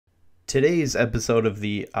Today's episode of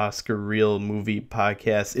the Oscar Reel Movie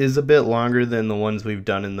Podcast is a bit longer than the ones we've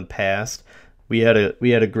done in the past. We had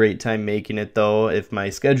a great time making it, though. If my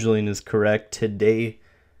scheduling is correct, today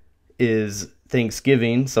is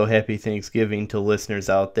Thanksgiving, so happy Thanksgiving to listeners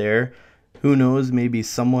out there. Who knows, maybe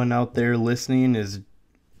someone out there listening is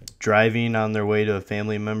driving on their way to a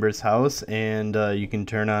family member's house, and you can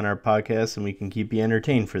turn on our podcast and we can keep you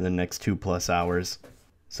entertained for the next 2+ hours.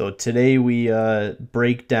 So today we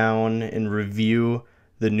break down and review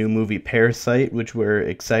the new movie Parasite, which we're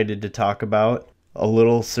excited to talk about, a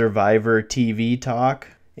little Survivor TV talk,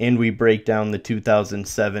 and we break down the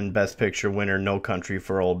 2007 Best Picture winner No Country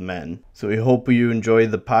for Old Men. So we hope you enjoy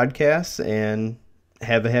the podcast and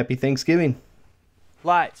have a happy Thanksgiving.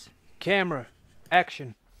 Lights, camera,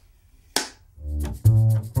 action.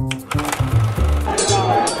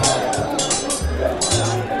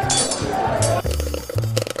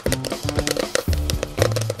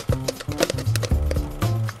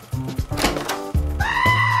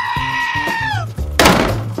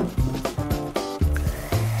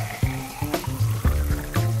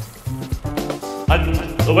 And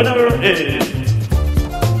the winner is...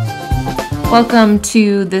 Welcome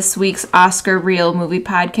to this week's Oscar Reel Movie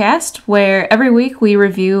Podcast, where every week we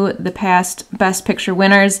review the past Best Picture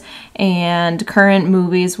winners and current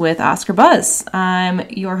movies with Oscar buzz. I'm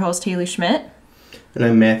your host, Haley Schmidt. And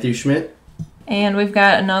I'm Matthew Schmidt. And we've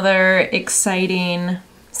got another exciting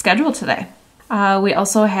schedule today. We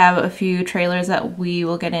also have a few trailers that we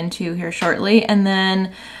will get into here shortly, and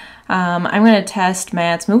then I'm going to test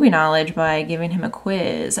Matt's movie knowledge by giving him a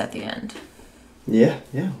quiz at the end. Yeah.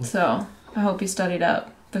 So, I hope you studied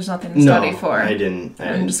up. There's nothing to study for. I didn't.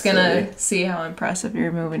 I'm just going to see how impressive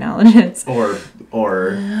your movie knowledge is.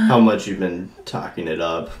 Or how much you've been talking it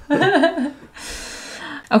up.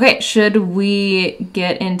 Okay, should we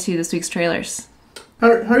get into this week's trailers?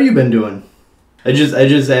 How you been doing? I just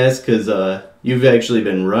asked because you've actually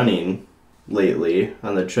been running lately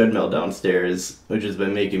on the treadmill downstairs, which has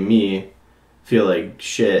been making me feel like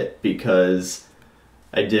shit because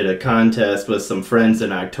I did a contest with some friends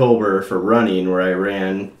in October for running where I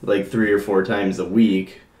ran like 3 or 4 times a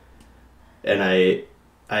week, and I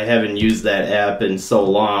haven't used that app in so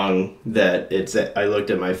long that I looked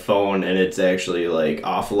at my phone and it's actually like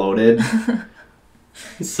offloaded.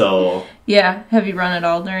 So yeah, have you run at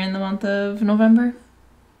all during the month of November?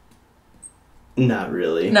 Not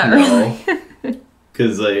really. Really.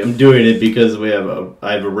 Because I'm doing it because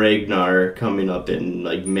I have a Ragnar coming up in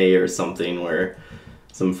like May or something where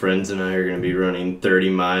some friends and I are going to be running 30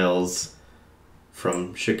 miles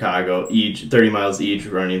from Chicago each, 30 miles each,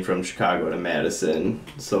 running from Chicago to Madison.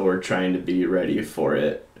 So we're trying to be ready for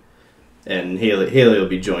it. And Haley will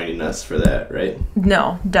be joining us for that, right?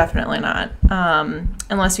 No, definitely not.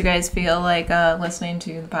 Unless you guys feel like listening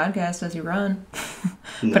to the podcast as you run.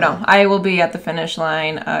 No. But no, I will be at the finish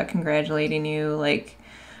line congratulating you like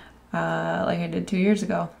I did 2 years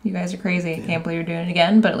ago. You guys are crazy. Yeah. Can't believe you're doing it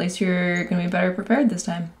again, but at least you're going to be better prepared this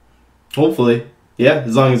time. Hopefully. Yeah,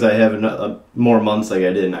 as long as I have more months like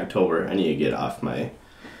I did in October. I need to get off my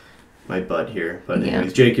butt here. But anyways,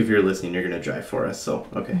 yeah. Jake, if you're listening, you're going to drive for us, so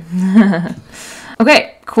okay.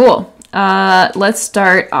 Okay, cool. Let's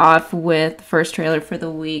start off with the first trailer for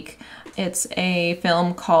the week. It's a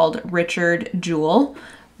film called Richard Jewell,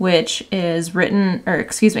 which is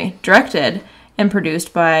directed and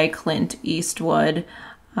produced by Clint Eastwood.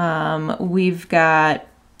 We've got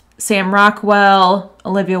Sam Rockwell,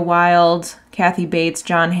 Olivia Wilde, Kathy Bates,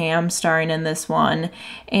 John Hamm starring in this one.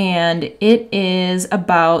 And it is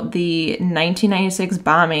about the 1996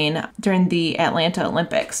 bombing during the Atlanta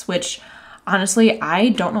Olympics, which honestly I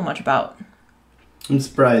don't know much about. I'm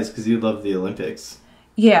surprised because you love the Olympics.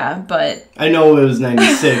 Yeah, but I know it was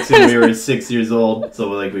 96 and we were 6 years old, so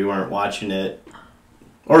like we weren't watching it.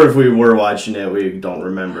 Or if we were watching it, we don't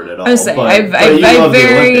remember it at all. I was saying, I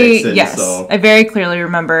very clearly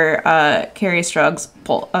remember Carrie Strug's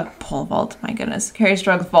pole vault. My goodness, Carrie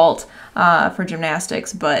Strug's vault for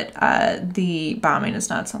gymnastics, but the bombing is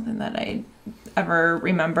not something that I ever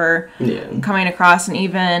remember coming across, and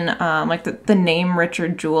even like the name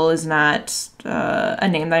Richard Jewell is not a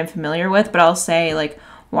name that I'm familiar with. But I'll say, like,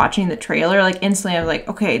 watching the trailer, like instantly I was like,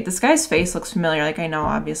 okay, this guy's face looks familiar. Like, I know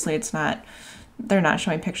obviously it's not. They're not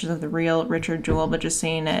showing pictures of the real Richard Jewell, but just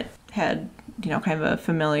seeing it had, kind of a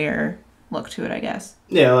familiar look to it, I guess.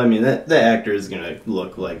 Yeah, well, I mean, the actor is going to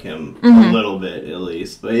look like him a little bit, at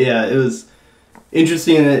least. But yeah, it was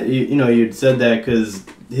interesting that, you'd said that because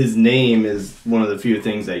his name is one of the few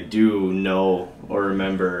things I do know or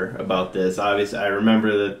remember about this. Obviously, I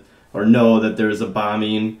remember that, or know that there was a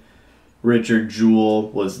bombing Richard Jewell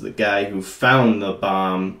was the guy who found the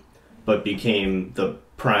bomb, but became the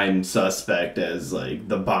prime suspect as like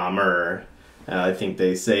the bomber. I think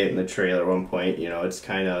they say it in the trailer at one point. You know, it's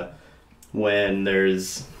kind of when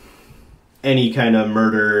there's any kind of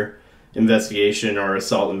murder investigation or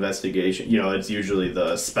assault investigation, you know, it's usually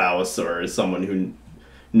the spouse or someone who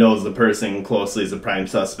knows the person closely as the prime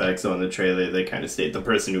suspect. So in the trailer, they kind of state the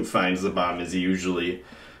person who finds the bomb is usually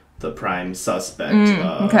the prime suspect.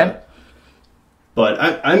 Okay. But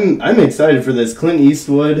I'm excited for this. Clint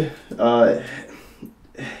Eastwood,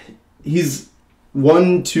 he's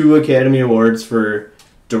won 2 Academy Awards for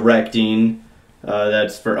directing.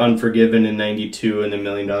 That's for Unforgiven in '92 and The $1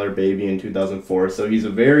 Million Baby in 2004. So he's a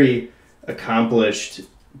very accomplished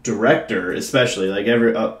director, especially like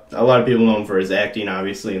a lot of people know him for his acting,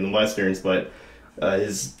 obviously in the westerns, but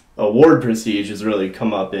his award prestige has really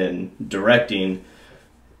come up in directing.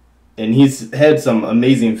 And he's had some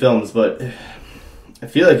amazing films, but I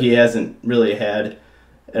feel like he hasn't really had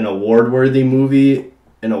an award-worthy movie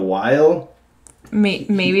in a while.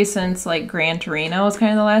 Maybe since like Gran Torino was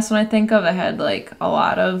kind of the last one I think of. It had like a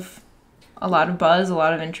lot of buzz, a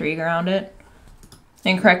lot of intrigue around it.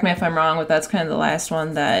 And correct me if I'm wrong, but that's kind of the last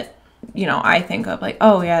one that, you know, I think of like,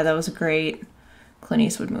 oh yeah, that was a great Clint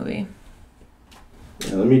Eastwood movie.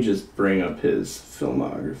 Yeah, let me just bring up his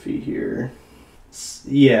filmography here.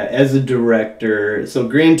 Yeah, as a director, so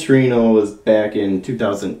Gran Torino was back in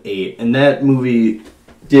 2008, and that movie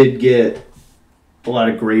did get a lot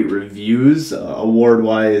of great reviews.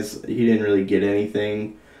 Award-wise, he didn't really get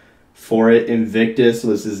anything for it. Invictus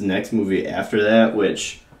was his next movie after that,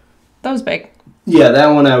 which... That was big. Yeah, that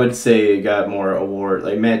one I would say got more award.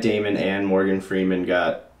 Like Matt Damon and Morgan Freeman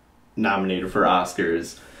got nominated for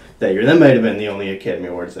Oscars that year. That might have been the only Academy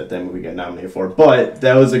Awards that movie got nominated for. But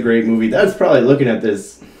that was a great movie. That's probably looking at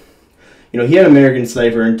this... You know, he had American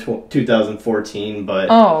Sniper in 2014, but...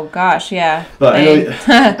 Oh, gosh, yeah. But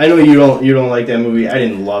I know you don't like that movie. I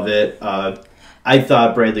didn't love it. I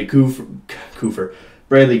thought Bradley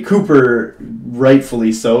Cooper,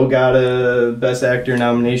 rightfully so, got a Best Actor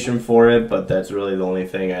nomination for it, but that's really the only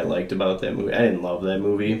thing I liked about that movie. I didn't love that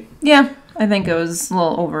movie. Yeah, I think it was a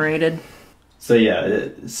little overrated. So yeah,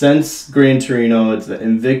 since Gran Torino, it's the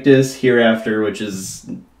Invictus, Hereafter, which is...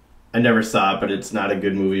 I never saw it, but it's not a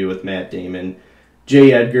good movie with Matt Damon.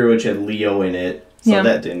 J. Edgar, which had Leo in it, so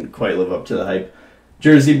that didn't quite live up to the hype.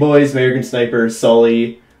 Jersey Boys, American Sniper,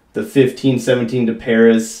 Sully, the 15-17 to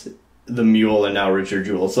Paris, The Mule, and now Richard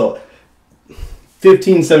Jewell. So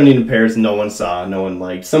 15-17 to Paris, no one saw, no one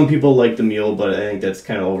liked. Some people like The Mule, but I think that's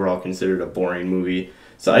kind of overall considered a boring movie.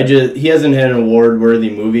 So he hasn't had an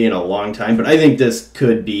award-worthy movie in a long time, but I think this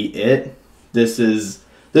could be it. This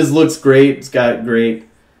looks great. It's got great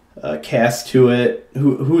cast to it.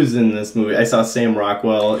 Who's in this movie? I saw Sam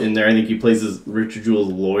Rockwell in there. I think he plays as Richard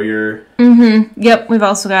Jewell's lawyer. Mm-hmm. Yep. We've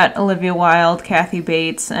also got Olivia Wilde, Kathy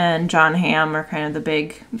Bates, and John Hamm are kind of the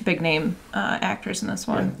big name actors in this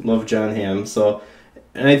one. Yeah, love John Hamm. So,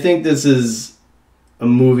 and I think this is a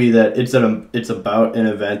movie that it's about an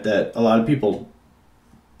event that a lot of people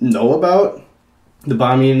know about, the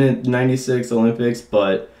bombing in '96 Olympics,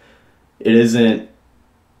 but it isn't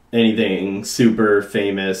anything super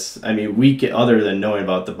famous. I mean, other than knowing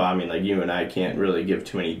about the bombing, like you and I can't really give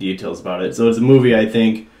too many details about it. So it's a movie I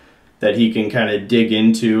think that he can kind of dig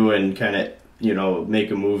into and kind of, you know,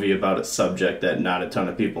 make a movie about a subject that not a ton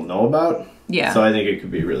of people know about. Yeah. So I think it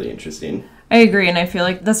could be really interesting. I agree, and I feel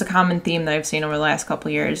like that's a common theme that I've seen over the last couple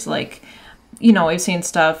of years. Like, you know, we've seen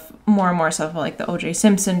more and more stuff like the O.J.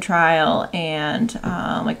 Simpson trial and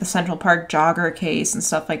like the Central Park jogger case and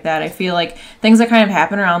stuff like that. I feel like things that kind of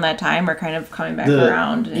happen around that time are kind of coming back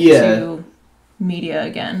around into media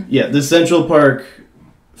again. Yeah, the Central Park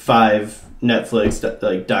 5 Netflix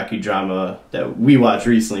docudrama that we watched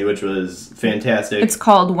recently, which was fantastic. It's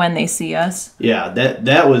called When They See Us. Yeah,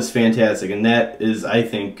 that was fantastic, and that is, I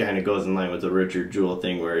think, kind of goes in line with the Richard Jewell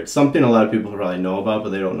thing, where it's something a lot of people probably know about, but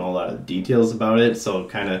they don't know a lot of details about it. So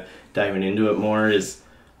kind of diving into it more is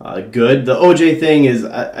good. The OJ thing is,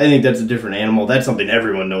 I think that's a different animal. That's something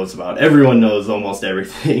everyone knows about. Everyone knows almost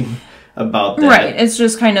everything about that. Right. It's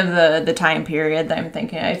just kind of the time period that I'm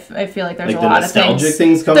thinking. I feel like there's a lot of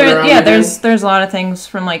things coming around. Yeah, there's a lot of things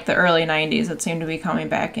from like the early '90s that seem to be coming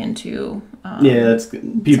back into. That's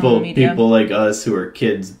people like us who were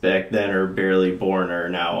kids back then or barely born are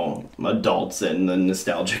now adults, and the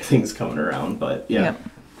nostalgic things coming around. But yeah. Yep.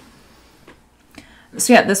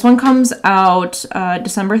 So yeah, this one comes out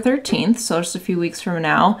December 13th, so just a few weeks from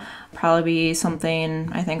now. Probably be something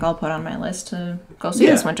I think I'll put on my list to go see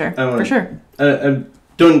this winter, for sure. I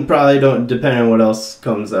don't depend on what else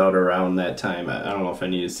comes out around that time. I don't know if I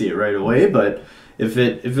need to see it right away, but if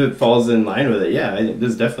it falls in line with it, yeah,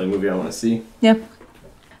 this is definitely a movie I want to see. Yeah.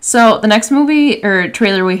 So the next movie or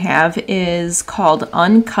trailer we have is called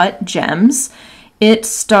Uncut Gems. It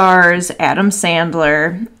stars Adam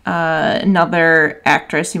Sandler. Another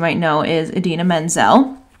actress you might know is Idina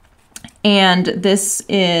Menzel. And this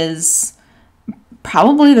is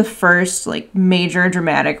probably the first like major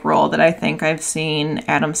dramatic role that I think I've seen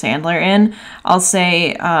Adam Sandler in. I'll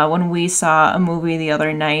say when we saw a movie the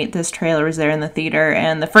other night, this trailer was there in the theater,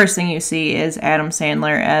 and the first thing you see is Adam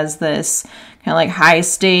Sandler as this kind of like high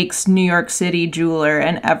stakes New York City jeweler,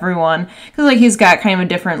 and everyone, because like he's got kind of a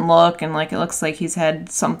different look, and like it looks like he's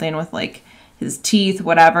had something with like his teeth,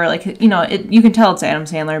 whatever, like, you know, you can tell it's Adam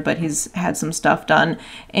Sandler, but he's had some stuff done.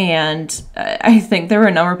 And I think there were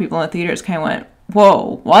a number of people in the theaters kind of went,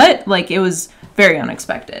 whoa, what? Like, it was very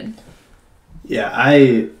unexpected. Yeah,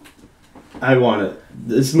 I want to,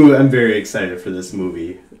 this movie, I'm very excited for this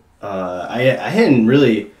movie. I hadn't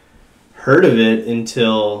really heard of it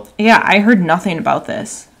until... Yeah, I heard nothing about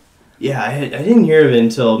this. Yeah, I didn't hear of it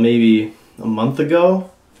until maybe a month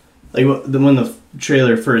ago. Like, when the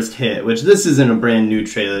trailer first hit, which this isn't a brand new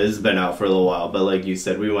trailer, this has been out for a little while, but like you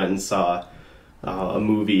said, we went and saw a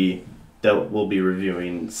movie that we'll be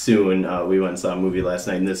reviewing soon. We went and saw a movie last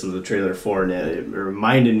night, and this was a trailer for it, and it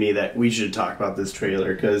reminded me that we should talk about this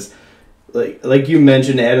trailer, because like you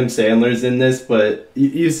mentioned, Adam Sandler's in this, but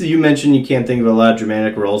you mentioned you can't think of a lot of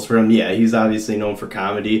dramatic roles for him. Yeah, he's obviously known for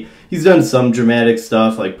comedy. He's done some dramatic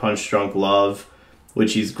stuff like Punch Drunk Love,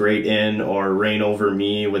 which he's great in, or Reign Over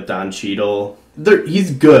Me with Don Cheadle.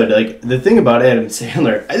 He's good. Like, the thing about Adam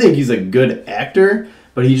Sandler, I think he's a good actor,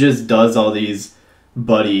 but he just does all these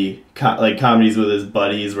comedies with his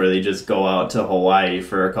buddies where they just go out to Hawaii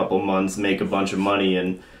for a couple months, make a bunch of money,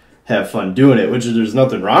 and have fun doing it, which there's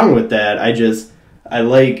nothing wrong with that.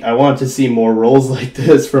 I want to see more roles like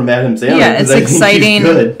this from Adam Sandler. Yeah, it's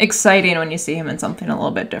exciting when you see him in something a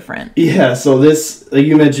little bit different. Yeah, so this, like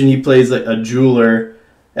you mentioned, he plays like a jeweler.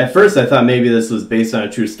 At first, I thought maybe this was based on a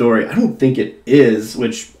true story. I don't think it is,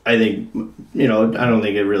 which I think, I don't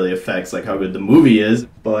think it really affects like how good the movie is.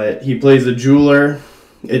 But he plays a jeweler.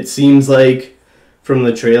 It seems like from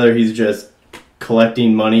the trailer, he's just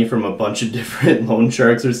collecting money from a bunch of different loan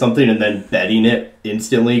sharks or something, and then betting it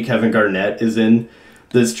instantly. Kevin Garnett is in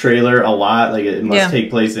this trailer a lot. Like, it must take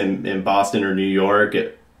place in Boston or New York.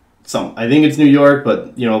 I think it's New York,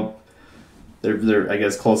 but they're I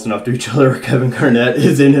guess close enough to each other. Kevin Garnett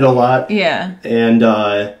is in it a lot. Yeah.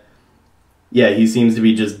 And he seems to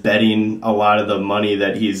be just betting a lot of the money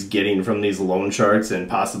that he's getting from these loan sharks and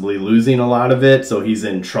possibly losing a lot of it. So he's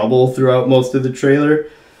in trouble throughout most of the trailer.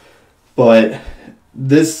 But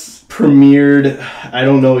this premiered, I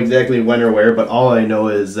don't know exactly when or where, but all I know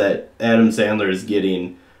is that Adam Sandler is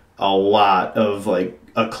getting a lot of like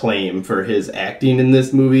acclaim for his acting in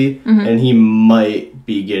this movie, and he might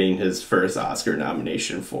be getting his first Oscar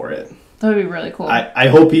nomination for it. That would be really cool. I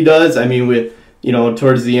hope he does. I mean, with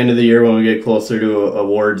towards the end of the year when we get closer to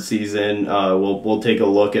award season, we'll take a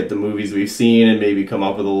look at the movies we've seen and maybe come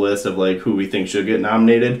up with a list of like who we think should get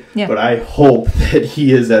nominated. Yeah. But I hope that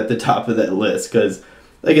he is at the top of that list, because,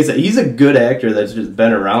 like I said, he's a good actor that's just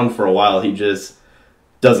been around for a while. He just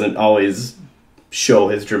doesn't always show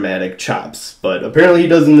his dramatic chops, but apparently he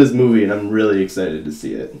does in this movie, and I'm really excited to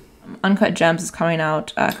see it. Uncut Gems is coming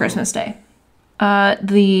out Christmas Day.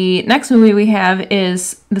 The next movie we have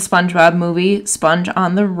is the SpongeBob movie, Sponge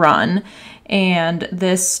on the Run, and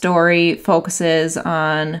this story focuses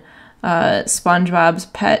on SpongeBob's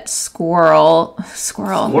pet squirrel.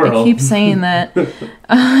 I keep saying that.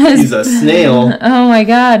 He's a snail. Oh my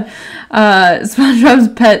god.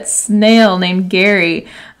 SpongeBob's pet snail named Gary.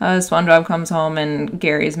 SpongeBob comes home and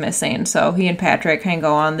Gary's missing, so he and Patrick can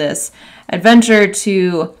go on this adventure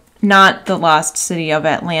to not the lost city of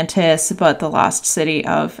Atlantis, but the lost city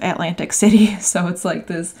of Atlantic City. So it's like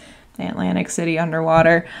this Atlantic City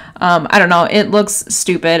underwater. I don't know. It looks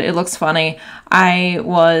stupid. It looks funny. I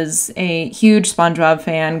was a huge SpongeBob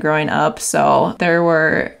fan growing up, so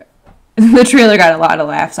the trailer got a lot of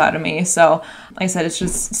laughs out of me. So, like I said, it's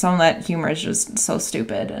just some of that humor is just so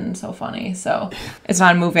stupid and so funny. So, it's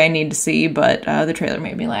not a movie I need to see, but the trailer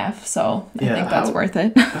made me laugh. So, I think that's worth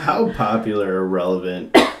it. How popular or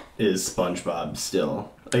relevant is SpongeBob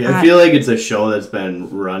still? Like, I feel like it's a show that's been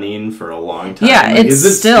running for a long time. Yeah, like,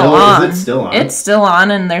 it's still on. Is it still on? It's still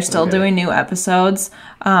on, and they're still doing new episodes.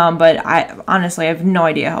 But I honestly have no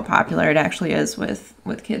idea how popular it actually is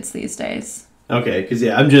with kids these days. Okay, because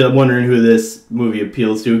I'm just wondering who this movie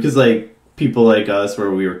appeals to, because like people like us,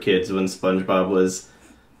 where we were kids when SpongeBob was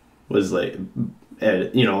like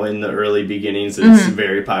in the early beginnings, it's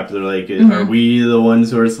very popular. Like, are we the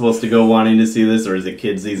ones who are supposed to go wanting to see this, or is it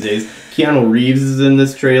kids these days? Keanu Reeves is in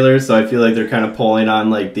this trailer, so I feel like they're kind of pulling on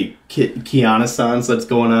like the Keanu-sance that's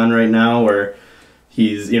going on right now, where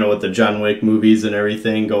he's, with the John Wick movies and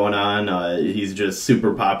everything going on. He's just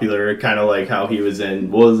super popular, kind of like how he was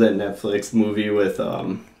in, what was that Netflix movie with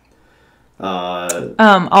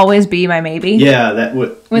Always Be My Maybe. Yeah, that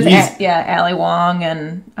with Ali Wong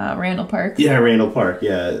and Randall Park. Yeah, Randall Park.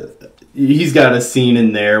 Yeah, he's got a scene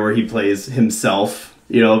in there where he plays himself.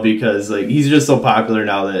 Because like he's just so popular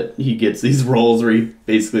now that he gets these roles where he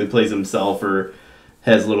basically plays himself or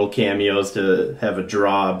has little cameos to have a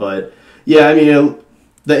draw. But yeah, I mean,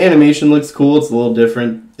 the animation looks cool. It's a little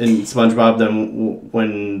different in SpongeBob than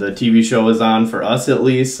when the TV show is on, for us at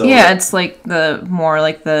least. So yeah, it's like the more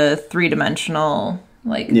like the 3-dimensional,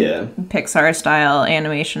 like Pixar style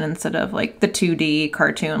animation instead of like the 2D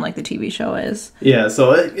cartoon like the TV show is. Yeah,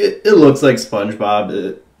 so it looks like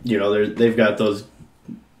SpongeBob. They've got those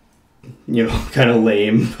kind of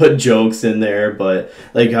lame jokes in there, but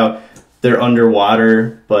like how they're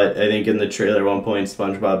underwater, but I think in the trailer at one point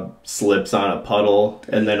SpongeBob slips on a puddle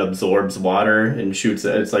and then absorbs water and shoots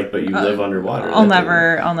it. It's like, but you live underwater. I'll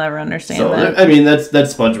never understand that. I mean, that's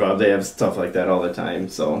SpongeBob. They have stuff like that all the time.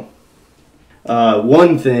 So,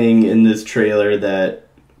 one thing in this trailer that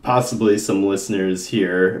possibly some listeners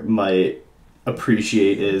here might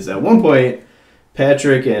appreciate is at one point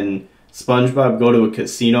Patrick and SpongeBob go to a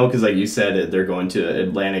casino because, like you said, they're going to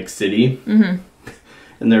Atlantic City. Mm-hmm.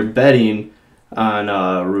 And they're betting on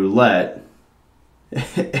roulette.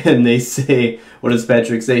 And they say, what does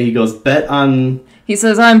Patrick say? He goes, bet on... He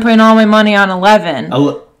says, I'm putting all my money on 11.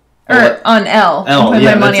 On L. I'm putting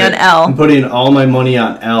my money on L. I'm putting all my money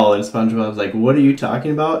on L. And SpongeBob's like, what are you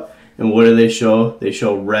talking about? And what do they show? They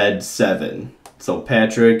show red 7. So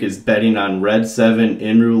Patrick is betting on red 7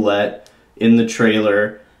 in roulette in the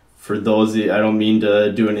trailer. For those, I don't mean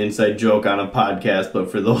to do an inside joke on a podcast,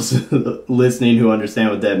 but for those listening who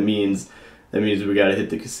understand what that means we got to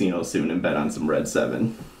hit the casino soon and bet on some red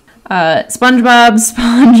 7. SpongeBob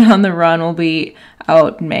Sponge on the Run will be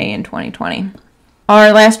out May in 2020.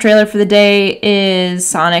 Our last trailer for the day is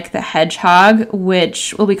Sonic the Hedgehog,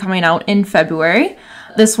 which will be coming out in February.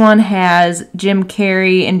 This one has Jim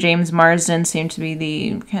Carrey and James Marsden seem to be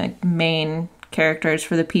the kind of main characters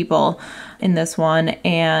for the people in this one,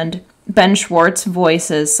 and Ben Schwartz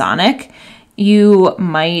voices Sonic. You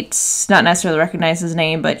might not necessarily recognize his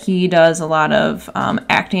name, but he does a lot of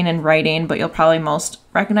acting and writing, but you'll probably most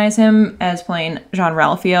recognize him as playing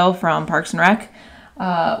Jean-Ralphio from Parks and Rec,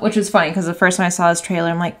 which is funny because the first time I saw this trailer,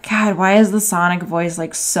 I'm like, God, why is the Sonic voice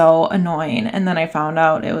like so annoying? And then I found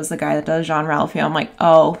out it was the guy that does Jean-Ralphio. I'm like,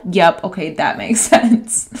 oh, yep, okay, that makes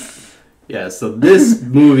sense. Yeah, so this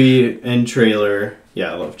movie and trailer,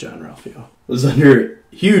 I love Jean-Ralphio, was under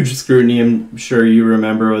huge scrutiny. I'm sure you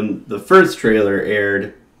remember when the first trailer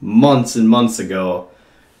aired months and months ago.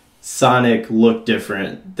 Sonic looked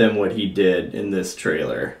different than what he did in this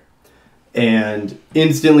trailer. And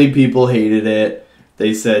instantly people hated it.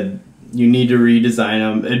 They said, you need to redesign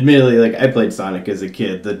him. Admittedly, like, I played Sonic as a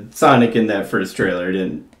kid. The Sonic in that first trailer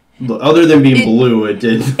didn't, other than being blue, it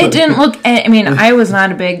didn't. It didn't look. I mean, I was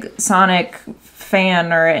not a big Sonic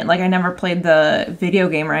fan, or like I never played the video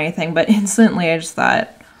game or anything. But instantly, I just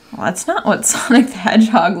thought, well, that's not what Sonic the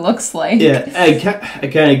Hedgehog looks like. Yeah, I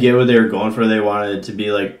kind of get what they were going for. They wanted it to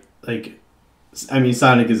be like. I mean,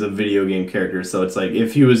 Sonic is a video game character, so it's like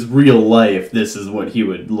if he was real life, this is what he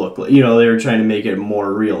would look like. You know, they were trying to make it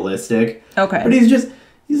more realistic. Okay, but he's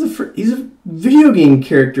a video game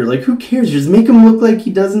character. Like, who cares? Just make him look like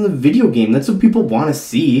he does in the video game. That's what people want to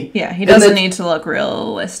see. Yeah, he doesn't need to look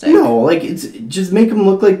realistic. No, like, it's just make him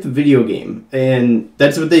look like the video game. And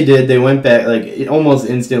that's what they did. They went back, like, almost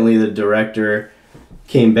instantly the director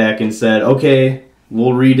came back and said, okay,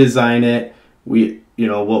 we'll redesign it.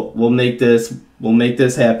 We'll make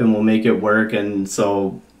this happen. We'll make it work. And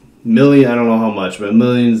so I don't know how much, but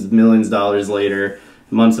millions of dollars later,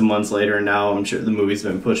 months and months later, and now I'm sure the movie's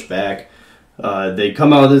been pushed back. They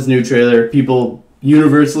come out with this new trailer. People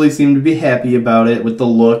universally seem to be happy about it with the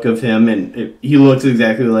look of him, and he looks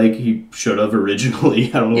exactly like he should have originally.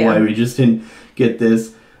 I don't know why we just didn't get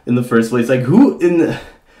this in the first place. Like, who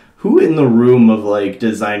in the room of like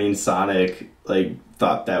designing Sonic like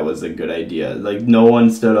thought that was a good idea? Like, no one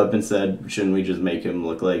stood up and said, shouldn't we just make him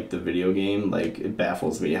look like the video game? Like, it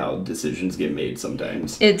baffles me how decisions get made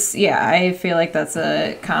sometimes. I feel like that's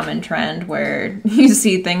a common trend where you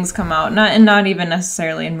see things come out, not even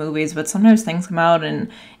necessarily in movies, but sometimes things come out and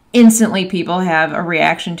instantly people have a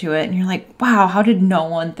reaction to it, and you're like, wow, how did no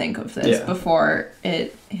one think of this before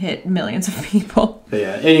it hit millions of people? But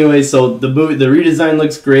yeah, anyway, so the redesign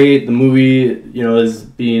looks great. The movie, you know,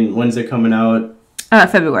 when's it coming out?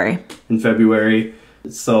 February. In February.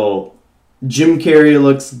 So Jim Carrey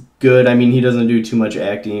looks good. I mean, he doesn't do too much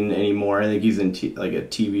acting anymore. I think he's in like a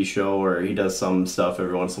TV show, or he does some stuff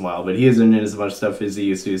every once in a while, but he isn't in as much stuff as he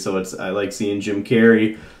used to. So I like seeing Jim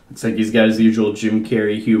Carrey. Looks like he's got his usual Jim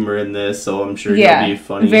Carrey humor in this, so I'm sure he'll be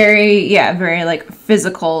funny. Very like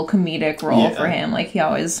physical comedic role for him. Like, he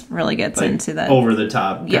always really gets like, into that over the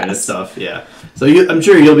top kind of stuff. Yeah, so I'm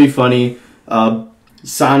sure he'll be funny.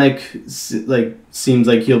 Sonic, like, seems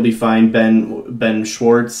like he'll be fine. Ben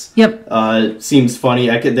Schwartz. Yep. Seems funny.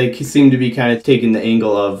 They seem to be kind of taking the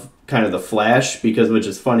angle of kind of the Flash, which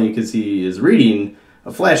is funny because he is reading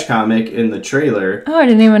a Flash comic in the trailer. Oh, I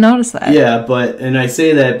didn't even notice that. Yeah, and I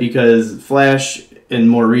say that because Flash in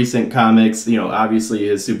more recent comics, you know, obviously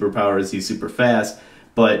his superpower is he's super fast,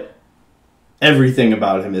 but everything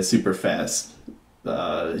about him is super fast.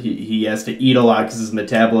 He has to eat a lot because his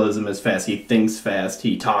metabolism is fast. He thinks fast.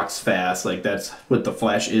 He talks fast. Like, that's what the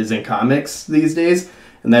Flash is in comics these days,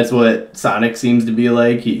 and that's what Sonic seems to be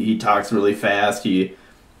like. He talks really fast. He,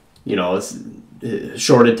 you know, it's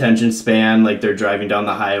short attention span. Like, they're driving down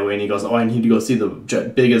the highway and he goes, "Oh, I need to go see the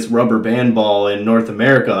biggest rubber band ball in North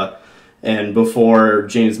America." And before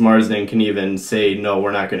James Marsden can even say, "No,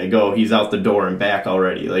 we're not going to go," he's out the door and back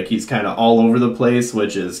already. Like, he's kind of all over the place,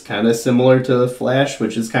 which is kind of similar to Flash,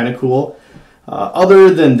 which is kind of cool.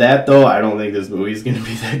 Other than that, though, I don't think this movie's going to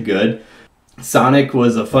be that good. Sonic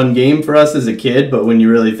was a fun game for us as a kid, but when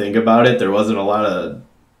you really think about it, there wasn't a lot of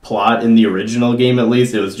plot in the original game, at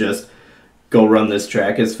least. It was just, go run this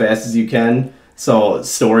track as fast as you can. So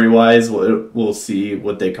story-wise, we'll see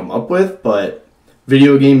what they come up with, but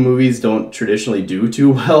video game movies don't traditionally do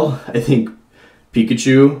too well. I think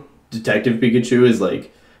Detective Pikachu is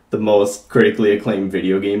like the most critically acclaimed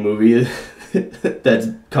video game movie that's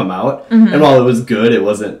come out. Mm-hmm. And while it was good, it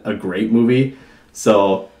wasn't a great movie.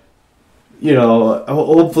 So, you know,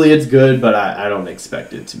 hopefully it's good, but I don't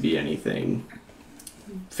expect it to be anything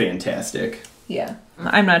fantastic. Yeah.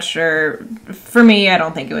 I'm not sure. For me, I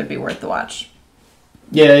don't think it would be worth the watch.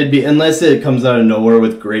 Yeah, it'd be, unless it comes out of nowhere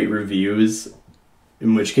with great reviews,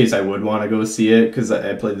 in which case I would want to go see it because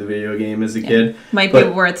I played the video game as a kid. Might be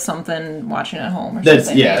worth something watching at home or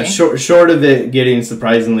something. Yeah, short of it getting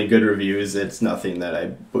surprisingly good reviews, it's nothing that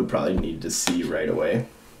I would probably need to see right away.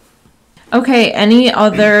 Okay, any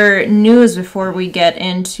other news before we get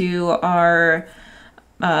into our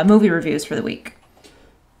movie reviews for the week?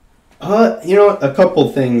 You know, a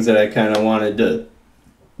couple things that I kind of wanted to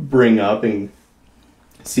bring up and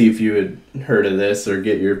see if you had heard of this or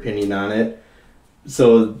get your opinion on it.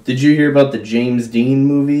 So, did you hear about the James Dean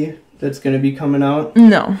movie that's going to be coming out?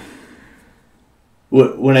 No.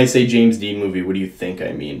 When I say James Dean movie, what do you think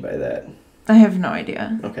I mean by that? I have no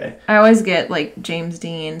idea. Okay. I always get, like, James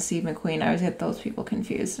Dean, Steve McQueen. I always get those people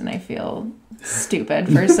confused, and I feel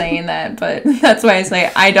stupid for saying that, but that's why I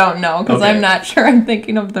say I don't know, because I'm not sure I'm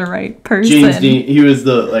thinking of the right person. James Dean, he was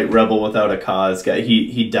the, like, rebel without a cause guy.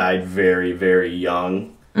 He died very, very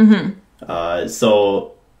young. Mm-hmm.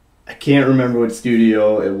 So, I can't remember what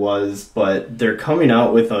studio it was, but they're coming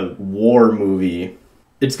out with a war movie.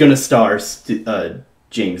 It's going to star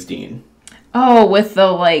James Dean. Oh, with the,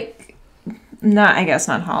 like, not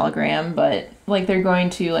hologram, but like they're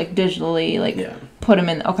going to like digitally put him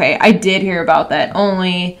in. Okay, I did hear about that,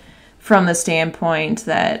 only from the standpoint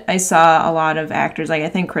that I saw a lot of actors, like I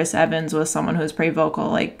think Chris Evans was someone who was pretty vocal,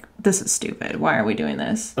 like, this is stupid, why are we doing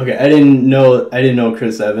this? Okay, I didn't know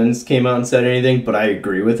Chris Evans came out and said anything, but I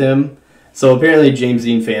agree with him. So apparently James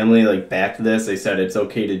Dean family like backed this. They said it's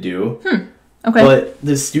okay to do. Okay. But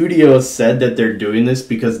the studio said that they're doing this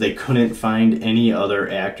because they couldn't find any other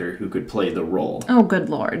actor who could play the role. Oh, good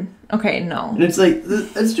Lord. Okay, no. And it's like,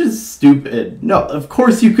 that's just stupid. No, of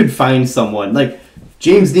course you could find someone. Like,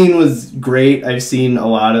 James Dean was great. I've seen a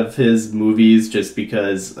lot of his movies just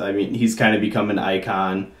because, I mean, he's kind of become an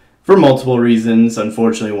icon for multiple reasons.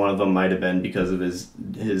 Unfortunately, one of them might have been because of his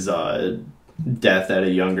death at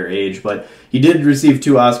a younger age. But he did receive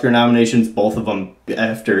 2 Oscar nominations, both of them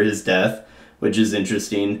after his death, which is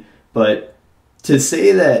interesting. But to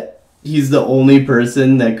say that he's the only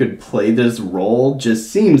person that could play this role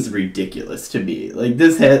just seems ridiculous to me. Like,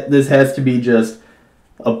 this has to be just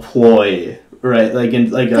a ploy, right? Like,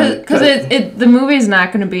 because the movie's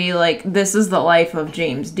not going to be like, this is the life of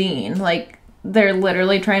James Dean. Like, they're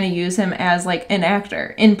literally trying to use him as like an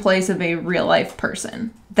actor in place of a real life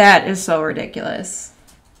person. That is so ridiculous.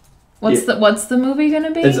 What's the movie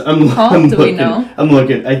gonna be I'm called? Do we looking, know? I'm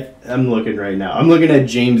looking right now. I'm looking at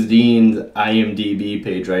James Dean's IMDb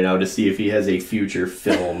page right now to see if he has a future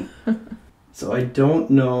film. So I don't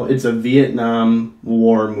know. It's a Vietnam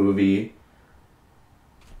War movie.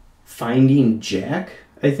 Finding Jack,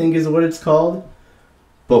 I think is what it's called.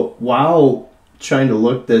 But while trying to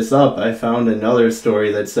look this up, I found another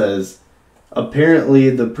story that says apparently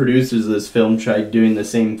the producers of this film tried doing the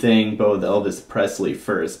same thing but with Elvis Presley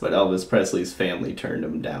first, but Elvis Presley's family turned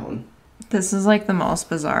him down. This is like the most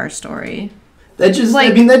bizarre story. That just,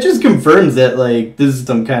 like, I mean, that just confirms that, like, this is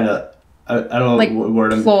some kind of, I don't know like what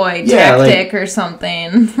word I'm... ploy, yeah, tactic, or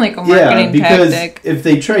something. Like a marketing because tactic. If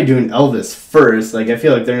they try doing Elvis first, like, I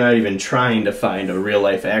feel like they're not even trying to find a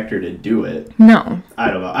real-life actor to do it. No.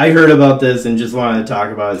 I don't know. I heard about this and just wanted to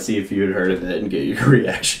talk about it, see if you had heard of it, and get your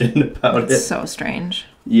reaction about it. It's so strange.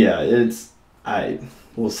 Yeah,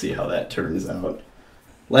 we'll see how that turns out.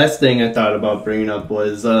 Last thing I thought about bringing up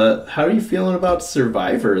was, how are you feeling about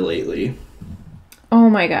Survivor lately? Oh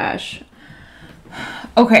my gosh.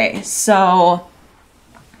 Okay, so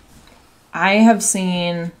I have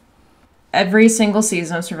seen every single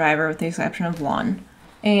season of Survivor with the exception of one.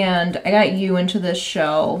 And I got you into this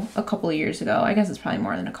show a couple of years ago. I guess it's probably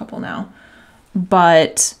more than a couple now.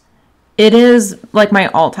 But it is like my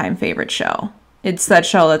all-time favorite show. It's that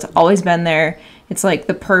show that's always been there. It's like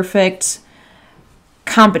the perfect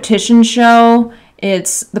competition show.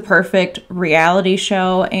 It's the perfect reality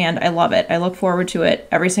show, and I love it. I look forward to it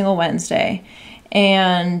every single Wednesday.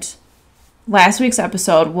 And last week's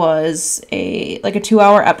episode was a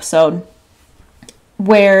 2-hour episode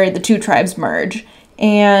where the two tribes merge.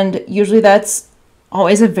 And usually that's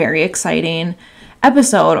always a very exciting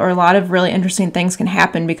episode, or a lot of really interesting things can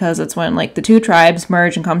happen because it's when like the two tribes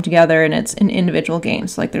merge and come together, and it's an individual game.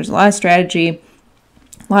 So like there's a lot of strategy,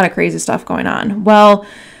 a lot of crazy stuff going on. Well,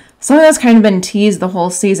 something that's kind of been teased the whole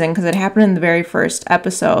season, because it happened in the very first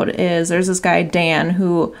episode, is there's this guy, Dan,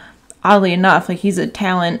 who, oddly enough, like he's a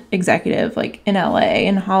talent executive, like in LA,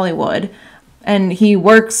 in Hollywood, and he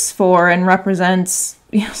works for and represents,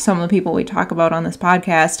 you know, some of the people we talk about on this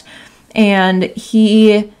podcast, and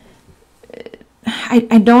he,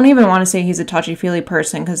 I don't even want to say he's a touchy-feely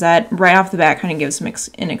person, because that right off the bat kind of gives him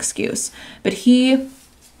an excuse, but he, you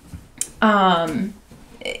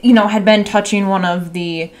know, had been touching one of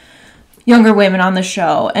the younger women on the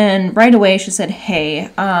show, and right away she said, hey,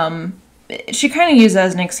 she kind of used it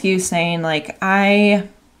as an excuse, saying like, I'm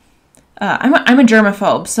a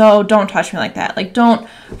germaphobe, so don't touch me like that. Like, don't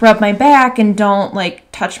rub my back, and don't like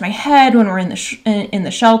touch my head when we're in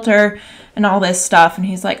the shelter, and all this stuff. And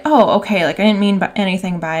he's like, oh, okay, like I didn't mean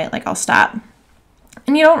anything by it, like I'll stop.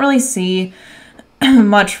 And you don't really see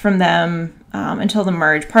much from them until the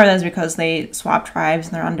merge. Part of that is because they swap tribes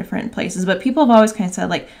and they're on different places. But people have always kind of said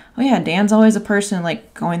like, oh yeah, Dan's always a person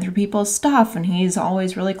like going through people's stuff, and he's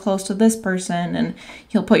always really close to this person, and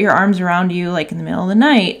he'll put your arms around you like in the middle of the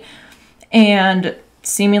night, and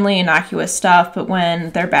seemingly innocuous stuff. But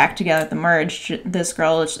when they're back together at the merge, this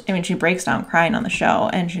girl, she breaks down crying on the show,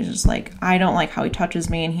 and she's just like, I don't like how he touches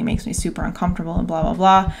me, and he makes me super uncomfortable, and blah, blah,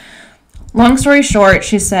 blah. Long story short,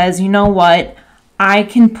 she says, you know what? I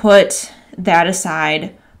can put that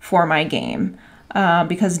aside for my game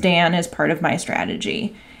because Dan is part of my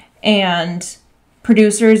strategy. And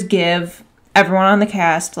producers give everyone on the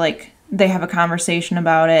cast, like, they have a conversation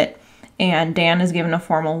about it, and Dan is given a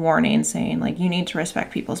formal warning saying, like, you need to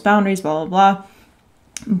respect people's boundaries, blah, blah, blah.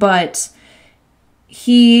 But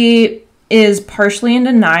he is partially in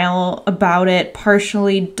denial about it,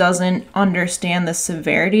 partially doesn't understand the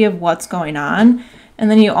severity of what's going on.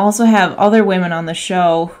 And then you also have other women on the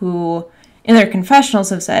show who, in their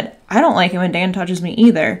confessionals, have said, I don't like it when Dan touches me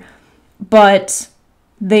either. But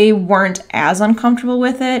they weren't as uncomfortable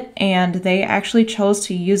with it, and they actually chose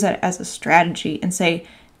to use it as a strategy and say,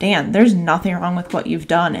 Dan, there's nothing wrong with what you've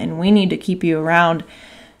done, and we need to keep you around.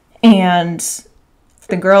 And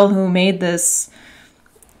the girl who made this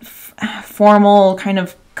formal kind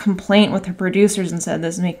of complaint with her producers and said,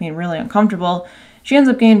 this is making me really uncomfortable, she ends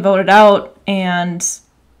up getting voted out, and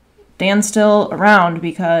Dan's still around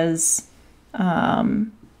because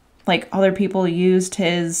like other people used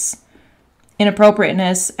his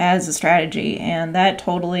inappropriateness as a strategy, and that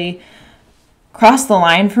totally crossed the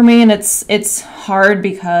line for me. And it's hard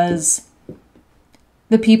because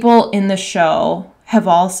the people in the show have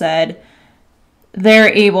all said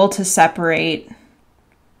they're able to separate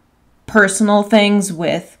personal things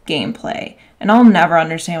with gameplay, and I'll never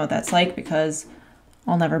understand what that's like because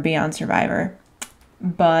I'll never be on Survivor,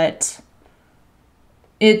 but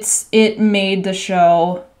it made the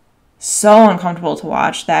show so uncomfortable to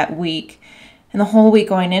watch that week. And the whole week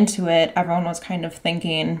going into it, everyone was kind of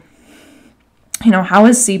thinking, how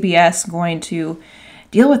is CBS going to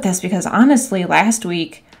deal with this? Because honestly, last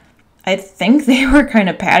week, I think they were kind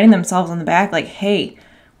of patting themselves on the back like, hey,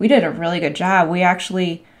 we did a really good job. We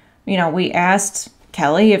actually, we asked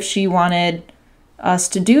Kelly if she wanted us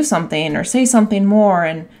to do something or say something more,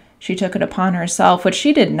 and she took it upon herself, which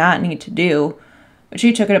she did not need to do, but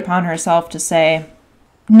she took it upon herself to say,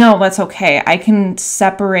 no, that's okay. I can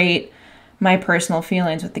separate my personal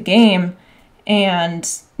feelings with the game. And,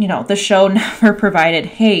 the show never provided,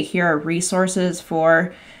 hey, here are resources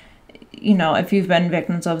for, if you've been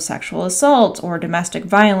victims of sexual assault or domestic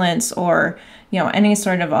violence or, any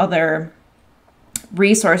sort of other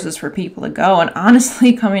resources for people to go. And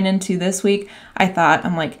honestly, coming into this week,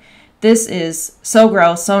 I'm like, this is so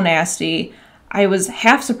gross, so nasty. I was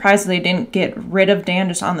half surprised they didn't get rid of Dan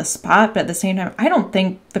just on the spot, but at the same time, I don't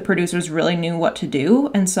think the producers really knew what to do,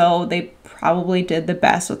 and so they probably did the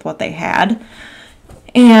best with what they had.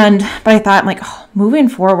 But I thought, moving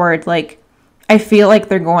forward, I feel like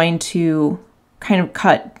they're going to kind of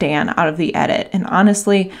cut Dan out of the edit, and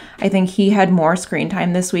honestly, I think he had more screen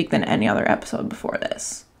time this week than any other episode before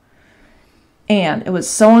this. And it was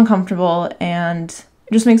so uncomfortable, and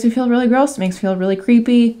it just makes me feel really gross. It makes me feel really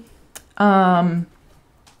creepy.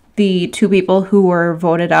 The two people who were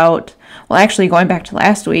voted out, well, actually, going back to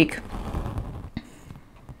last week,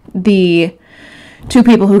 the two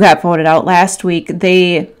people who got voted out last week,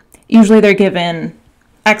 they're given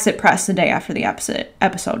exit press the day after the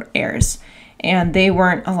episode airs, and they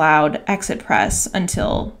weren't allowed exit press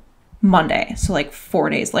until Monday, so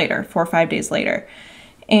 4 or 5 days later.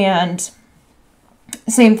 And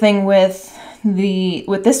same thing with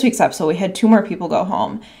this week's episode. We had two more people go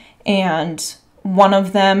home, and one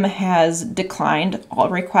of them has declined all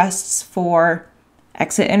requests for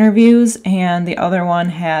exit interviews, and the other one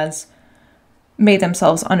has made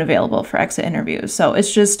themselves unavailable for exit interviews. So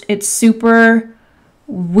it's super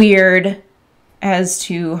weird as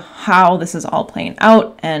to how this is all playing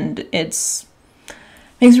out, and makes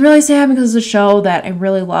me really sad because it's a show that I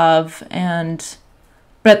really love,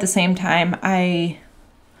 but at the same time,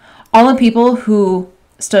 all the people who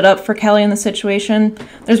stood up for Kelly in the situation,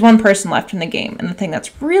 there's one person left in the game. And the thing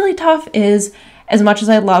that's really tough is, as much as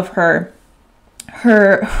I love her,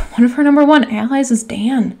 one of her number one allies is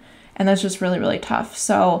Dan. And that's just really, really tough.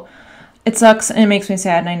 So it sucks and it makes me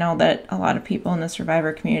sad. And I know that a lot of people in the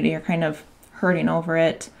Survivor community are kind of hurting over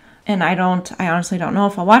it. And I honestly don't know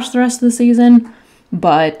if I'll watch the rest of the season,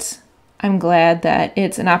 but I'm glad that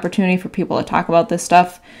it's an opportunity for people to talk about this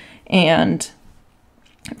stuff and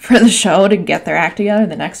for the show to get their act together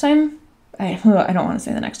the next time. I don't want to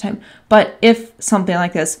say the next time, but if something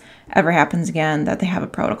like this ever happens again, that they have a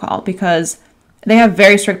protocol, because they have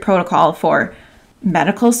very strict protocol for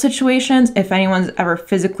medical situations. If anyone's ever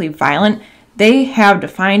physically violent, they have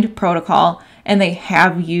defined protocol, and they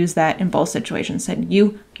have used that in both situations. Said,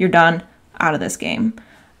 you're done, out of this game.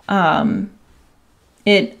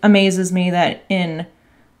 It amazes me that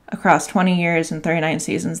across 20 years and 39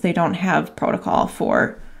 seasons, they don't have protocol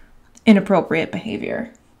for inappropriate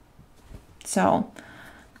behavior. So,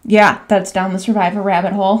 yeah, that's down the Survivor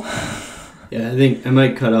rabbit hole. Yeah, I think I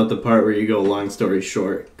might cut out the part where you go long story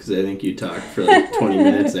short, because I think you talked for 20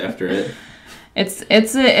 minutes after it.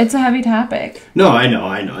 It's a heavy topic. No, I know.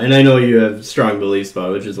 And I know you have strong beliefs about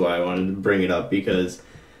it, which is why I wanted to bring it up, because,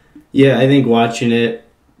 yeah, I think watching it,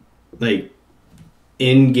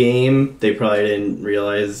 in-game, they probably didn't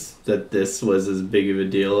realize that this was as big of a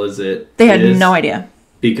deal as it They had no idea.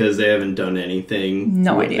 Because they haven't done anything.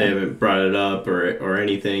 No idea. They haven't brought it up or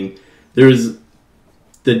anything. There was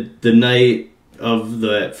the night of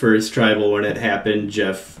the first tribal when it happened,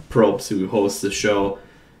 Jeff Probst, who hosts the show,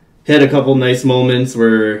 had a couple nice moments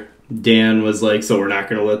where Dan was like, so we're not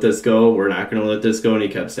going to let this go, we're not going to let this go, and he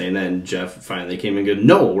kept saying that, and Jeff finally came in good,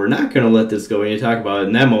 no, we're not going to let this go, and you talk about it,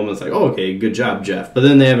 and that moment's like, oh, okay, good job, Jeff, but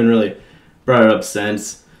then they haven't really brought it up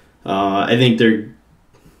since. I think they're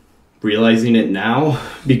realizing it now,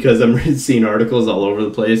 because I'm seeing articles all over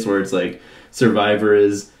the place where it's like Survivor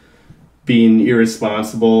is being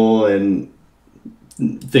irresponsible and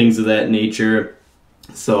things of that nature.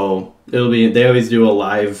 So they always do a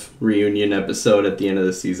live reunion episode at the end of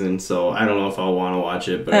the season, so I don't know if I'll want to watch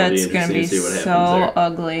it, but it'll be interesting to see what happens there. It's going to be so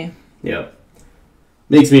ugly. Yep.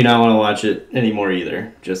 Makes me not want to watch it anymore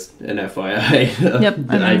either. Just an FYI. Yep,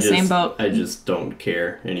 I'm in the same boat. I just don't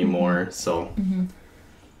care anymore, so... Mm-hmm.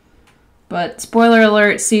 But spoiler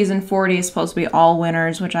alert, season 40 is supposed to be all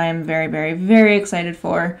winners, which I am very, very, very excited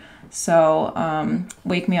for. So,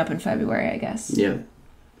 wake me up in February, I guess. Yeah.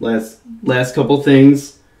 Last couple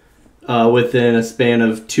things. within a span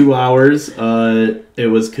of 2 hours, it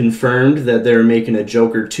was confirmed that they were making a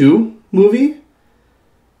Joker 2 movie.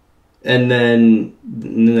 And then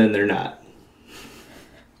they're not.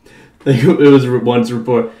 Like, it was once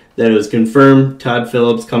reported that it was confirmed, Todd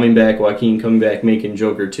Phillips coming back, Joaquin coming back, making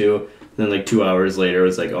Joker 2. And then like 2 hours later, it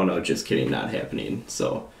was like, oh no, just kidding, not happening.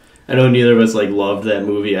 So I know neither of us like loved that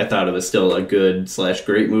movie. I thought it was still a good /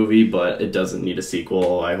 great movie, but it doesn't need a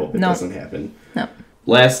sequel. I hope it doesn't happen. No.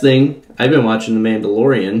 Last thing, I've been watching The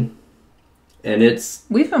Mandalorian, and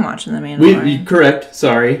we've been watching The Mandalorian. Correct.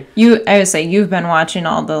 Sorry. I would say you've been watching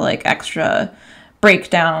all the like extra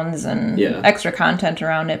breakdowns and extra content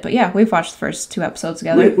around it. But yeah, we've watched the first 2 episodes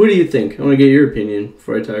together. What do you think? I want to get your opinion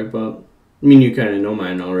before I talk about. I mean, you kind of know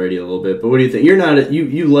mine already a little bit, but what do you think? You're not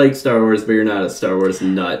you like Star Wars, but you're not a Star Wars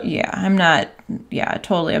nut. Yeah, I'm not. Yeah,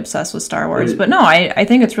 totally obsessed with Star Wars, but no, I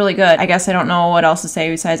think it's really good. I guess I don't know what else to say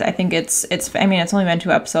besides I think it's. I mean, it's only been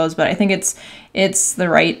 2 episodes, but I think it's the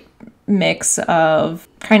right mix of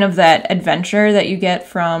kind of that adventure that you get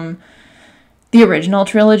from the original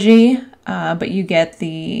trilogy, but you get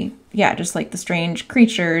just like the strange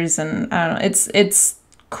creatures, and I don't know. It's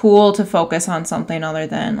cool to focus on something other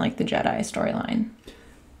than like the Jedi storyline.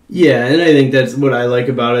 Yeah, and I think that's what I like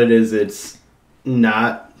about it is it's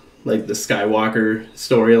not like the Skywalker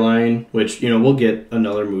storyline, which, we'll get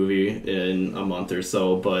another movie in a month or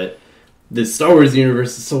so, but the Star Wars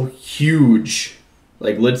universe is so huge.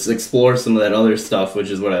 Like, let's explore some of that other stuff, which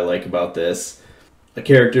is what I like about this. A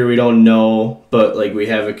character we don't know, but like we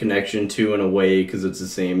have a connection to in a way because it's the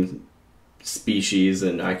same species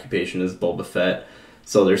and occupation as Boba Fett.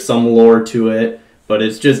 So there's some lore to it, but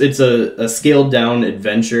it's a scaled down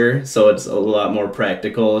adventure, so it's a lot more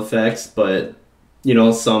practical effects, but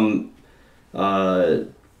some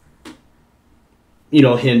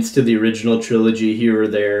hints to the original trilogy here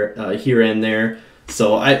and there.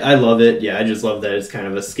 So I love it. Yeah, I just love that it's kind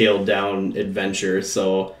of a scaled down adventure,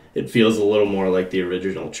 so it feels a little more like the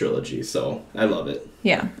original trilogy, so I love it.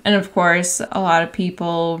 Yeah, and of course, a lot of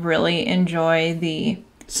people really enjoy the...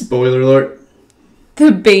 Spoiler alert.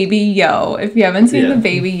 The Baby Yo. If you haven't seen the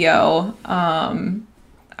Baby Yo,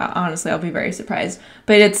 honestly, I'll be very surprised.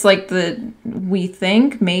 But it's like we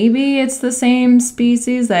think maybe it's the same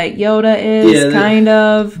species that Yoda is, kind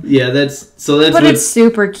of. Yeah, that's. But it's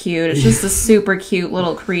super cute. It's just a super cute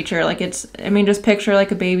little creature. Like just picture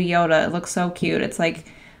like a Baby Yoda. It looks so cute. It's like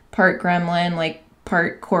part gremlin, like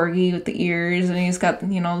part corgi with the ears, and he's got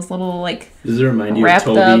this little like. Does it remind you wrapped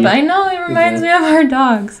of Toby? Up? I know it reminds me of our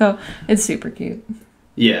dog, so it's super cute.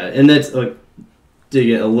 Yeah, and that's like to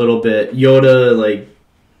get a little bit. Yoda like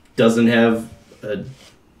doesn't have a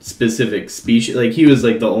specific species. Like he was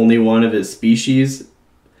like the only one of his species.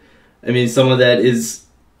 I mean, some of that is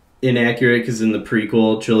inaccurate because in the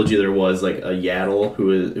prequel trilogy there was like a Yaddle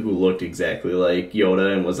who looked exactly like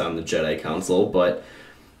Yoda and was on the Jedi Council, but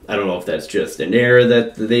I don't know if that's just an error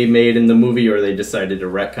that they made in the movie or they decided to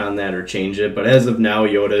retcon that or change it. But as of now,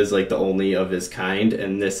 Yoda is like the only of his kind,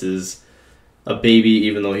 and this is a baby,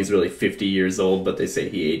 even though he's really 50 years old, but they say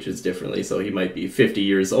he ages differently, so he might be 50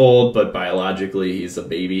 years old, but biologically he's a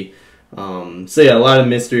baby. So yeah, a lot of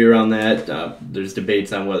mystery around that. There's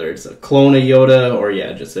debates on whether it's a clone of Yoda or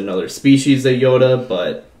just another species of Yoda,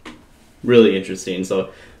 but really interesting.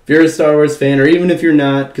 So if you're a Star Wars fan, or even if you're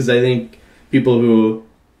not, because I think people who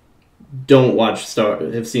don't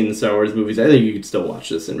have seen the Star Wars movies, I think you could still watch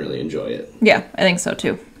this and really enjoy it. Yeah, I think so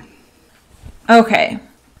too. Okay,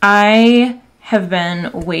 I have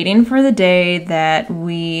been waiting for the day that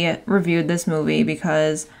we reviewed this movie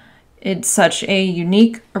because it's such a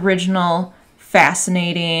unique, original,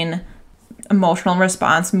 fascinating, emotional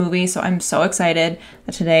response movie. So I'm so excited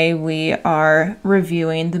that today we are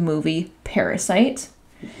reviewing the movie Parasite.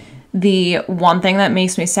 The one thing that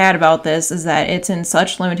makes me sad about this is that it's in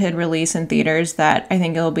such limited release in theaters that I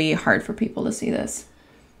think it'll be hard for people to see this.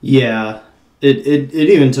 Yeah, it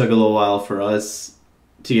even took a little while for us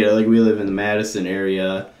to get, like, we live in the Madison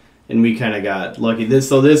area, and we kind of got lucky.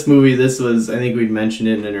 This movie, this was, I think we'd mentioned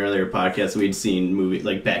it in an earlier podcast, we'd seen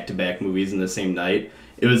back-to-back movies in the same night.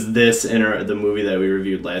 It was this and the movie that we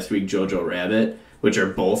reviewed last week, Jojo Rabbit, which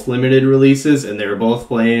are both limited releases, and they were both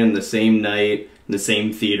playing the same night in the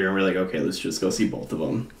same theater, and we're like, okay, let's just go see both of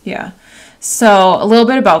them. Yeah. So a little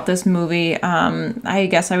bit about this movie. I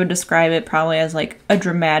guess I would describe it probably as like a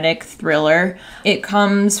dramatic thriller. It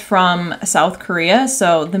comes from South Korea,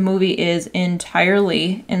 so the movie is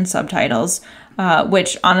entirely in subtitles,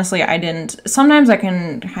 which honestly I didn't. Sometimes I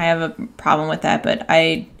have a problem with that, but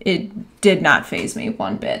it did not faze me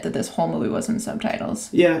one bit that this whole movie was in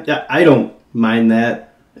subtitles. Yeah, I don't mind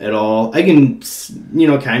that. at all. I can,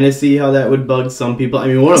 kind of see how that would bug some people. I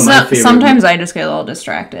mean, one of my favorite... Sometimes I just get a little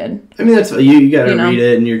distracted. I mean, that's... You got to read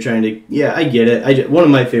it, and you're trying to... Yeah, I get it. One of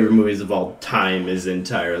my favorite movies of all time is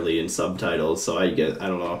entirely in subtitles, so I don't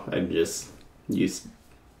know. I'm just used...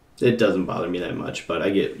 It doesn't bother me that much, but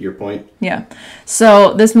I get your point. Yeah.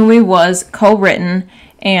 So this movie was co-written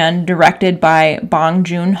and directed by Bong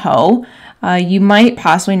Joon-ho. You might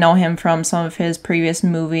possibly know him from some of his previous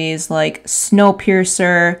movies like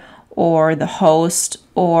Snowpiercer or The Host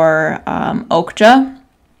or Okja.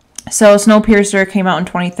 So Snowpiercer came out in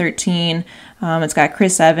 2013. It's got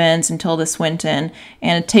Chris Evans and Tilda Swinton,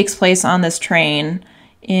 and it takes place on this train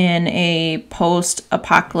in a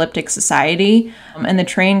post-apocalyptic society. And the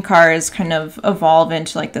train cars kind of evolve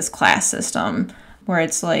into like this class system where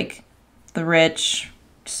it's like the rich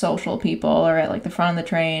social people are at like the front of the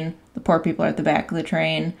train, the poor people are at the back of the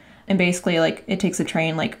train, and basically like it takes a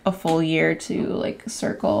train like a full year to like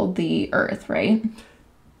circle the earth, right?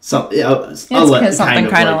 Something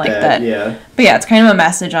kind of like that. Yeah. But yeah, it's kind of a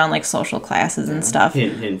message on like social classes and stuff.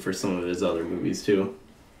 Hint for some of his other movies too.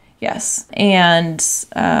 Yes. And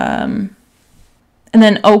then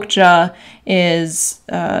Okja is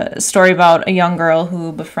a story about a young girl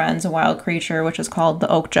who befriends a wild creature, which is called the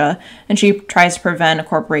Okja, and she tries to prevent a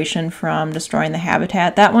corporation from destroying the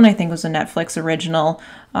habitat. That one I think was a Netflix original.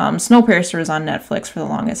 Snowpiercer was on Netflix for the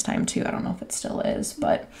longest time too. I don't know if it still is,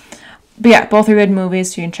 but yeah, both are good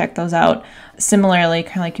movies, so you can check those out. Similarly,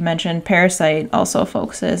 kind of like you mentioned, Parasite also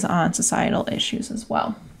focuses on societal issues as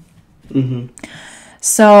well. Mm-hmm.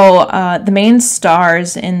 So the main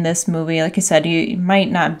stars in this movie, like I said, you might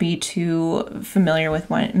not be too familiar with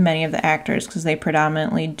many of the actors because they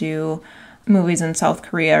predominantly do movies in South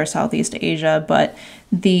Korea or Southeast Asia, but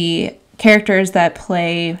the characters that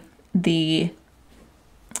play the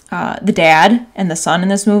dad and the son in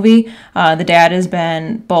this movie, the dad has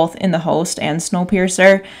been both in The Host and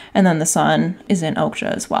Snowpiercer, and then the son is in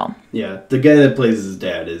Okja as well. Yeah, the guy that plays his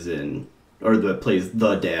dad is in, or that plays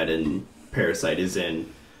the dad in Parasite is in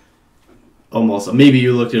almost, maybe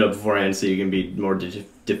you looked it up beforehand so you can be more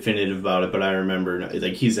definitive about it, but I remember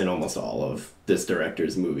like he's in almost all of this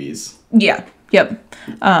director's movies. Yeah. Yep.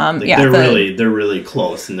 They're really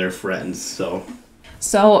close and they're friends.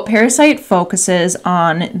 So Parasite focuses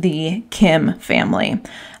on the Kim family.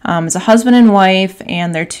 It's a husband and wife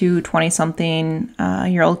and their two 20-something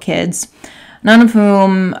year old kids, none of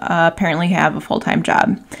whom apparently have a full-time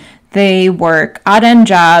job. They work odd-end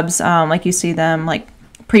jobs, like you see them like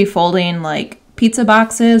pre-folding like pizza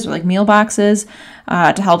boxes or like meal boxes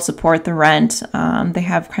to help support the rent. They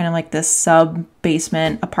have kind of like this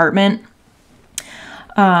sub-basement apartment.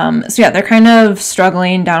 So yeah, they're kind of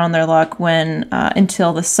struggling down on their luck when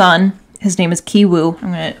until the son, his name is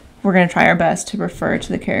Kiwoo. We're gonna try our best to refer to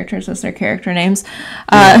the characters as their character names.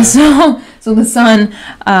 So the son,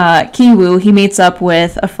 Kiwoo, he meets up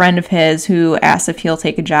with a friend of his who asks if he'll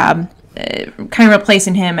take a job, kind of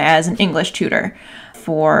replacing him as an English tutor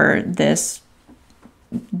for this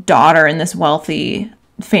daughter in this wealthy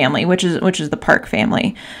family, which is the Park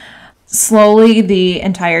family. Slowly, the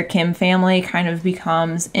entire Kim family kind of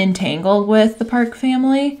becomes entangled with the Park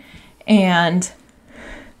family, and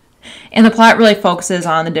the plot really focuses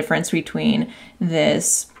on the difference between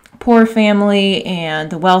this poor family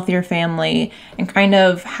and the wealthier family, and kind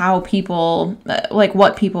of how people, like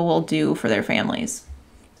what people will do for their families.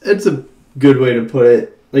 It's a good way to put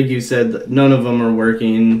it. Like you said, none of them are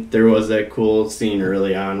working. There was that cool scene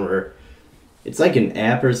early on where it's like an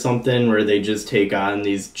app or something where they just take on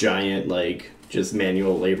these giant, like, just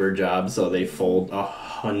manual labor jobs. So they fold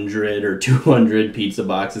 100 or 200 pizza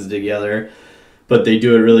boxes together. But they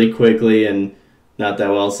do it really quickly and not that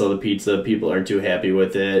well, so the pizza people aren't too happy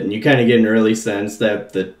with it. And you kind of get an early sense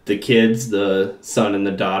that the kids, the son and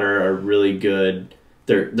the daughter, are really good.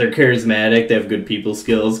 They're charismatic. They have good people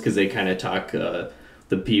skills because they kind of talk the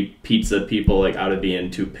pizza people like out of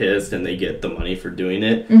being too pissed, and they get the money for doing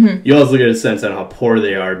it. Mm-hmm. You also get a sense on how poor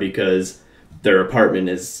they are because their apartment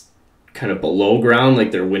is kind of below ground,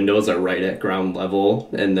 like their windows are right at ground level,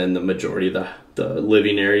 and then the majority of the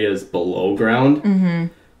living area is below ground. Mm-hmm.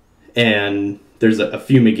 And there's a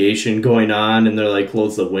fumigation going on, and they're like,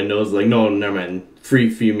 close the windows. Like, no, never mind. Free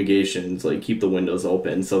fumigations, like keep the windows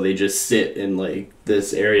open. So they just sit in like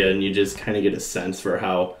this area, and you just kind of get a sense for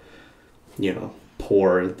how,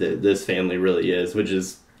 poor this family really is, which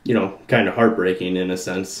is, kind of heartbreaking in a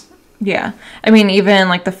sense. Yeah. I mean, even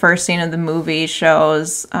like the first scene of the movie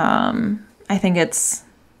shows, I think it's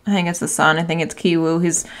the son. I think it's Kiwoo.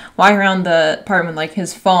 He's walking around the apartment like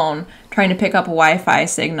his phone trying to pick up a Wi-Fi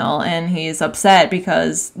signal, and he's upset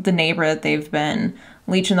because the neighbor that they've been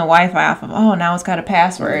leeching the Wi-Fi off of, oh, now it's got a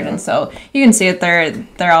password. And so you can see it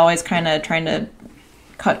they're always kind of trying to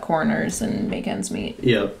cut corners and make ends meet.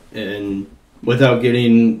 Yep. And without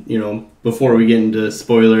getting, before we get into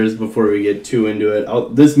spoilers, before we get too into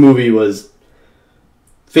it, this movie was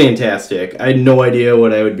fantastic. I had no idea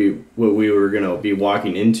what we were going to be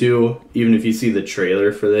walking into. Even if you see the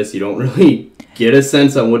trailer for this, you don't really get a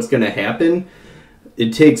sense on what's going to happen.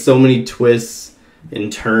 It takes so many twists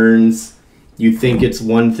and turns. You think it's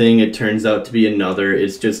one thing, it turns out to be another.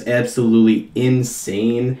 It's just absolutely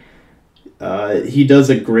insane. He does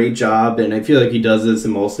a great job, and I feel like he does this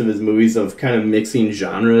in most of his movies, of kind of mixing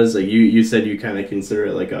genres. Like you said, you kind of consider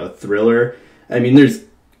it like a thriller. I mean, there's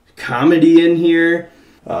comedy in here.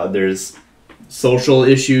 There's social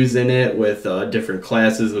issues in it with different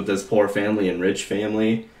classes, with this poor family and rich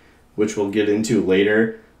family, which we'll get into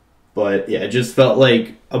later. But yeah, it just felt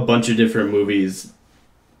like a bunch of different movies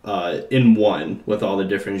in one, with all the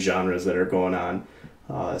different genres that are going on.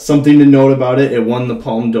 Something to note about it, it won the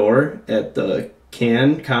Palme d'Or at the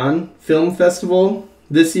Cannes Film Festival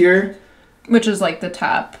this year. Which is like the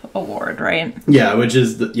top award, right? Yeah, which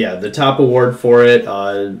is the top award for it.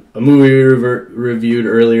 A movie we reviewed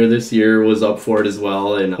earlier this year was up for it as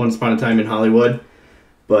well, and Once Upon a Time in Hollywood.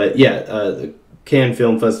 But yeah, the Cannes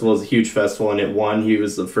Film Festival is a huge festival, and it won. He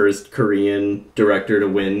was the first Korean director to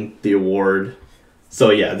win the award. So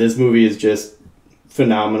yeah, this movie is just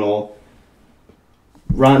phenomenal.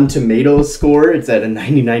 Rotten Tomatoes score, it's at a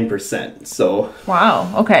 99%. So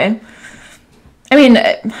wow, okay. I mean,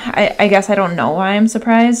 I guess I don't know why I'm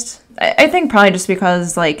surprised. I think probably just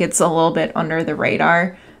because, like, it's a little bit under the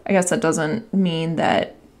radar. I guess that doesn't mean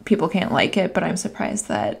that people can't like it, but I'm surprised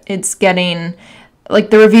that it's getting, like,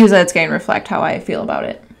 the reviews that it's getting reflect how I feel about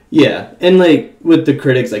it. Yeah, and, like, with the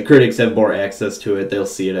critics, like, critics have more access to it. They'll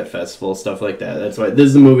see it at festivals, stuff like that. That's why this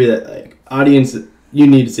is a movie that, like, audience, you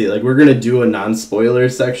need to see it. Like, we're going to do a non-spoiler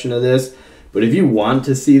section of this, but if you want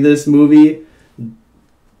to see this movie,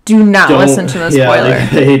 do not listen to the spoiler. Yeah, like,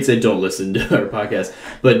 I hate to say don't listen to our podcast,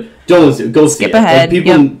 but don't listen. Go see Skip it. ahead.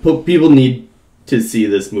 Like, people need to see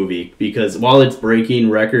this movie, because while it's breaking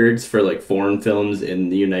records for, like, foreign films in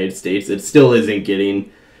the United States, it still isn't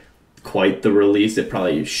getting quite the release it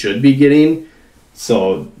probably should be getting.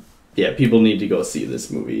 So yeah, people need to go see this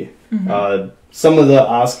movie. Mm-hmm. Some of the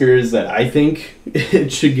Oscars that I think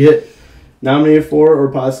it should get nominated for, or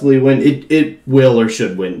possibly win, it will or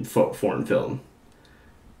should win foreign film.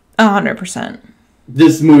 100%.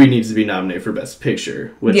 This movie needs to be nominated for Best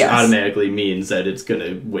Picture, which yes. automatically means that it's going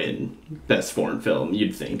to win Best Foreign Film,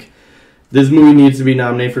 you'd think. This movie needs to be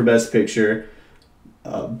nominated for Best Picture.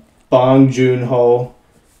 Bong Joon-ho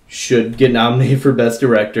should get nominated for Best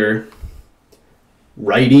Director.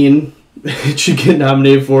 Writing, it should get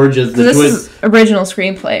nominated for just the twist. This is original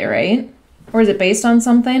screenplay, right? Or is it based on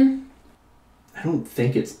something? I don't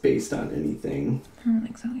think it's based on anything. I don't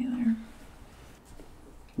think so either.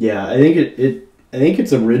 Yeah, I think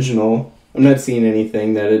it's original. I'm not seeing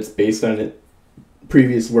anything that it's based on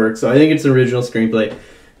previous work, so I think it's original screenplay.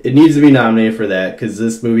 It needs to be nominated for that, because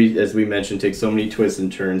this movie, as we mentioned, takes so many twists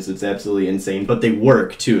and turns. It's absolutely insane, but they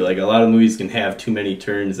work too. Like, a lot of movies can have too many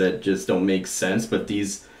turns that just don't make sense, but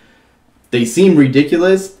they seem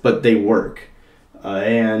ridiculous, but they work.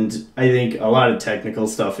 And I think a lot of technical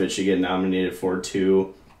stuff it should get nominated for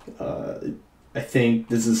too. I think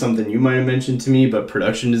this is something you might have mentioned to me, but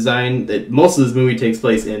production design, that most of this movie takes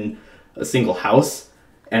place in a single house,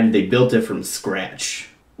 and they built it from scratch.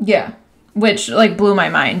 Yeah, which, like, blew my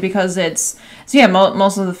mind, because it's, so yeah,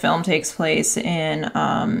 most of the film takes place in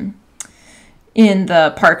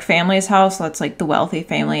the Park family's house. So that's, like, the wealthy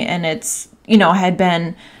family, and it's, had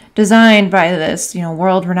been designed by this,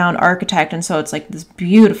 world-renowned architect, and so it's, like, this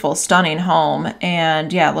beautiful, stunning home.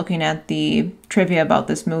 And yeah, looking at the trivia about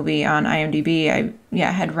this movie on IMDb, I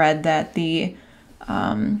had read that the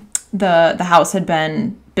house had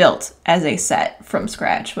been built as a set from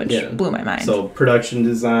scratch, which blew my mind. So production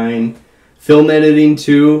design, film editing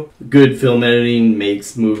too. Good film editing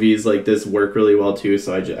makes movies like this work really well too,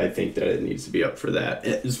 so I think that it needs to be up for that.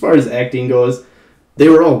 As far as acting goes, they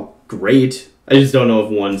were all great. I just don't know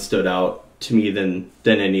if one stood out to me than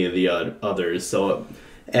any of the others. So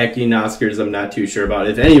acting Oscars, I'm not too sure about.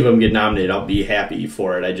 If any of them get nominated, I'll be happy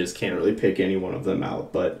for it. I just can't really pick any one of them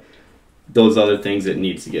out. But those other things it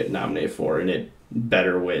needs to get nominated for, and it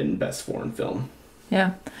better win Best Foreign Film.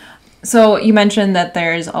 Yeah. So you mentioned that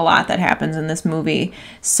there's a lot that happens in this movie.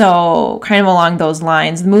 So kind of along those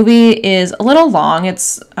lines, the movie is a little long.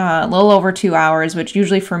 It's a little over 2 hours, which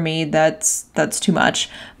usually for me that's too much.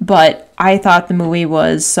 But I thought the movie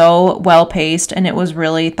was so well paced and it was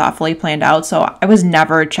really thoughtfully planned out. So I was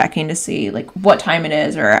never checking to see like what time it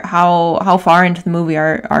is or how far into the movie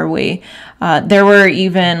are we. There were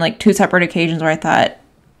even like 2 separate occasions where I thought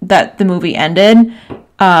that the movie ended,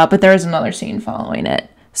 but there was another scene following it.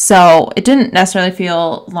 So it didn't necessarily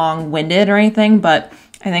feel long-winded or anything, but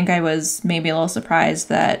I think I was maybe a little surprised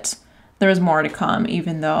that there was more to come,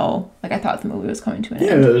 even though like I thought the movie was coming to an end.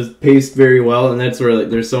 Yeah, it was paced very well, and that's where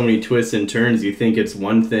like there's so many twists and turns. You think it's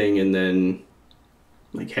one thing, and then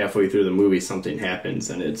like halfway through the movie something happens,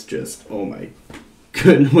 and it's just, oh my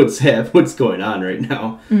goodness, what's going on right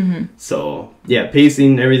now? Mm-hmm. So yeah,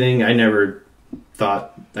 pacing, everything. I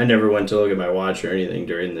never went to look at my watch or anything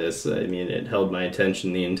during this. I mean, it held my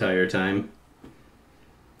attention the entire time.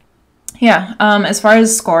 Yeah, as far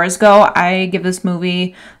as scores go, I give this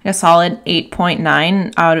movie a solid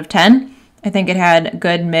 8.9 out of 10. I think it had a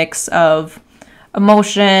good mix of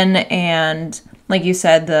emotion and, like you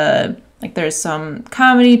said, there's some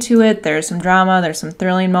comedy to it, there's some drama, there's some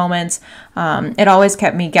thrilling moments. It always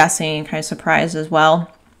kept me guessing, kind of surprised as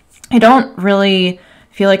well. I don't really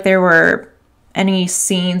feel like there were any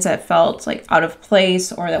scenes that felt like out of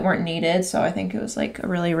place or that weren't needed, so I think it was like a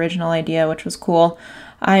really original idea, which was cool.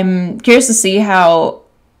 I'm curious to see how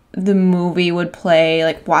the movie would play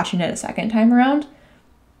like watching it a second time around,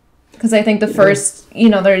 because I think the first,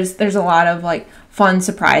 there's a lot of like fun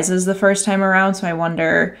surprises the first time around, so I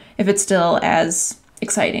wonder if it's still as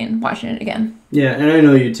exciting watching it again. Yeah, and I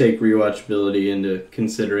know you take rewatchability into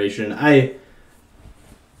consideration. I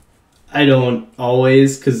don't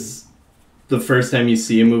always, because the first time you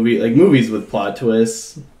see a movie, like movies with plot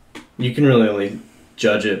twists, you can really only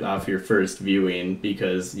judge it off your first viewing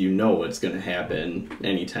because you know what's going to happen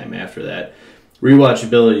anytime after that.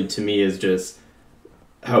 Rewatchability to me is just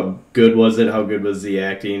how good was it? How good was the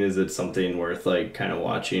acting? Is it something worth like kind of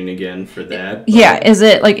watching again for that? Yeah, is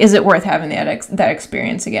it worth having that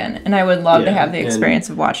experience again? And I would love to have the experience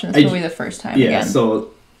of watching this movie the first time again. Yeah,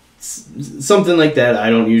 so something like that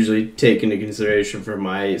I don't usually take into consideration for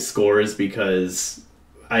my scores because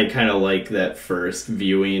I kind of like that first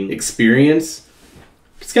viewing experience.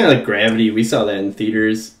 It's kind of like Gravity. We saw that in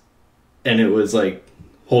theaters, and it was like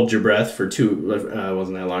hold your breath for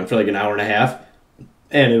wasn't that long, for like an hour and a half,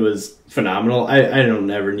 and it was phenomenal. I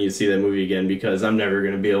don't ever need to see that movie again because I'm never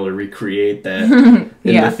going to be able to recreate that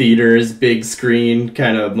in the theaters, big screen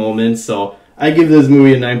kind of moments. So I give this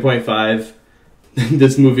movie a 9.5.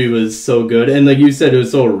 This movie was so good, and like you said, it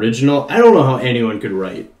was so original. I don't know how anyone could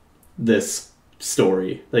write this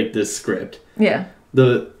story, like this script. Yeah.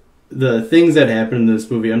 The things that happened in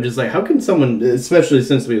this movie, I'm just like, how can someone, especially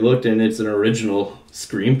since we looked and it's an original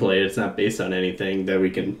screenplay, it's not based on anything that we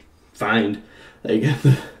can find, like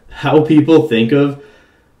how people think of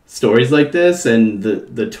stories like this and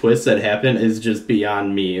the twists that happen is just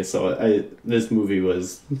beyond me. So this movie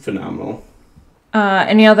was phenomenal.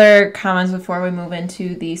 Any other comments before we move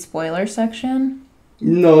into the spoiler section?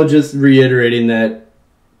 No, just reiterating that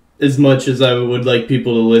as much as I would like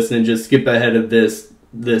people to listen and just skip ahead of this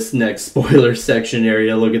next spoiler section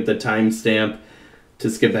area, look at the timestamp to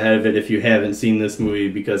skip ahead of it if you haven't seen this movie,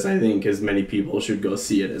 because I think as many people should go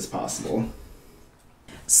see it as possible.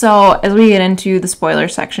 So as we get into the spoiler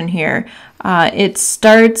section here, it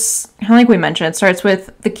starts, kind of like we mentioned, it starts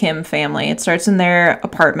with the Kim family. It starts in their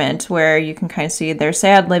apartment where you can kind of see their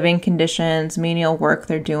sad living conditions, menial work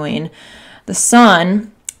they're doing. The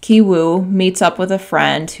son, Ki-woo, meets up with a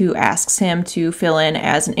friend who asks him to fill in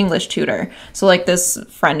as an English tutor. So like this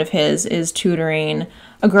friend of his is tutoring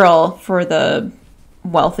a girl for the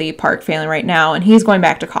wealthy Park family right now, and he's going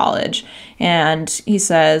back to college, and he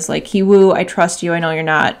says like, Ki-woo, I trust you. I know you're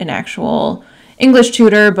not an actual English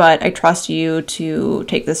tutor, but I trust you to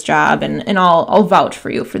take this job, and I'll vouch for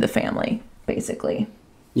you for the family, basically.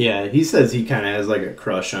 Yeah, he says he kind of has like a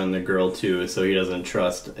crush on the girl too, so he doesn't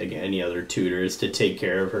trust any other tutors to take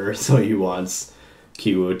care of her, so he wants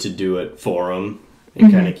Ki-woo to do it for him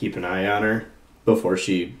and kind of keep an eye on her before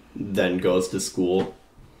she then goes to school.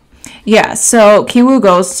 Yeah, so Ki-woo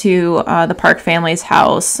goes to the Park family's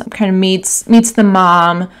house, kind of meets the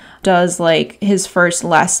mom, does like his first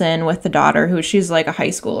lesson with the daughter, who she's like a high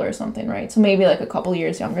schooler or something, right? So maybe like a couple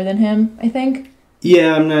years younger than him, I think.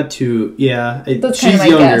 Yeah, I'm not too... Yeah, that's she's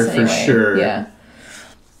kind of my younger guess, for anyway. sure. Yeah.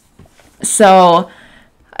 So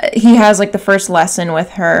he has like the first lesson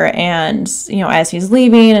with her, and as he's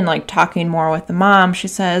leaving and like talking more with the mom, she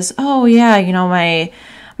says, "Oh yeah,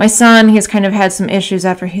 my my son, he's kind of had some issues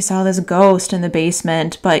after he saw this ghost in the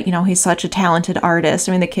basement, but, you know, he's such a talented artist.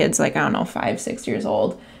 I mean, the kid's like, I don't know, 5-6 years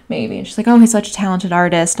old, maybe. And she's like, oh, he's such a talented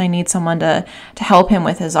artist. I need someone to help him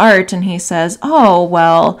with his art. And he says, oh,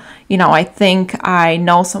 well, you know, I think I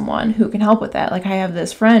know someone who can help with that. Like, I have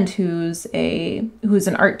this friend who's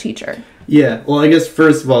an art teacher. Yeah, well, I guess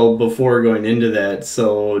first of all, before going into that,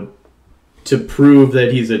 so to prove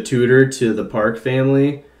that he's a tutor to the Park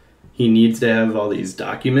family, he needs to have all these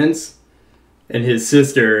documents, and his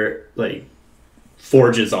sister, like,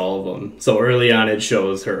 forges all of them. So early on it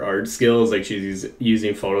shows her art skills, like she's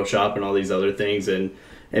using Photoshop and all these other things, and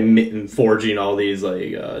forging all these,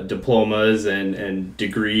 like, diplomas and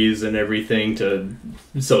degrees and everything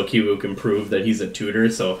so Kiwoo can prove that he's a tutor.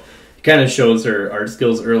 So it kind of shows her art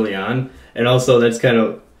skills early on. And also that's kind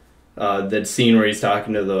of that scene where he's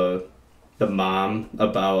talking to the mom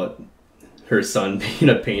about her son being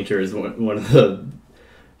a painter is one of the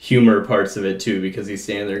humor parts of it too, because he's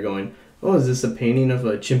standing there going, oh, is this a painting of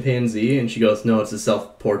a chimpanzee? And she goes, no, it's a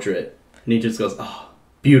self-portrait. And he just goes, oh,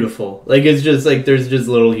 beautiful. Like, it's just like there's just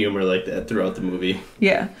little humor like that throughout the movie.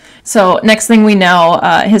 Yeah. So next thing we know,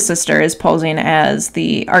 his sister is posing as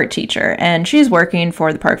the art teacher, and she's working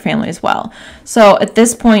for the Park family as well. So at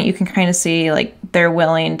this point, you can kind of see, like, they're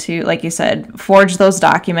willing to, like you said, forge those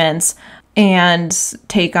documents and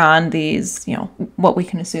take on these, you know, what we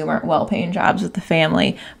can assume aren't well-paying jobs with the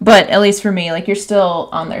family. But at least for me, like, you're still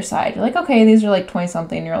on their side. You're like, okay, these are like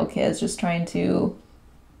 20-something-year-old kids just trying to,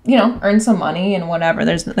 you know, earn some money and whatever.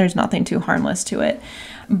 There's nothing too harmless to it.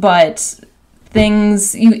 But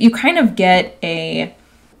things, you kind of get a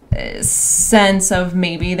sense of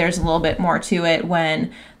maybe there's a little bit more to it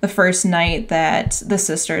when the first night that the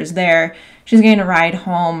sister is there, she's getting a ride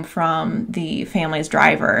home from the family's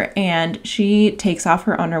driver, and she takes off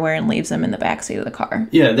her underwear and leaves them in the backseat of the car.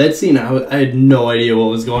 Yeah, that scene, I had no idea what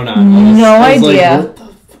was going on. No idea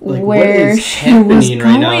like, where she was going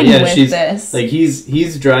right now. Yeah, with this. Like,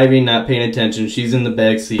 he's driving, not paying attention. She's in the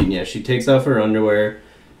backseat, and yeah, she takes off her underwear,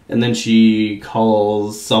 and then she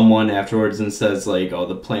calls someone afterwards and says, like, oh,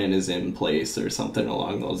 the plan is in place or something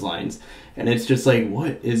along those lines. And it's just like,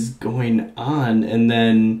 what is going on? And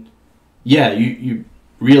then, yeah, you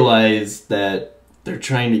realize that they're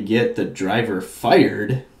trying to get the driver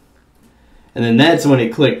fired. And then that's when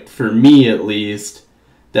it clicked, for me at least,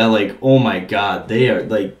 that, like, oh my god, they are,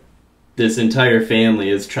 like, this entire family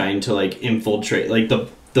is trying to, like, infiltrate. Like,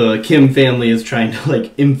 the Kim family is trying to,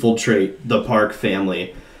 like, infiltrate the Park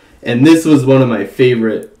family. And this was one of my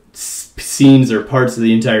favorite scenes or parts of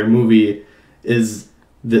the entire movie, is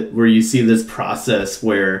that where you see this process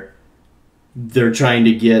where they're trying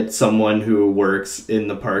to get someone who works in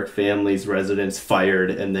the Park family's residence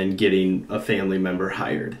fired and then getting a family member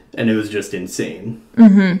hired. And it was just insane.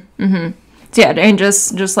 Mm-hmm. Mm-hmm. So yeah, and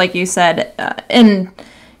just like you said, and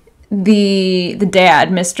the dad,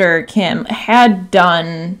 Mr. Kim, had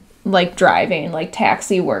done, like, driving, like,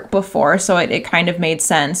 taxi work before, so it kind of made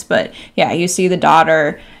sense. But yeah, you see the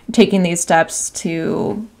daughter taking these steps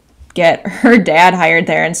to get her dad hired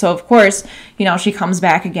there. And so, of course, you know, she comes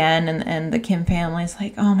back again, and the Kim family's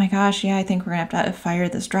like, oh my gosh, yeah, I think we're gonna have to fire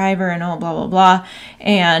this driver, and oh, blah, blah, blah.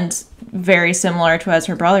 And very similar to as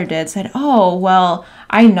her brother did, said, oh, well,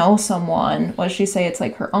 I know someone. What did she say? It's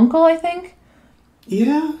like her uncle, I think?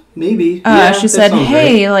 Yeah, maybe. Yeah, she said,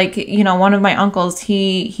 hey, right. like, you know, one of my uncles,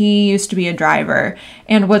 he used to be a driver.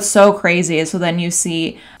 And what's so crazy is, so then you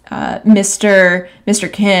see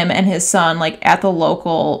Mr. Kim and his son, like, at the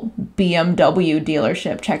local BMW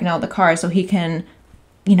dealership checking out the car, so he can,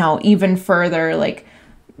 you know, even further, like,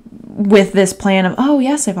 with this plan of, oh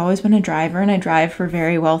yes, I've always been a driver, and I drive for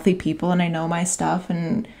very wealthy people, and I know my stuff.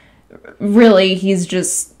 And really, he's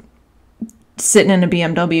just sitting in a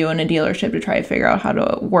BMW in a dealership to try to figure out how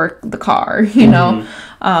to work the car, you know?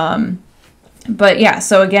 But yeah,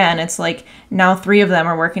 so again, it's like now 3 of them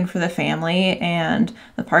are working for the family, and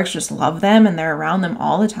the Parks just love them, and they're around them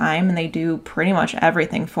all the time, and they do pretty much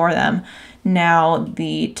everything for them. Now,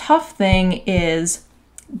 the tough thing is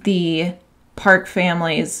the Park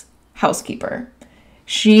family's housekeeper.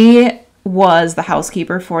 She was the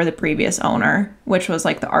housekeeper for the previous owner, which was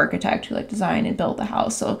like the architect who, like, designed and built the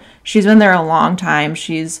house. So she's been there a long time.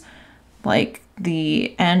 She's like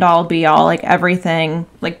the end all be all, like, everything,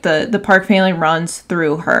 like the Park family runs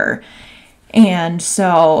through her. And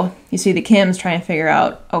so you see the Kims trying to figure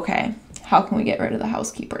out, okay, how can we get rid of the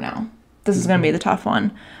housekeeper now? This is going to be the tough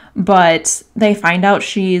one. But they find out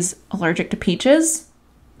she's allergic to peaches,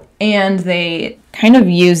 and they kind of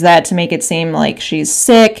use that to make it seem like she's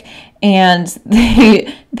sick. And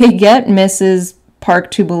they get Mrs.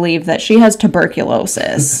 Park to believe that she has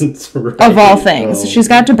tuberculosis. That's right. Of all things. Oh. She's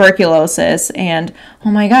got tuberculosis, and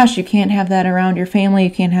oh my gosh, you can't have that around your family,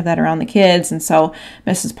 you can't have that around the kids. And so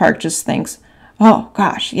Mrs. Park just thinks, oh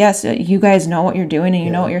gosh, yes, you guys know what you're doing and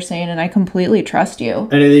you know what you're saying, and I completely trust you.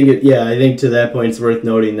 And I think to that point it's worth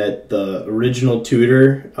noting that the original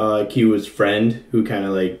tutor, Kiwa's friend, who kind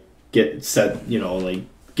of like gets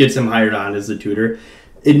him hired on as a tutor,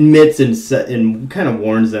 admits and kind of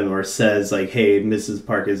warns them or says like, hey, Mrs.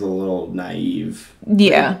 Park is a little naive.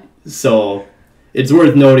 Yeah. So it's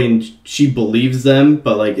worth noting she believes them,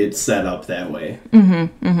 but like it's set up that way.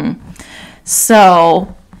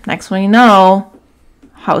 So next one,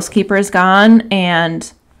 housekeeper is gone,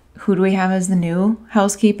 and who do we have as the new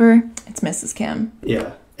housekeeper? It's Mrs. Kim.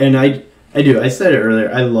 Yeah. And I said it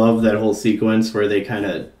earlier, I love that whole sequence where they kind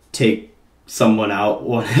of take someone out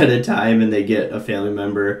one at a time and they get a family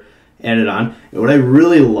member added on. And what I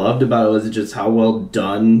really loved about it was just how well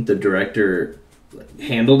done the director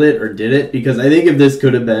handled it or did it, because I think if this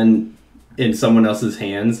could have been in someone else's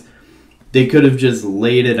hands, they could have just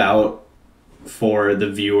laid it out for the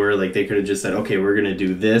viewer. Like they could have just said, okay, we're going to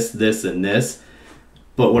do this, this, and this.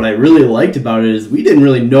 But what I really liked about it is we didn't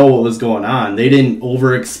really know what was going on. They didn't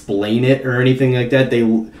over-explain it or anything like that.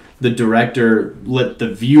 The director let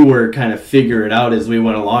the viewer kind of figure it out as we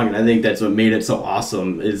went along, and I think that's what made it so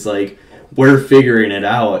awesome, is like we're figuring it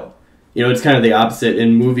out. It's kind of the opposite.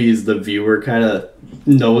 In movies, the viewer kind of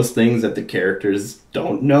knows things that the characters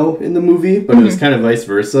don't know in the movie, but it was kind of vice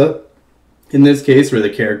versa in this case, where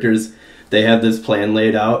the characters, they have this plan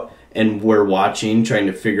laid out and we're watching, trying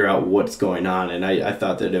to figure out what's going on, and I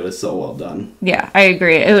thought that it was so well done. Yeah, I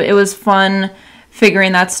agree. It was fun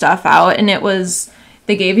figuring that stuff out, and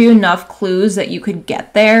they gave you enough clues that you could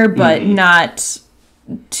get there, but not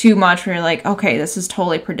too much where you're like, okay, this is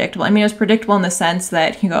totally predictable. I mean, it was predictable in the sense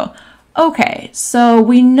that you go, okay, so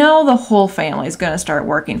we know the whole family is going to start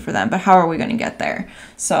working for them, but how are we going to get there?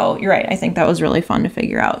 So you're right. I think that was really fun to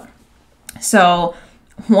figure out. So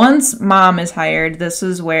once mom is hired, this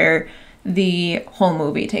is where the whole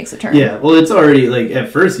movie takes a turn. Yeah, well, it's already, like,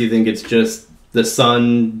 at first you think it's just the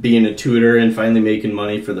son being a tutor and finally making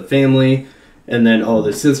money for the family. And then,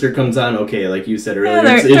 the sister comes on. Okay, like you said earlier,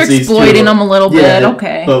 yeah, they're exploiting them a little bit.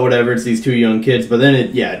 Okay, but whatever. It's these two young kids. But then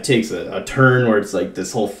it takes a turn where it's like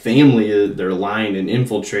this whole family, they're lying and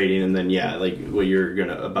infiltrating. And then like what you're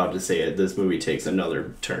about to say, this movie takes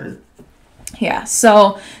another turn. Yeah.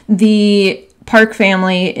 So the Park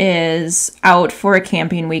family is out for a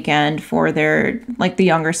camping weekend for their the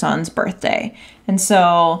younger son's birthday, and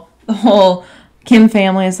so the whole Kim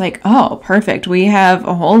family is like, oh, perfect. We have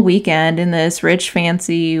a whole weekend in this rich,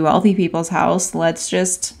 fancy, wealthy people's house. Let's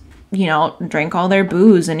just, drink all their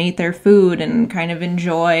booze and eat their food and kind of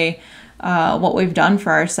enjoy what we've done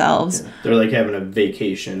for ourselves. Yeah. They're like having a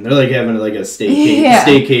vacation. They're like having like a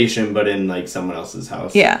staycation, but in like someone else's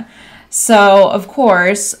house. Yeah. So, of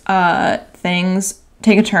course, things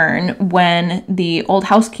take a turn when the old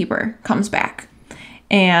housekeeper comes back.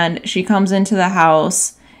 And she comes into the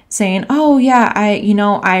house saying, oh yeah,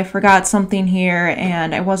 I forgot something here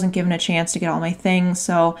and I wasn't given a chance to get all my things,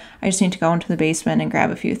 so I just need to go into the basement and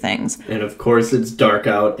grab a few things. And of course it's dark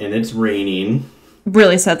out and it's raining.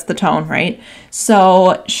 Really sets the tone, right?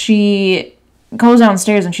 So she goes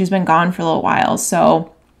downstairs and she's been gone for a little while,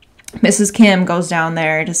 so Mrs. Kim goes down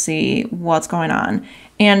there to see what's going on.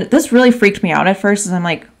 And this really freaked me out at first, as I'm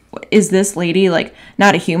like, is this lady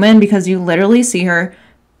not a human? Because you literally see her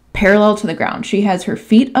parallel to the ground. She has her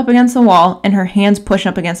feet up against the wall and her hands pushed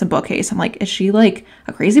up against a bookcase. I'm like, is she a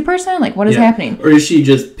crazy person? What is happening? Or is she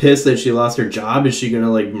just pissed that she lost her job? Is she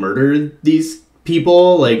gonna murder these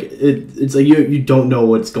people? It's like you don't know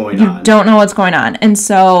what's going on. You don't know what's going on. And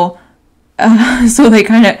so so they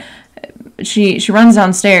kind of she runs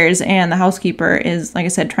downstairs and the housekeeper is, like I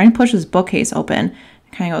said, trying to push this bookcase open.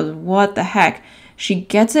 Kind of goes, what the heck? She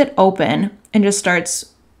gets it open and just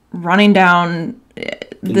starts running down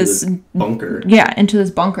this bunker. Yeah, into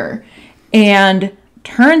this bunker. And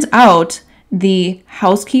turns out the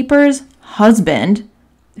housekeeper's husband,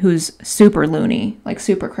 who's super loony,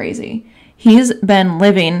 super crazy, he's been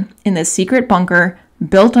living in this secret bunker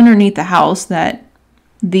built underneath the house that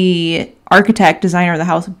the architect, designer of the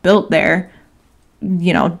house built there,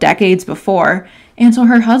 decades before. And so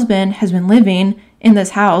her husband has been living in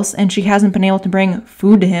this house, and she hasn't been able to bring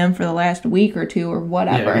food to him for the last week or two or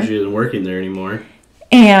whatever. Yeah, because she isn't working there anymore.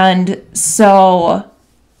 And so,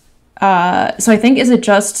 I think, is it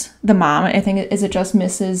just the mom? Is it just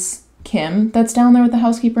Mrs. Kim that's down there with the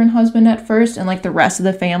housekeeper and husband at first, and the rest of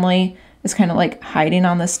the family is kind of hiding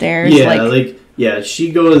on the stairs? Yeah,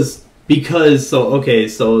 she goes because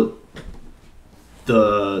so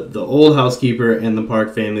the old housekeeper and the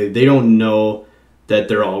Park family, they don't know that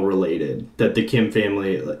they're all related, that the Kim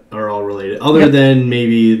family are all related, other than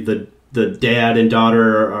maybe the dad and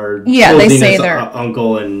daughter are they say as they're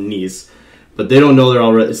uncle and niece, but they don't know they're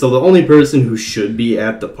all related. So the only person who should be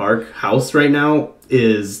at the Park house right now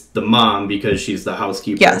is the mom, because she's the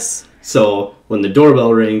housekeeper. Yes. So when the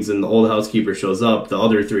doorbell rings and the old housekeeper shows up, the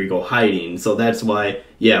other three go hiding. So that's why,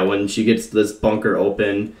 when she gets this bunker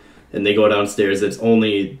open and they go downstairs, it's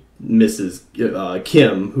only Mrs.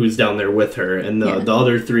 Kim who's down there with her, and the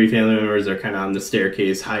other three family members are kind of on the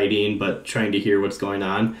staircase hiding but trying to hear what's going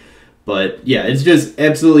on. But yeah, it's just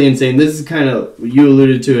absolutely insane. This is kind of, you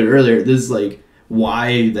alluded to it earlier, this is like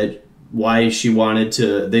why she wanted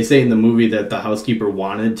to, they say in the movie that the housekeeper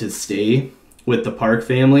wanted to stay with the Park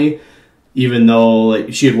family, even though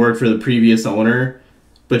like she had worked for the previous owner,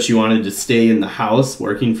 but she wanted to stay in the house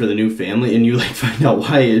working for the new family. And you like find out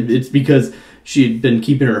why. It's because she had been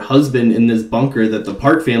keeping her husband in this bunker that the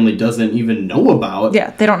Park family doesn't even know about.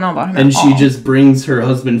 Yeah, they don't know about him and at all. she just brings her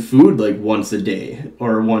husband food like once a day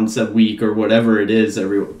or once a week or whatever it is,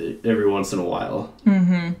 every once in a while.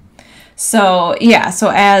 Mm-hmm. So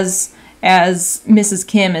as Mrs.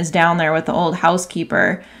 Kim is down there with the old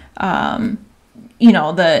housekeeper, the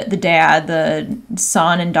dad, the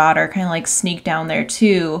son and daughter kind of like sneak down there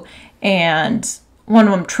too, and one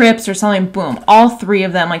of them trips or something, boom, all three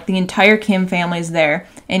of them, like the entire Kim family's there,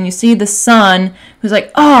 and you see the son who's like,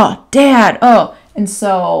 oh, dad, oh, and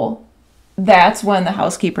so that's when the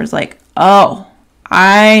housekeeper's like, oh,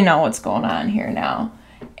 I know what's going on here now,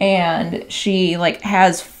 and she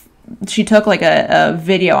took like a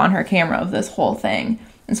video on her camera of this whole thing,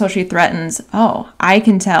 and so she threatens, oh, I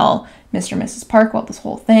can tell Mr. and Mrs. Park about this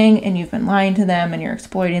whole thing, and you've been lying to them, and you're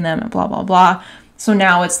exploiting them, and blah, blah, blah. So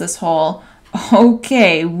now it's this whole,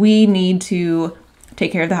 okay, we need to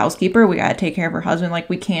take care of the housekeeper, we gotta take care of her husband, like,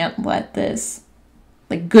 we can't let this,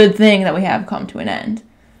 like, good thing that we have come to an end.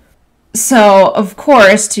 So, of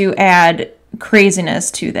course, to add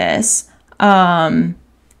craziness to this,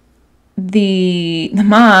 the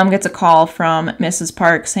mom gets a call from Mrs.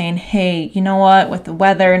 Park saying, hey, you know what, with the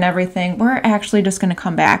weather and everything, we're actually just going to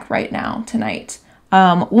come back right now tonight.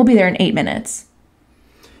 We'll be there in 8 minutes.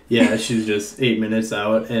 Yeah, she's just 8 minutes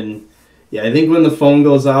out. And yeah, I think when the phone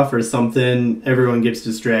goes off or something, everyone gets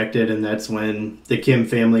distracted, and that's when the Kim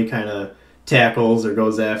family kind of tackles or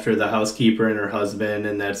goes after the housekeeper and her husband,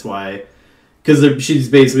 and that's why, because she's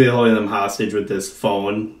basically holding them hostage with this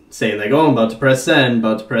phone, saying like, oh, I'm about to press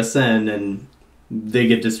send, and they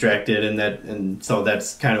get distracted, and so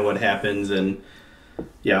that's kind of what happens, and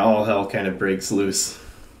yeah, all hell kind of breaks loose.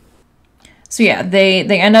 So yeah, they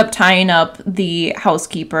end up tying up the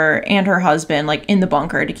housekeeper and her husband like in the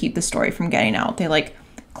bunker to keep the story from getting out. They like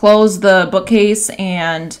close the bookcase,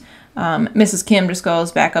 and Mrs. Kim just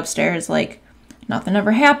goes back upstairs like nothing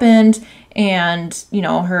ever happened, and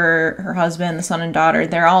her husband, the son and daughter,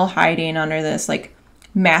 they're all hiding under this like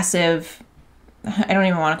massive, I don't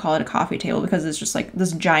even want to call it a coffee table because it's just like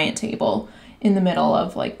this giant table in the middle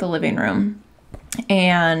of like the living room,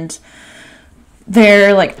 and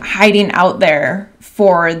they're like hiding out there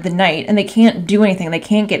for the night, and they can't do anything. They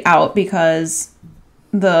can't get out because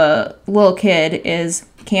the little kid is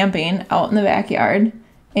camping out in the backyard,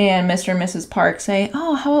 and Mr. and Mrs. Park say,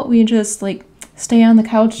 oh, how about we just like stay on the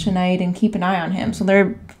couch tonight and keep an eye on him. So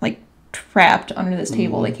they're like trapped under this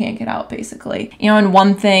table. They can't get out, basically. And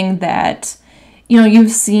one thing that,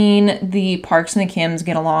 you've seen the Parks and the Kims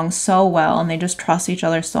get along so well, and they just trust each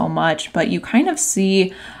other so much, but you kind of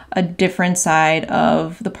see a different side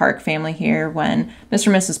of the Park family here when Mr.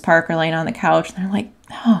 and Mrs. Park are laying on the couch, and they're like,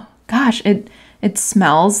 oh gosh, it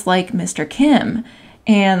smells like Mr. Kim.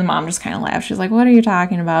 And the mom just kind of laughs. She's like, what are you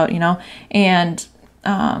talking about? And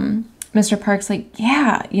Mr. Park's like,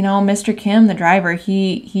 yeah, Mr. Kim, the driver,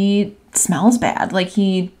 he smells bad. Like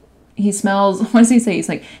he smells, what does he say? He's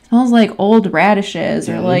like, smells like old radishes,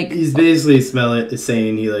 or like... He's basically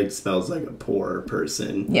saying he like smells like a poor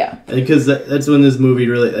person. Yeah. Because that's when this movie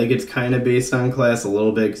really, like, it's kind of based on class a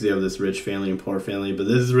little bit, because you have this rich family and poor family, but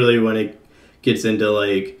this is really when it gets into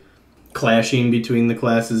like clashing between the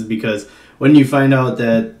classes, because when you find out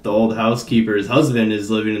that the old housekeeper's husband is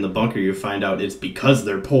living in the bunker, you find out it's because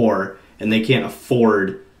they're poor and they can't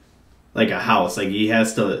afford like a house. Like, he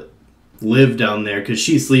has to live down there because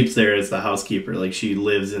she sleeps there as the housekeeper. Like, she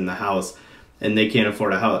lives in the house, and they can't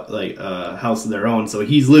afford a house of their own. So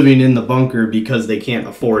he's living in the bunker because they can't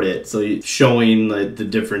afford it. So he's showing like the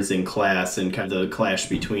difference in class and kind of the clash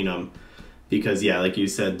between them. Because yeah, like you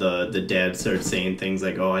said, the dad starts saying things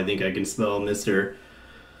like, "Oh, I think I can smell Mr.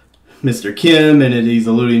 Mr. Kim, and he's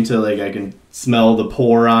alluding to, like, I can smell the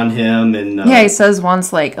pour on him. And yeah, he says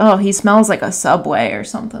once, like, oh, he smells like a Subway or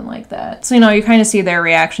something like that. So, you kind of see their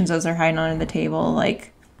reactions as they're hiding under the table,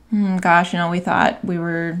 like, gosh, we thought we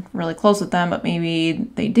were really close with them, but maybe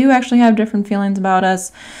they do actually have different feelings about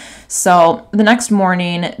us. So the next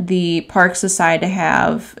morning, the Parks decide to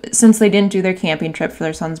have, since they didn't do their camping trip for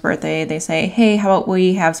their son's birthday, they say, hey, how about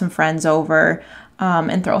we have some friends over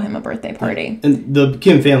and throw him a birthday party. And the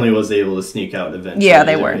Kim family was able to sneak out eventually. Yeah,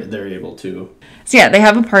 they were. They're able to. So yeah, they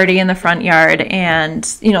have a party in the front yard, and,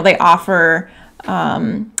 they offer,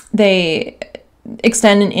 they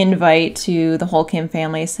extend an invite to the whole Kim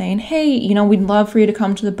family saying, hey, we'd love for you to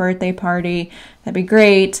come to the birthday party. That'd be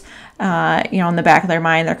great. In the back of their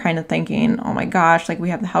mind, they're kind of thinking, oh my gosh, like, we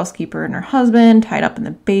have the housekeeper and her husband tied up in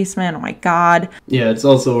the basement. Oh my God. Yeah, it's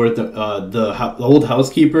also worth the old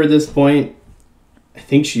housekeeper at this point. I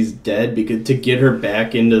think she's dead, because to get her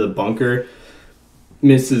back into the bunker,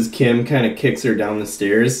 Mrs. Kim kind of kicks her down the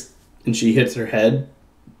stairs and she hits her head.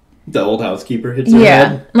 The old housekeeper hits her head.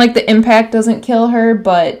 Yeah, like the impact doesn't kill her,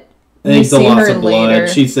 but I think the loss of blood. Later.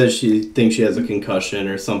 She says she thinks she has a concussion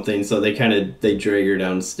or something, so they drag her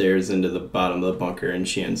downstairs into the bottom of the bunker, and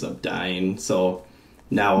she ends up dying. So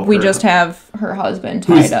now we just have her husband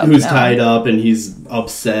tied up. Who's tied up, and he's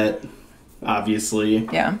upset, obviously.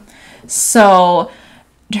 Yeah. So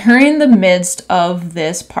during the midst of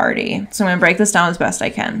this party, so I'm going to break this down as best I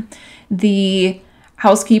can. The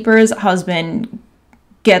housekeeper's husband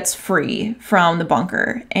gets free from the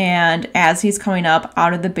bunker, and as he's coming up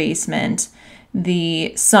out of the basement,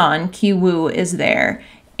 the son, Ki-woo, is there,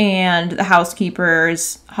 and the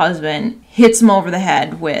housekeeper's husband hits him over the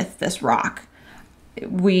head with this rock.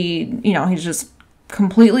 He's just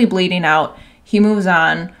completely bleeding out. He moves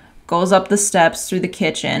on, goes up the steps through the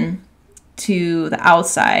kitchen to the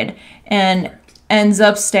outside, and ends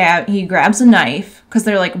up he grabs a knife, because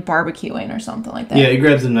they're like barbecuing or something like that. Yeah, he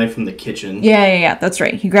grabs a knife from the kitchen. Yeah, that's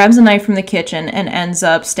right. He grabs a knife from the kitchen and ends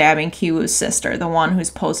up stabbing Ki-woo's sister, the one who's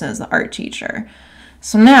posing as the art teacher.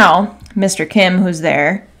 So now, Mr. Kim, who's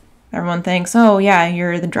there, everyone thinks, oh yeah,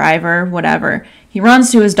 you're the driver, whatever. He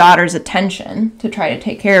runs to his daughter's attention to try to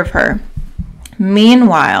take care of her.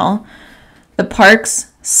 Meanwhile, the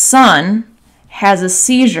Park's son has a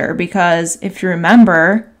seizure because, if you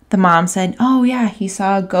remember, the mom said, oh yeah, he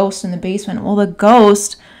saw a ghost in the basement. Well, the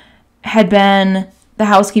ghost had been the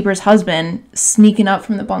housekeeper's husband sneaking up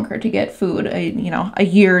from the bunker to get food, a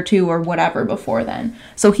year or two or whatever before then.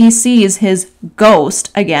 So he sees his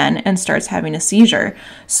ghost again and starts having a seizure.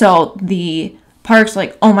 So the Park's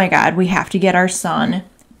like, oh my God, we have to get him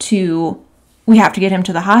to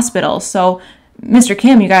the hospital. So Mr.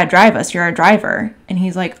 Kim, you gotta drive us. You're our driver. And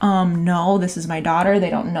he's like, no, this is my daughter. They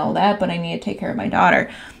don't know that, but I need to take care of my daughter.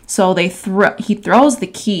 So he throws the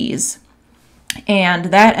keys, and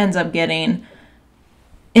that ends up getting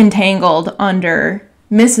entangled under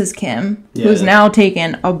Mrs. Kim, who's now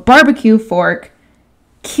taken a barbecue fork,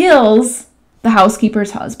 kills the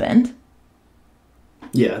housekeeper's husband.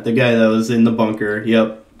 Yeah, the guy that was in the bunker.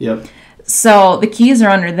 Yep. So the keys are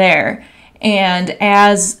under there, and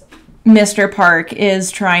as Mr. Park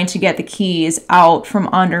is trying to get the keys out from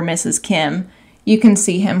under Mrs. Kim, you can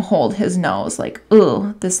see him hold his nose like,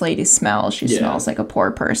 ooh, this lady smells. She smells like a poor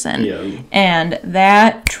person. Yeah. And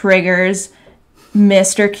that triggers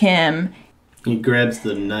Mr. Kim. He grabs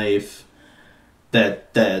the knife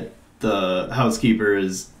that the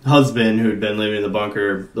housekeeper's husband, who had been living in the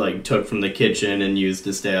bunker, took from the kitchen and used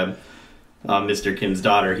to stab Mr. Kim's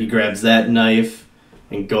daughter. He grabs that knife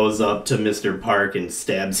and goes up to Mr. Park and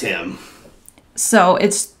stabs him. So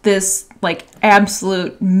it's this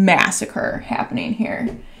absolute massacre happening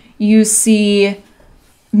here. You see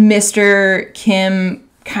Mr. Kim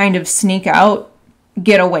kind of sneak out,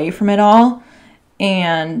 get away from it all,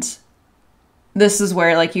 and this is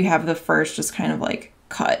where you have the first just kind of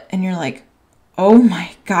cut, and you're like, oh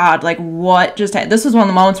my God, what just happened? This was one of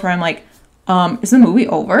the moments where I'm like, is the movie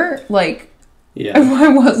over? Yeah. I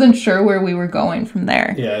wasn't sure where we were going from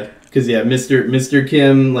there. Yeah, because Mr.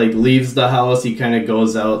 Kim leaves the house. He kind of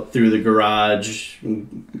goes out through the garage,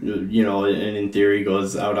 and in theory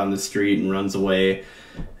goes out on the street and runs away.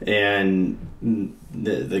 And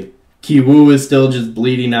the Ki-woo is still just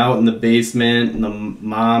bleeding out in the basement,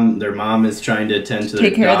 and their mom is trying to attend to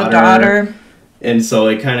take care of the daughter. And so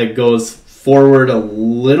it kind of goes forward a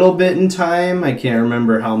little bit in time. I can't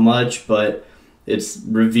remember how much, but it's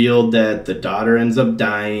revealed that the daughter ends up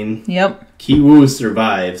dying. Yep. Ki-woo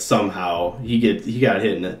survives somehow. He got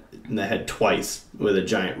hit in the head twice with a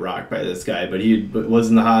giant rock by this guy, but he was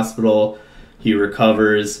in the hospital. He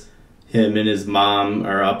recovers. him and his mom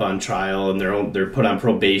are up on trial, and they're put on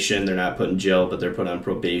probation. They're not put in jail, but they're put on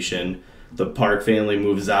probation. The Park family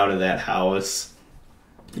moves out of that house,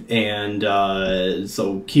 and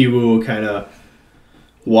so Kiwoo kind of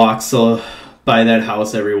walks by that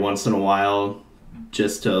house every once in a while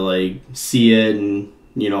just to like see it and,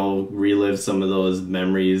 you know, relive some of those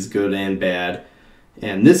memories, good and bad.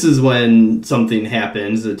 And this is when something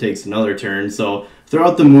happens. It takes another turn. So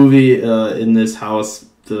throughout the movie, in this house,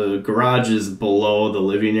 the garage is below the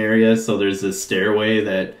living area. So there's this stairway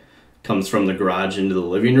that comes from the garage into the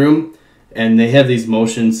living room. And they have these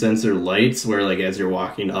motion sensor lights where, like, as you're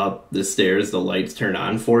walking up the stairs, the lights turn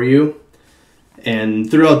on for you. And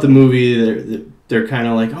throughout the movie, they're kind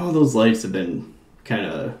of like, oh, those lights have been kind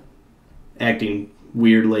of acting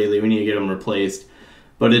weird lately. We need to get them replaced.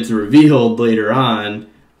 But it's revealed later on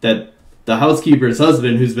that the housekeeper's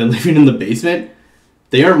husband, who's been living in the basement,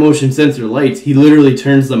 they aren't motion sensor lights. He literally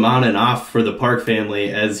turns them on and off for the Park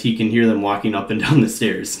family as he can hear them walking up and down the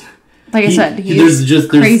stairs. Like I said,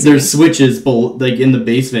 there's switches like in the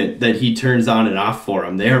basement that he turns on and off for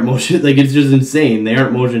them. They aren't motion, like, it's just insane. They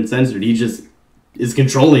aren't motion censored. He just is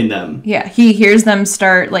controlling them. Yeah, he hears them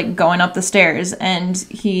start like going up the stairs, and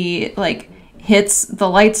he like hits the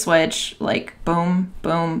light switch, like boom,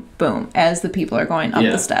 boom, boom, as the people are going up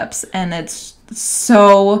the steps, and it's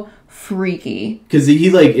so freaky. Because he,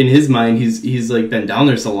 like, in his mind, he's like been down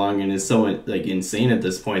there so long and is so like insane at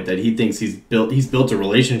this point that he thinks he's built a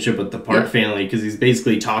relationship with the Park family, because he's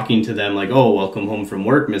basically talking to them like, oh, welcome home from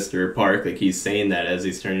work, Mr. Park. Like, he's saying that as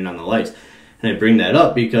he's turning on the lights. And I bring that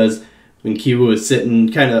up because when Kiwoo is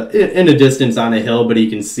sitting kind of in a distance on a hill, but he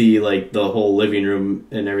can see like the whole living room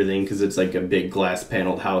and everything because it's like a big glass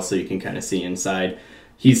paneled house, so you can kind of see inside.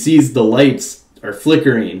 He sees the lights are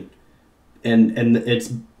flickering, and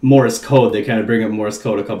it's Morse code. They kind of bring up Morse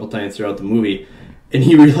code a couple times throughout the movie, and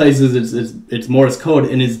he realizes it's Morse code.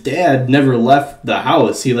 And his dad never left the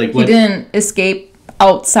house. He didn't escape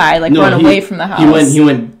outside, run away from the house. He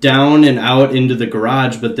went down and out into the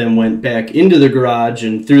garage, but then went back into the garage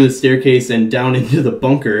and through the staircase and down into the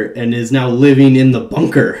bunker, and is now living in the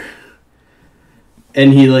bunker.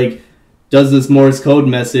 And he like does this Morse code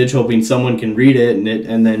message, hoping someone can read it,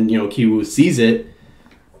 and then, you know, Kiwoo sees it,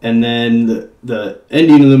 and then the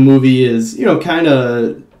ending of the movie is, you know, kind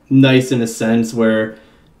of nice in a sense, where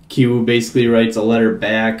Kiwoo basically writes a letter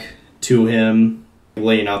back to him,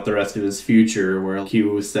 laying out the rest of his future, where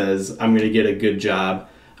Kiwoo says, I'm going to get a good job,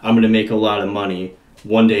 I'm going to make a lot of money,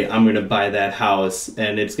 one day I'm going to buy that house,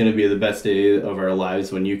 and it's going to be the best day of our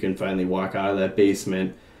lives when you can finally walk out of that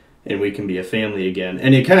basement and we can be a family again.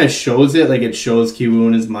 And it kind of shows it, like, it shows Kiwoo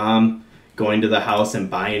and his mom going to the house and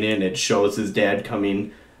buying it, and it shows his dad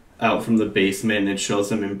coming out from the basement, and it shows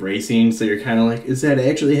them embracing, so you're kind of like, is that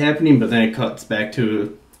actually happening? But then it cuts back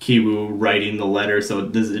to Kiwoo writing the letter,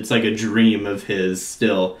 so it's like a dream of his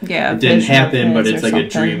still. Yeah, it didn't happen, but it's like a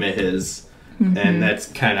dream of his. Mm-hmm. And that's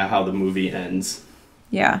kind of how the movie ends.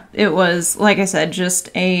 Yeah, it was, like I said, just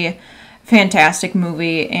a fantastic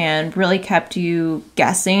movie, and really kept you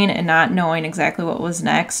guessing and not knowing exactly what was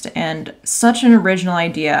next, and such an original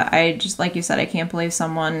idea. I just, like you said, I can't believe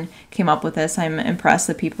someone came up with this. I'm impressed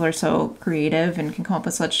that people are so creative and can come up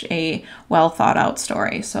with such a well thought out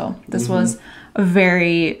story. So this was a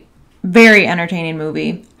very, very entertaining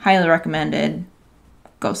movie. Highly recommended.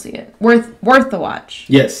 Go see it. Worth the watch.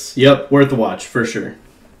 Yes. Yep. Worth the watch for sure.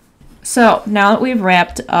 So now that we've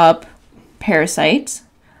wrapped up Parasite,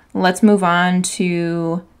 let's move on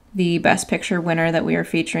to the Best Picture winner that we are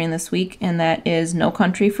featuring this week, and that is No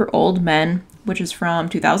Country for Old Men, which is from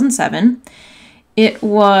 2007. It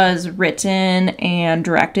was written and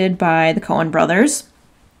directed by the Coen brothers.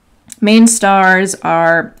 Main stars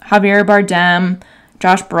are Javier Bardem,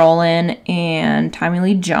 Josh Brolin, and Tommy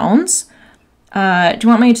Lee Jones. Do you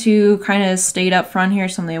want me to kind of state up front here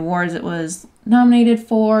some of the awards it was nominated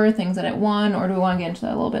for, things that it won, or do we want to get into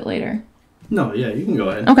that a little bit later? No, yeah, you can go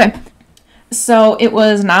ahead. Okay. So it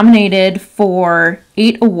was nominated for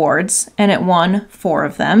 8 awards, and it won 4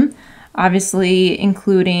 of them, obviously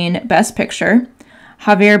including Best Picture.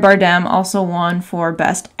 Javier Bardem also won for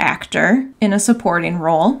Best Actor in a Supporting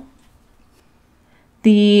Role.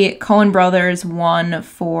 The Coen brothers won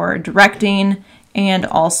for Directing and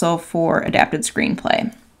also for Adapted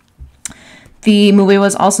Screenplay. The movie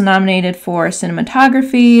was also nominated for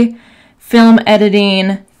Cinematography, Film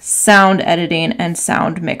Editing, Sound Editing, and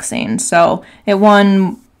Sound Mixing. So it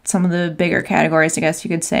won some of the bigger categories, I guess you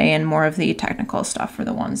could say, and more of the technical stuff for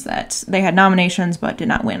the ones that they had nominations but did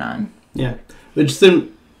not win on. Yeah. Which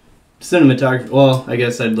cinematography, well, I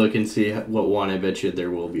guess I'd look and see what won. I bet you There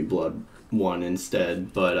Will Be Blood won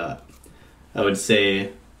instead. But I would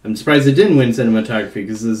say I'm surprised it didn't win cinematography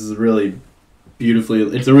because this is really beautifully.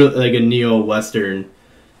 It's a real like a neo-western,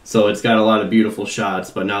 so it's got a lot of beautiful shots.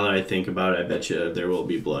 But now that I think about it, I bet you There Will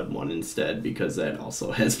Be Blood won instead because that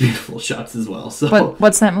also has beautiful shots as well. So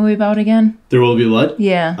what's that movie about again? There Will Be Blood.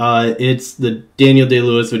 Yeah. It's the Daniel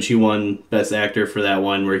Day-Lewis, which he won Best Actor for that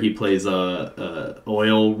one, where he plays a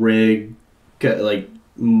oil rig like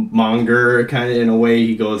monger kind of in a way.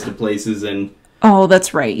 He goes to places and. Oh,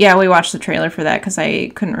 that's right. Yeah, we watched the trailer for that because I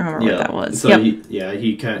couldn't remember what that was. So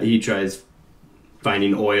he tries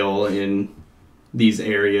finding oil in these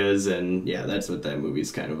areas, and that's what that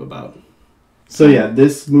movie's kind of about. So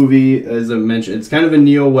this movie, as I mentioned, it's kind of a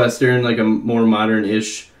neo-western, like a more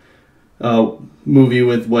modern-ish movie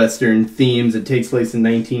with western themes. It takes place in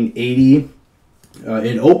 1980.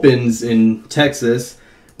 It opens in Texas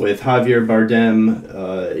with Javier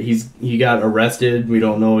Bardem. He got arrested. We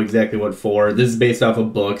don't know exactly what for. This is based off a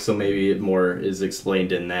book, so maybe it more is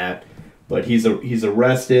explained in that. But he's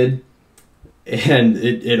arrested, and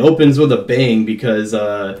it opens with a bang because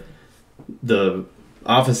the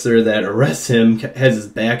officer that arrests him has his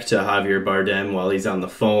back to Javier Bardem while he's on the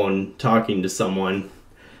phone talking to someone.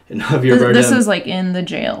 And Javier Bardem. This is like in the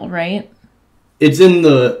jail, right? It's in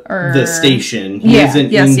the station. He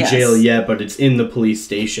isn't in jail yet, but it's in the police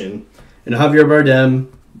station. And Javier Bardem,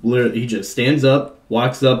 literally, he just stands up,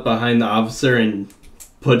 walks up behind the officer, and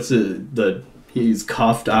puts he's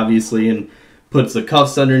cuffed, obviously, and puts the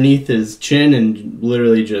cuffs underneath his chin and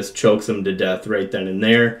literally just chokes him to death right then and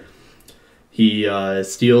there. He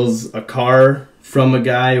steals a car from a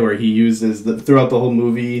guy where he uses, throughout the whole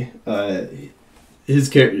movie, Javier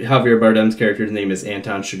Bardem's character's name is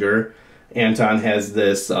Anton Chigurh. Anton has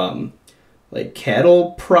this like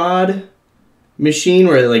cattle prod machine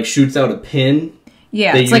where it like shoots out a pin.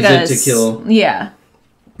 Yeah, they use it to kill. Yeah,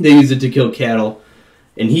 they use it to kill cattle,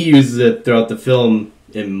 and he uses it throughout the film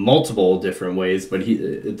in multiple different ways. But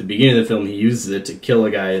at the beginning of the film, he uses it to kill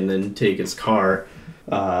a guy and then take his car.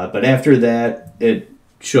 But after that, it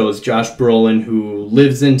shows Josh Brolin, who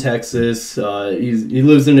lives in Texas. He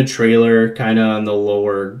lives in a trailer, kind of on the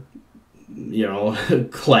lower,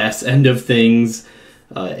 class end of things,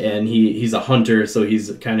 and he's a hunter, so he's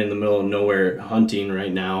kind of in the middle of nowhere hunting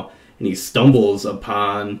right now, and he stumbles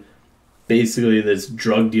upon basically this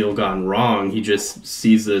drug deal gone wrong. He just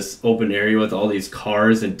sees this open area with all these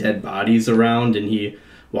cars and dead bodies around, and he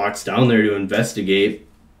walks down there to investigate,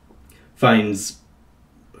 finds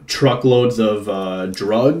truckloads of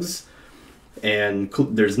drugs, and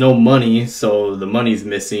there's no money, so the money's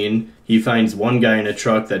missing. He finds one guy in a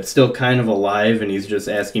truck that's still kind of alive, and he's just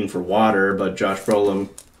asking for water, but Josh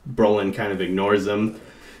Brolin kind of ignores him.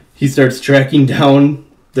 He starts tracking down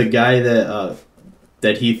the guy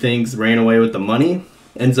that he thinks ran away with the money,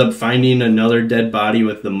 ends up finding another dead body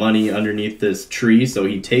with the money underneath this tree, so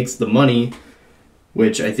he takes the money,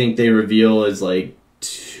 which I think they reveal is like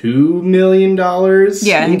 $2 million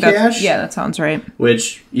in cash. Yeah, that sounds right.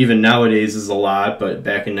 Which even nowadays is a lot, but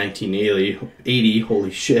back in 1980,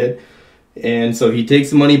 holy shit. And so he takes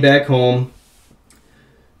the money back home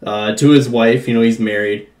to his wife. He's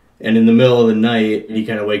married. And in the middle of the night, he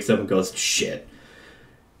kind of wakes up and goes, shit.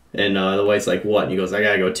 And the wife's like, what? And he goes, I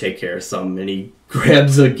gotta go take care of something. And he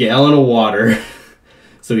grabs a gallon of water.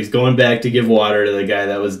 So he's going back to give water to the guy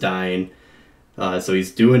that was dying. So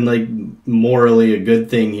he's doing like morally a good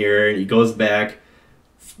thing here. He goes back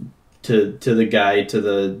to the guy, to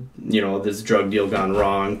the, this drug deal gone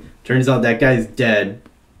wrong. Turns out that guy's dead,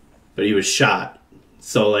 but he was shot.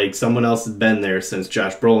 So like someone else has been there since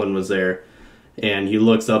Josh Brolin was there. And he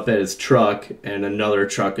looks up at his truck, and another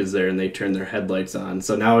truck is there, and they turn their headlights on.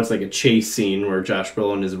 So now it's like a chase scene where Josh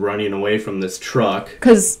Brolin is running away from this truck.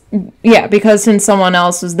 Because since someone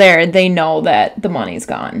else was there, they know that the money's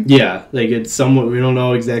gone. Yeah, like it's somewhat, we don't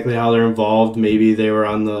know exactly how they're involved. Maybe they were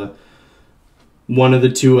on one of the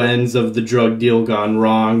two ends of the drug deal gone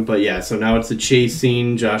wrong. But yeah, so now it's a chase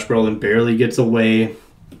scene. Josh Brolin barely gets away.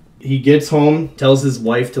 He gets home, tells his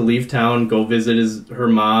wife to leave town, go visit her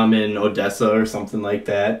mom in Odessa or something like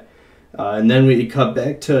that. And then we cut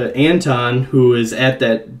back to Anton, who is at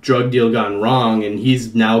that drug deal gone wrong, and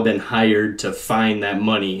he's now been hired to find that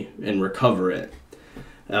money and recover it.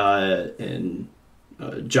 And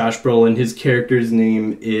Josh Brolin, his character's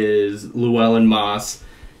name is Llewellyn Moss.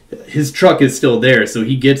 His truck is still there, so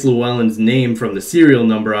he gets Llewellyn's name from the serial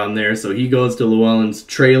number on there, so he goes to Llewellyn's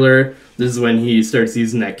trailer. This is when he starts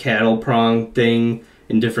using that cattle prong thing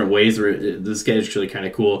in different ways, where this guy's actually kind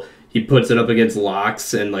of cool. He puts it up against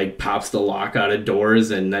locks and like pops the lock out of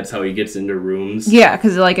doors, and that's how he gets into rooms. Yeah,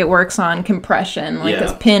 because like it works on compression, like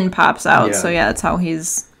this pin pops out. Yeah. So yeah, that's how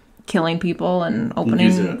he's killing people and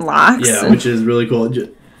opening locks. Yeah, which is really cool.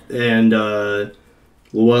 and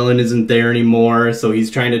Llewellyn isn't there anymore, so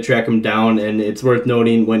he's trying to track him down. And it's worth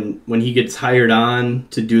noting when he gets hired on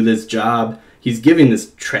to do this job, he's giving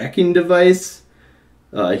this tracking device.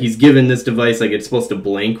 He's given this device, like, it's supposed to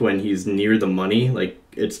blink when he's near the money, like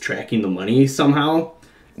it's tracking the money somehow.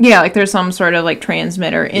 Yeah, like there's some sort of like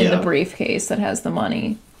transmitter in the briefcase that has the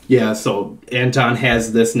money. Yeah, so Anton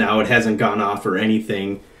has this now. It hasn't gone off or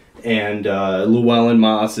anything. And Llewellyn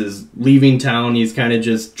Moss is leaving town. He's kind of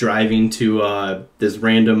just driving to this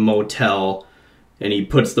random motel, and he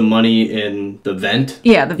puts the money in the vent.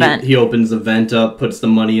 Yeah, the vent. He opens the vent up, puts the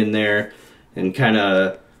money in there, and kind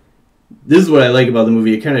of... This is what I like about the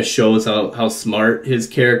movie. It kind of shows how smart his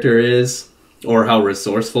character is, or how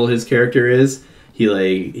resourceful his character is.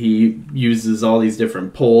 He uses all these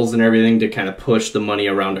different poles and everything to kind of push the money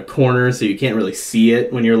around a corner, so you can't really see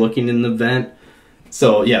it when you're looking in the vent.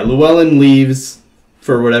 So yeah, Llewellyn leaves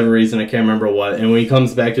for whatever reason, I can't remember what, and when he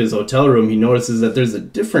comes back to his hotel room, he notices that there's a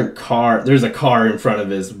different car. There's a car in front of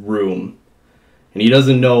his room, and he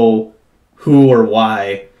doesn't know who or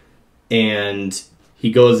why, and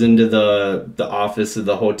he goes into the office of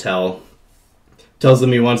the hotel, tells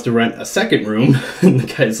them he wants to rent a second room, and the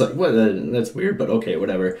guy's like, "What? That's weird, but okay,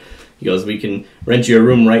 whatever." He goes, "We can rent you a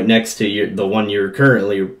room right next to the one you're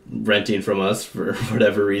currently renting from us for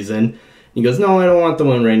whatever reason." He goes, "No, I don't want the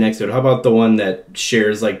one right next to it. How about the one that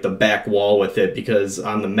shares like the back wall with it? Because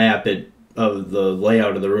on the map of the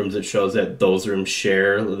layout of the rooms, it shows that those rooms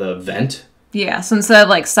share the vent." Yeah, so instead of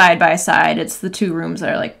like side by side, it's the two rooms that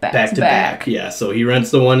are like back to back. Yeah, so he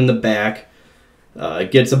rents the one in the back,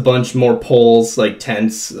 gets a bunch more poles, like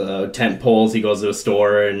tent poles. He goes to a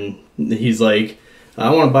store and he's like,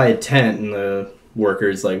 "I want to buy a tent," and the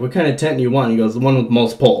worker's like, "What kind of tent do you want?" He goes, "The one with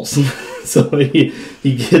most poles." So he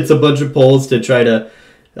gets a bunch of poles to try to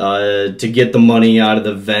get the money out of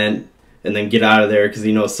the vent and then get out of there because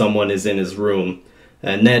he knows someone is in his room.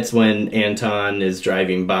 And that's when Anton is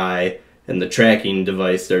driving by and the tracking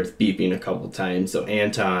device starts beeping a couple times. So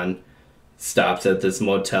Anton stops at this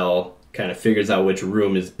motel, kind of figures out which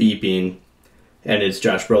room is beeping, and it's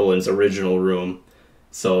Josh Brolin's original room.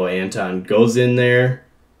 So Anton goes in there,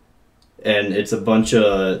 and it's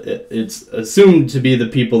it's assumed to be the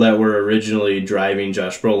people that were originally driving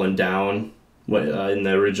Josh Brolin down in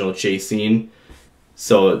the original chase scene.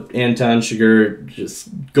 So Anton Chigurh just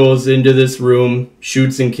goes into this room,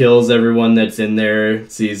 shoots and kills everyone that's in there.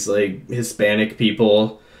 Sees like Hispanic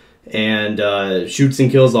people, and shoots and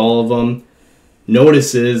kills all of them.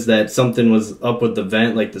 Notices that something was up with the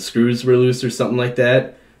vent, like the screws were loose or something like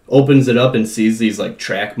that. Opens it up and sees these like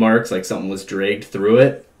track marks, like something was dragged through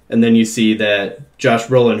it. And then you see that Josh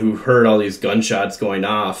Brolin, who heard all these gunshots going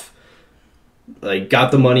off, like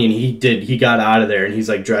got the money and he got out of there, and he's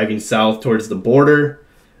like driving south towards the border,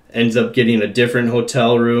 ends up getting a different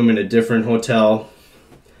hotel room in a different hotel,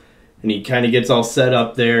 and he kind of gets all set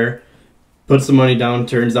up there, puts the money down,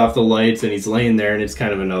 turns off the lights, and he's laying there, and it's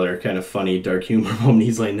kind of another kind of funny dark humor moment.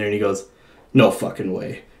 He's laying there and he goes, "No fucking way."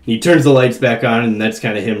 And he turns the lights back on, and that's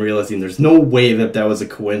kind of him realizing there's no way that was a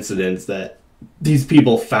coincidence that these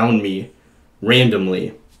people found me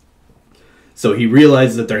randomly. So he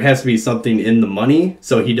realizes that there has to be something in the money.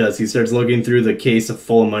 So he starts looking through the case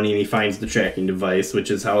full of money, and he finds the tracking device,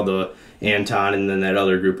 which is how the Anton and then that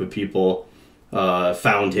other group of people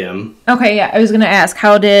found him. Okay, yeah, I was going to ask,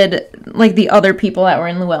 how did, like, the other people that were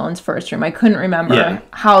in Llewellyn's first room, I couldn't remember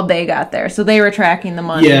how they got there. So they were tracking the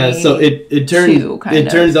money. Yeah, so it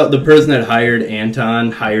turns out the person that hired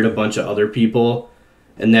Anton hired a bunch of other people,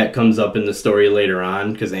 and that comes up in the story later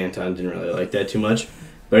on, because Anton didn't really like that too much.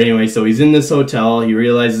 But anyway, so he's in this hotel, he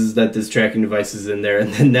realizes that this tracking device is in there,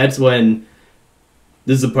 and then that's when,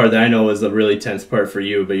 this is the part that I know was a really tense part for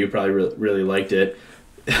you, but you probably really liked it.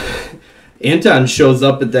 Anton shows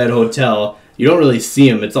up at that hotel. You don't really see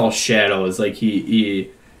him, it's all shadows. Like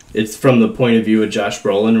it's from the point of view of Josh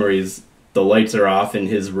Brolin, where the lights are off in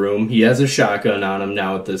his room. He has a shotgun on him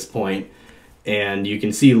now at this point, and you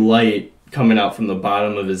can see light coming out from the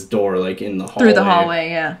bottom of his door, like in the hallway. Through the hallway,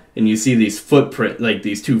 yeah. And you see these footprint, like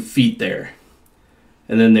these 2 feet there.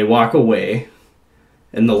 And then they walk away,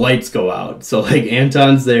 and the lights go out. So like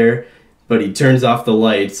Anton's there, but he turns off the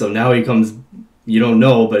lights. So now he comes, you don't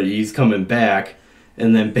know, but he's coming back.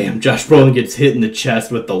 And then bam, Josh Brolin gets hit in the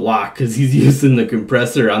chest with the lock because he's using the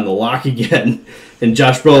compressor on the lock again. And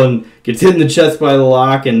Josh Brolin gets hit in the chest by the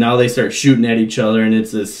lock, and now they start shooting at each other, and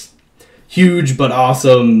it's this huge but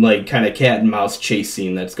awesome, like, kind of cat and mouse chase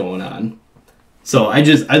scene that's going on. So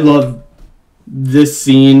I love this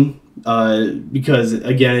scene because,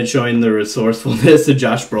 again, it's showing the resourcefulness of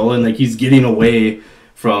Josh Brolin. Like, he's getting away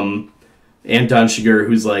from Anton Chigurh,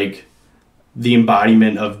 who's like, the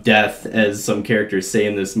embodiment of death, as some characters say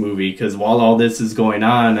in this movie. Because while all this is going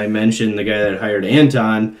on, I mentioned the guy that hired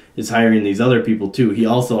Anton is hiring these other people too. He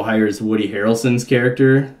also hires Woody Harrelson's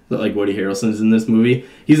character, like Woody Harrelson's in this movie.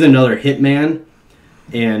 He's another hitman,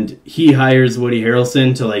 and he hires Woody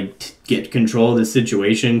Harrelson to like get control of the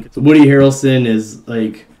situation. So Woody Harrelson is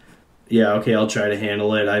like, yeah, okay, I'll try to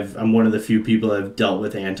handle it. I'm one of the few people that have dealt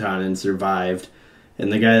with Anton and survived.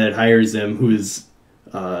 And the guy that hires him, who's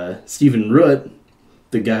Stephen Root,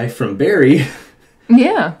 the guy from Barry,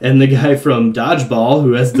 Yeah. and the guy from Dodgeball,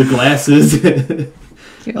 who has the glasses.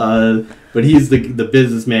 But he's the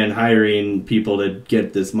businessman hiring people to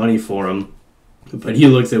get this money for him. But he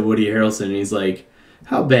looks at Woody Harrelson and he's like,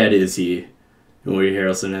 how bad is he? And Woody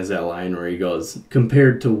Harrelson has that line where he goes,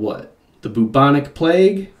 compared to what? The bubonic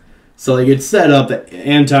plague? So like it's set up that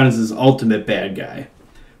Anton is his ultimate bad guy.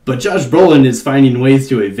 But Josh Brolin is finding ways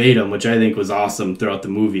to evade him, which I think was awesome throughout the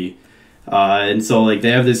movie. And so like they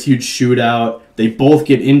have this huge shootout. They both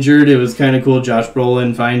get injured. It was kind of cool. Josh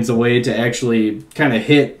Brolin finds a way to actually kind of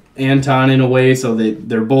hit Anton in a way, so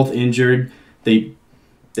they're both injured. They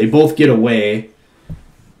both get away.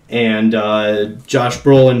 And Josh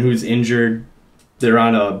Brolin, who's injured, they're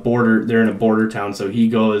in a border town, so he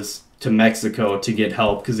goes to Mexico to get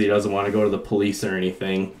help because he doesn't want to go to the police or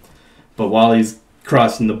anything. But while he's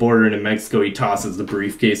crossing the border into Mexico, he tosses the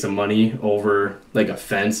briefcase of money over like a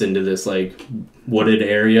fence into this like wooded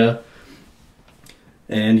area.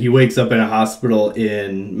 And he wakes up in a hospital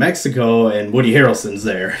in Mexico, and Woody Harrelson's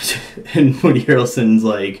there. And Woody Harrelson's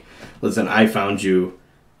like, listen, I found you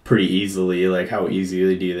pretty easily. Like, how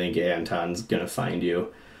easily do you think Anton's gonna find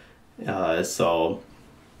you? So,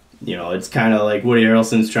 you know, it's kind of like Woody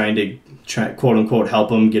Harrelson's trying to quote unquote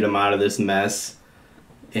help him get him out of this mess,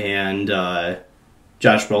 and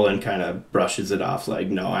Josh Brolin kind of brushes it off like,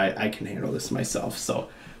 no, I can handle this myself. So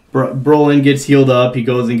Brolin gets healed up. He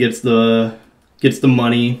goes and gets the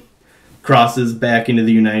money, crosses back into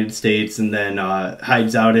the United States, and then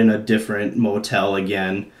hides out in a different motel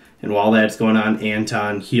again. And while that's going on,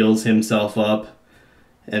 Anton heals himself up.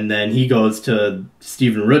 And then he goes to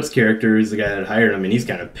Stephen Root's character, who's the guy that hired him, and he's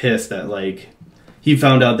kind of pissed that, like, he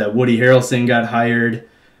found out that Woody Harrelson got hired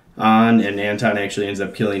on, and Anton actually ends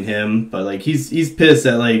up killing him. But, like, he's pissed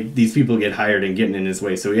that, like, these people get hired and getting in his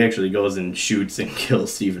way, so he actually goes and shoots and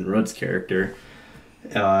kills Stephen Root's character.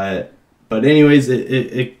 But anyways,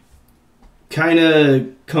 it kind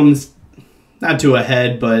of comes, not to a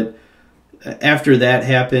head, but after that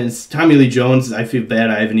happens, Tommy Lee Jones, I feel bad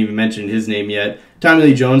I haven't even mentioned his name yet. Tommy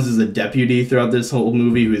Lee Jones is a deputy throughout this whole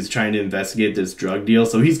movie who is trying to investigate this drug deal.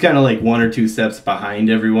 So he's kind of like 1 or 2 steps behind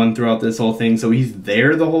everyone throughout this whole thing. So he's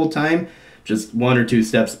there the whole time, just 1 or 2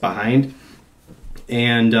 steps behind.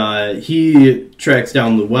 And he tracks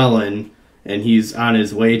down Llewellyn, and he's on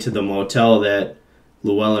his way to the motel that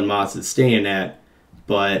Llewellyn Moss is staying at.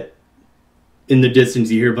 But in the distance,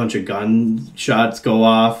 you hear a bunch of gunshots go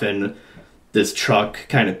off, and this truck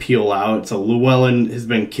kind of peel out. So Llewellyn has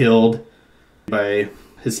been killed by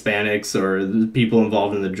Hispanics, or the people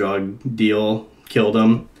involved in the drug deal killed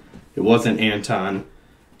him. It wasn't Anton.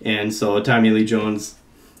 And so Tommy Lee Jones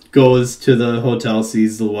goes to the hotel,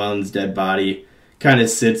 sees Llewellyn's dead body, kind of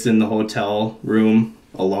sits in the hotel room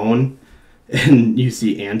alone. And you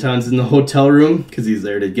see Anton's in the hotel room because he's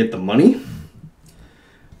there to get the money.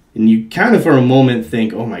 And you kind of for a moment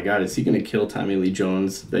think, oh my God, is he going to kill Tommy Lee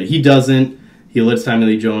Jones? But he doesn't. He lets Tommy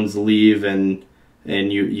Lee Jones leave, and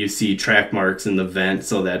you see track marks in the vent,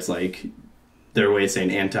 so that's like their way of saying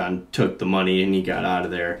Anton took the money and he got out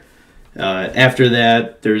of there. After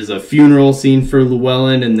that, there's a funeral scene for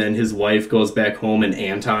Llewellyn, and then his wife goes back home, and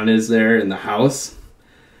Anton is there in the house.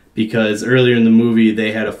 Because earlier in the movie,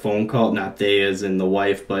 they had a phone call, not they as in the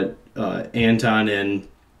wife, but Anton and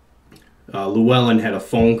Llewellyn had a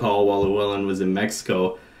phone call while Llewellyn was in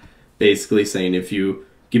Mexico, basically saying, if you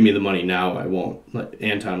give me the money now, I won't.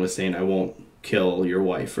 Anton was saying, I won't kill your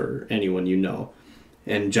wife or anyone you know.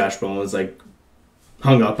 And Josh Brolin was like,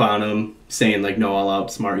 hung up on him, saying like, no, I'll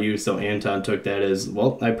outsmart you. So Anton took that as,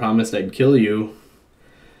 well, I promised I'd kill you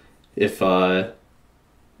if, I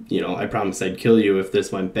promised I'd kill you if this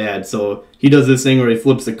went bad. So he does this thing where he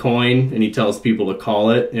flips a coin and he tells people to call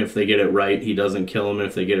it. And if they get it right, he doesn't kill them. And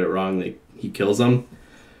if they get it wrong, he kills them.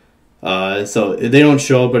 So they don't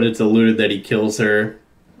show, but it's alluded that he kills her.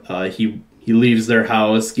 He leaves their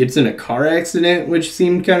house, gets in a car accident, which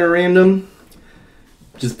seemed kind of random.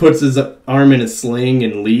 Just puts his arm in a sling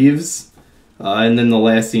and leaves. And then the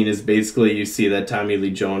last scene is basically you see that Tommy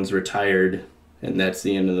Lee Jones retired, and that's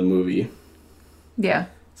the end of the movie. Yeah.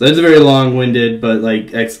 So that's a very long-winded, but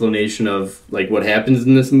like explanation of like what happens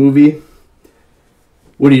in this movie.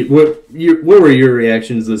 What were your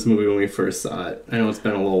reactions to this movie when we first saw it? I know it's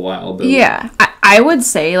been a little while, but yeah, I would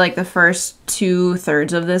say like the first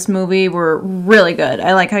 2/3 of this movie were really good.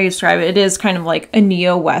 I like how you describe it. It is kind of like a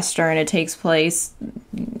neo-Western. It takes place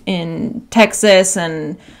in Texas,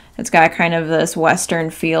 and it's got kind of this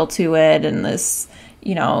Western feel to it, and this,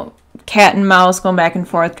 you know, cat and mouse going back and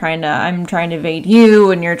forth, I'm trying to evade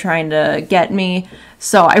you, and you're trying to get me.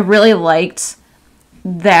 So I really liked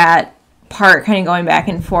that part, kind of going back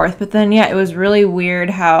and forth. But then, yeah, it was really weird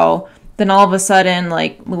how then all of a sudden,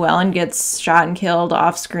 like, Llewellyn gets shot and killed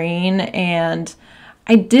off screen, and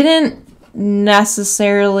I didn't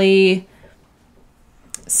necessarily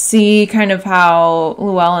see kind of how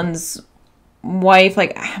Llewellyn's wife,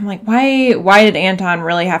 like, I'm like, why did Anton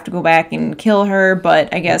really have to go back and kill her?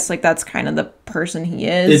 But I guess, like, that's kind of the person he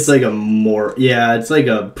is. It's like it's like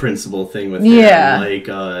a principle thing with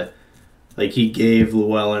him. Like he gave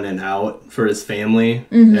Llewellyn an out for his family,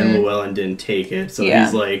 and Llewellyn didn't take it. So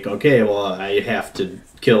he's like, okay, well, I have to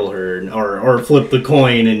kill her, or flip the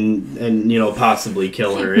coin and you know, possibly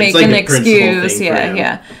kill her. Make it's like an a principle excuse, thing for him.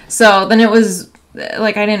 yeah. So then it was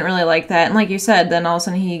like, I didn't really like that. And like you said, then all of a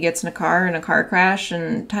sudden he gets in a car crash,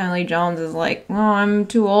 and Tommy Lee Jones is like, oh, I'm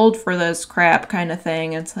too old for this crap kind of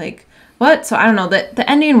thing. It's like, what? So I don't know. The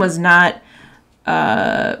ending was not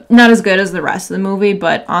as good as the rest of the movie,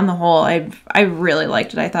 but on the whole, I really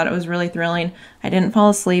liked it. I thought it was really thrilling. I didn't fall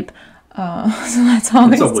asleep, so that's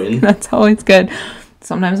always a win. That's always good.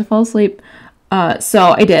 Sometimes I fall asleep,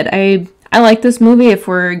 so I did. I like this movie. If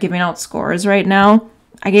we're giving out scores right now,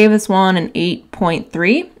 I gave this one an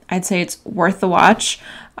 8.3. I'd say it's worth the watch.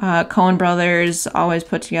 Coen Brothers always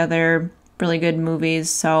put together really good movies,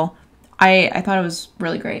 so I thought it was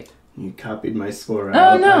really great. You copied my score.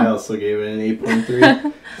 Oh, no. I also gave it an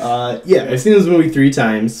 8.3. Yeah, I've seen this movie 3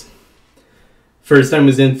 times. First time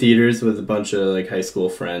was in theaters with a bunch of like high school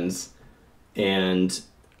friends, and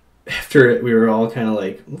after it, we were all kind of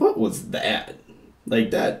like, "What was that?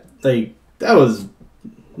 That was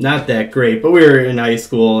not that great." But we were in high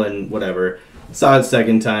school and whatever. Saw it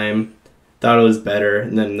second time, thought it was better,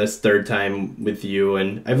 and then this third time with you,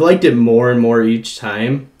 and I've liked it more and more each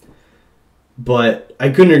time. But I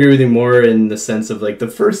couldn't agree with you more in the sense of, like, the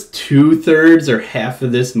first 2/3 or half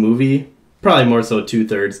of this movie, probably more so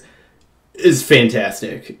 2/3, is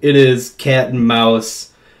fantastic. It is cat and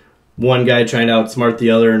mouse, one guy trying to outsmart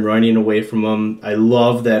the other and running away from him. I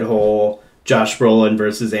love that whole Josh Brolin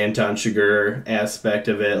versus Anton Chigurh aspect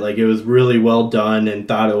of it. Like, it was really well done, and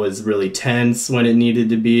thought it was really tense when it needed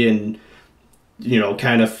to be, and, you know,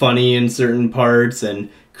 kind of funny in certain parts and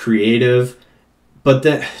creative. But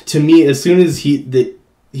then, to me, as soon as he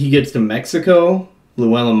gets to Mexico,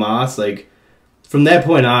 Llewellyn Moss, like, from that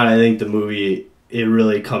point on, I think the movie, it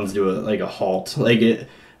really comes to a halt. Like,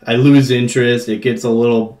 I lose interest. It gets a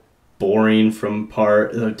little boring from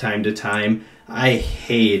time to time.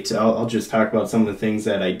 I'll just talk about some of the things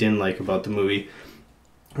that I didn't like about the movie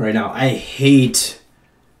right now. I hate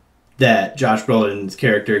that Josh Brolin's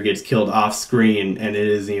character gets killed off screen, and it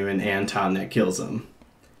isn't even Anton that kills him.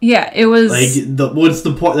 Yeah, it was like, what's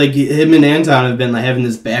the point? Like, him and Anton have been like having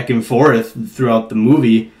this back and forth throughout the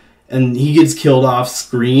movie, and he gets killed off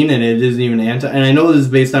screen, and it isn't even Anton. And I know this is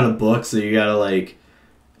based on a book, so you gotta like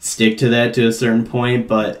stick to that to a certain point.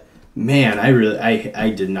 But man, I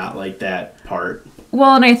did not like that part.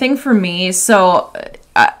 Well, and I think for me, so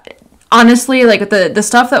honestly, like the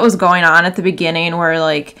stuff that was going on at the beginning, where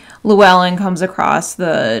like Llewellyn comes across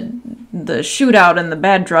the shootout and the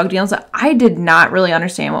bad drug deals, I did not really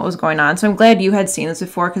understand what was going on. So I'm glad you had seen this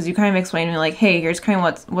before, because you kind of explained to me, like, hey, here's kind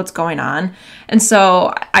of what's going on. And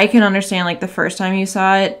so I can understand, like, the first time you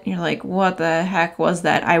saw it, you're like, what the heck was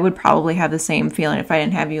that? I would probably have the same feeling if I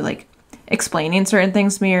didn't have you, like, explaining certain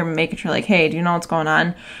things to me or making sure, like, hey, do you know what's going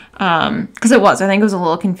on? Because I think it was a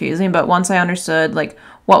little confusing, but once I understood, like,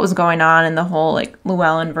 what was going on and the whole, like,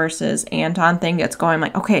 Llewellyn versus Anton thing gets going, I'm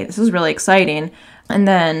like, okay, this is really exciting. And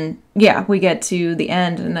then, yeah, we get to the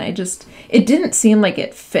end, and it didn't seem like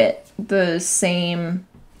it fit the same,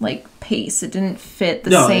 like, pace. It didn't fit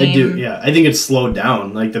the same. Yeah, I think it's slowed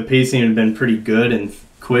down. Like, the pacing had been pretty good and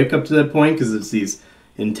quick up to that point, because it's these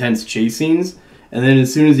intense chase scenes. And then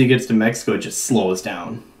as soon as he gets to Mexico, it just slows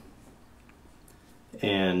down.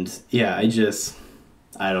 And, yeah,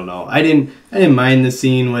 I don't know. I didn't mind the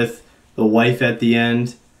scene with the wife at the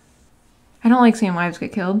end. I don't like seeing wives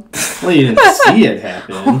get killed. Well, you didn't see it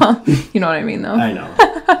happen. Well, you know what I mean, though. I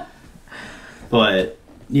know. But,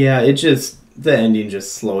 yeah, the ending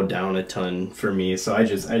just slowed down a ton for me, so I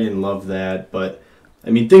didn't love that. But, I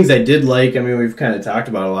mean, things I did like, I mean, we've kind of talked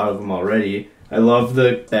about a lot of them already. I love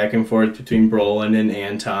the back and forth between Brolin and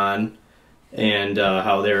Anton. and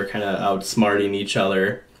how they were kind of outsmarting each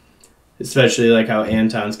other. Especially like how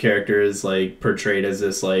Anton's character is like portrayed as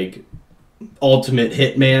this like ultimate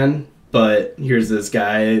hitman, but here's this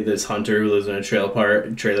guy, this hunter who lives in a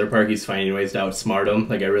trailer park. He's finding ways to outsmart him.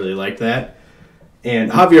 Like, I really like that.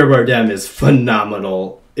 And Javier Bardem is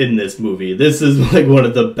phenomenal in this movie. This is like one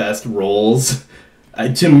of the best roles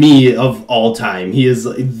to me of all time. He is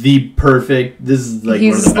the perfect. This is like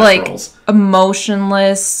one of the best roles.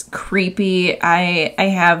 Emotionless, creepy. I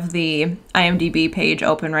have the IMDb page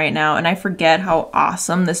open right now, and I forget how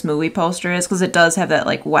awesome this movie poster is because it does have that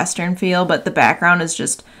like Western feel, but the background is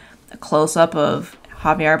just a close up of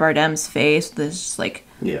Javier Bardem's face. This like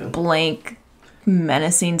blank,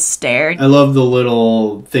 menacing stare. I love the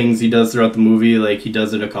little things he does throughout the movie. Like, he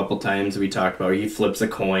does it a couple times. We talked about he flips a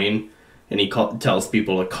coin and he tells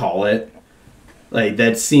people to call it. Like,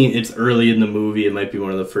 that scene, it's early in the movie. It might be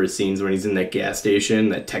one of the first scenes when he's in that gas station,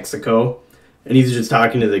 that Texaco, and he's just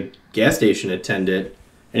talking to the gas station attendant,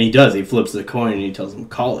 and he flips the coin and he tells him,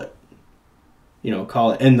 call it. You know,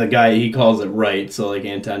 call it. And the guy, he calls it right, so like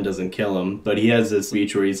Anton doesn't kill him. But he has this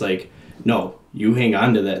speech where he's like, no, you hang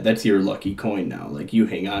on to that. That's your lucky coin now. Like, you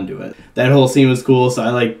hang on to it. That whole scene was cool, so I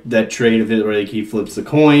like that trait of it where like he flips the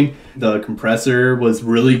coin. The compressor was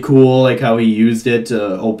really cool, like how he used it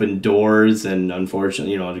to open doors and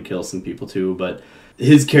unfortunately, you know, to kill some people too. But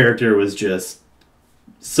his character was just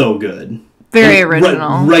so good. Very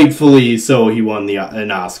original. Rightfully so, he won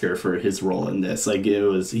an Oscar for his role in this. Like,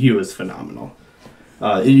 he was phenomenal.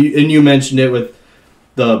 And you mentioned it with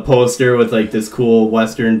the poster with like this cool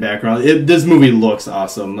Western background. This movie looks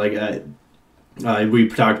awesome. Like, we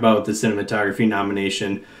talked about the cinematography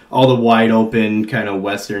nomination, all the wide open kind of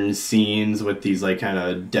Western scenes with these like kind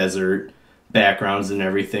of desert backgrounds and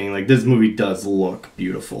everything. Like, this movie does look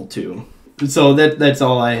beautiful too. So that's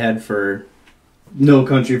all I had for No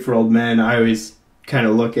Country for Old Men. I always kind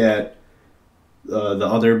of look at the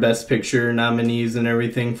other Best Picture nominees and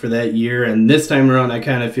everything for that year, and this time around I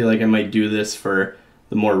kind of feel like I might do this for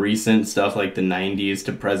the more recent stuff, like the 90s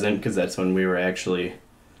to present, because that's when we were actually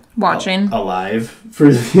watching alive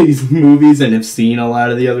for these movies and have seen a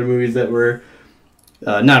lot of the other movies that were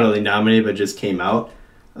not only nominated but just came out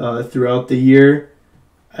throughout the year.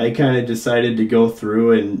 I kind of decided to go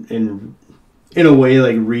through and in a way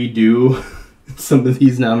like redo some of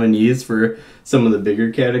these nominees for some of the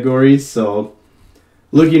bigger categories. So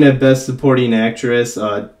looking at Best Supporting Actress,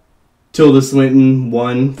 Tilda Swinton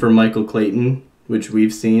won for Michael Clayton, which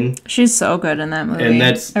we've seen. She's so good in that movie. And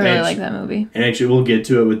I really like that movie. And actually, we'll get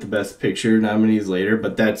to it with the Best Picture nominees later,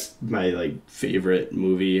 but that's my like favorite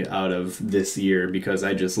movie out of this year because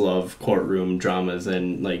I just love courtroom dramas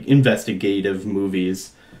and like investigative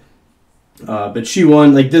movies. But she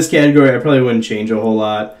won. Like, this category, I probably wouldn't change a whole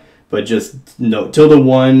lot, but just no. Tilda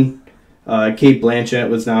won. Cate Blanchett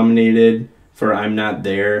was nominated for I'm Not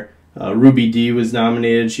There. Ruby Dee was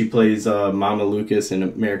nominated. She plays Mama Lucas in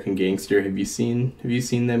American Gangster. Have you seen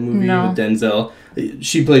that movie with Denzel?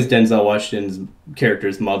 She plays Denzel Washington's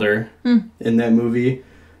character's mother in that movie.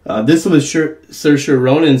 This was Saoirse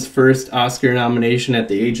Ronan's first Oscar nomination at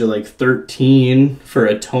the age of like 13 for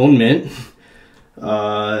Atonement.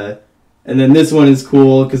 And then this one is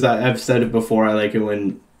cool because I've said it before. I like it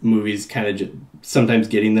when movies kind of sometimes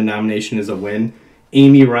getting the nomination is a win.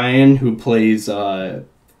 Amy Ryan, who plays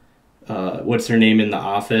what's her name in The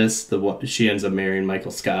Office? She ends up marrying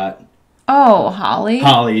Michael Scott. Oh, Holly?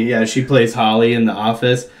 Holly, yeah, she plays Holly in The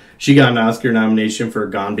Office. She got an Oscar nomination for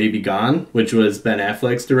Gone Baby Gone, which was Ben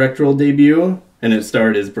Affleck's directorial debut, and it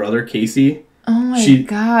starred his brother, Casey. Oh my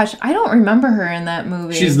gosh, I don't remember her in that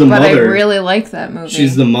movie. She's the mother. But I really like that movie.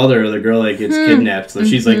 She's the mother of the girl that gets kidnapped, so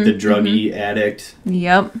she's like the druggie addict.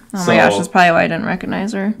 Yep. Oh my gosh, that's probably why I didn't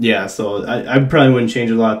recognize her. Yeah, so I probably wouldn't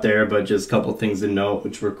change a lot there, but just a couple things to note,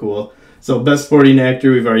 which were cool. So Best Supporting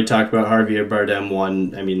Actor, we've already talked about. Javier Bardem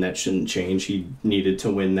won. I mean, that shouldn't change. He needed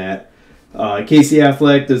to win that. Casey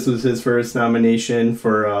Affleck, this was his first nomination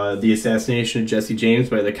for The Assassination of Jesse James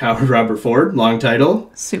by the Coward Robert Ford. Long title.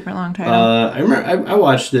 Super long title. I remember I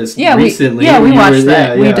watched this recently. We watched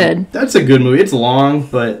that. We did. That's a good movie. It's long,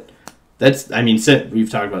 but that's, I mean, we've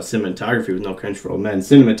talked about cinematography with No Country for Old Men.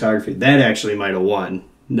 Cinematography, that actually might have won.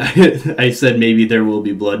 I said maybe There Will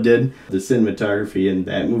Be Blood did. The cinematography in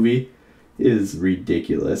that movie is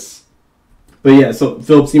ridiculous. But yeah, so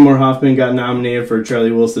Philip Seymour Hoffman got nominated for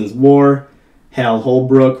Charlie Wilson's War. Hal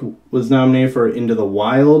Holbrook was nominated for Into the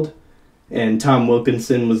Wild. And Tom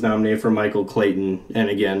Wilkinson was nominated for Michael Clayton. And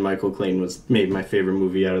again, Michael Clayton was maybe my favorite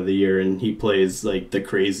movie out of the year. And he plays like the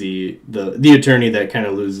attorney that kind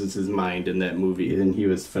of loses his mind in that movie. And he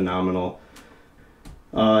was phenomenal.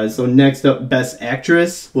 So next up, Best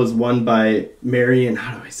Actress was won by Marion.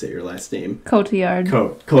 How do I say your last name? Cotillard.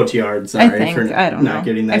 Cotillard. Sorry, I don't know.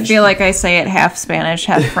 Getting that. I feel like I say it half Spanish,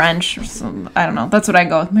 half French. So, I don't know. That's what I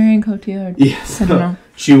go with. Marion Cotillard. Yes. I don't know.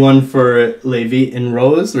 She won for La Vie en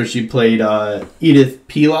Rose, where she played Edith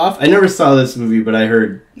Piaf. I never saw this movie, but I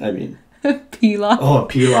heard. I mean, Pilaf. Oh,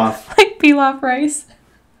 Pilaf. Like pilaf rice.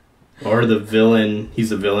 Or the villain.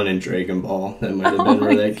 He's a villain in Dragon Ball. That might have been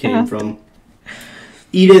where that came from.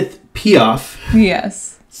 Edith Piaf.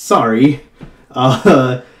 Yes. Sorry.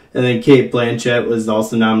 And then Cate Blanchett was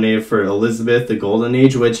also nominated for Elizabeth, the Golden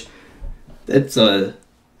Age, which that's a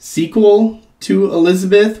sequel to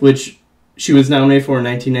Elizabeth, which she was nominated for in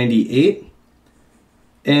 1998.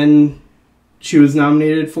 And she was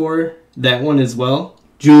nominated for that one as well.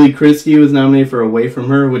 Julie Christie was nominated for Away From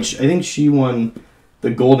Her, which I think she won the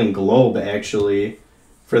Golden Globe, actually,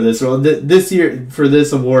 for this role. This year, for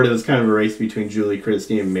this award, it was kind of a race between Julie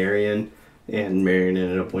Christie and Marion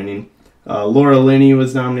ended up winning. Laura Linney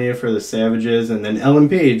was nominated for The Savages, and then Ellen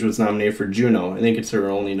Page was nominated for Juno. I think it's her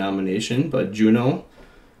only nomination, but Juno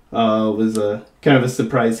was a kind of a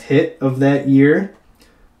surprise hit of that year.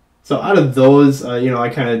 So out of those, I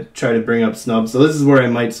kind of try to bring up snubs. So this is where I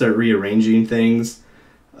might start rearranging things.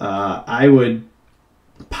 I would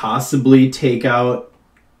possibly take out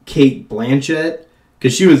Cate Blanchett,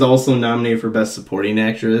 because she was also nominated for Best Supporting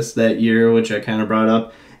Actress that year, which I kind of brought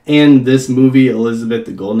up. And this movie, Elizabeth,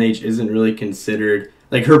 the Golden Age, isn't really considered...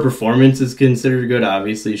 Like, her performance is considered good.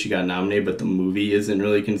 Obviously, she got nominated, but the movie isn't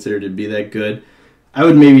really considered to be that good. I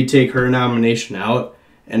would maybe take her nomination out,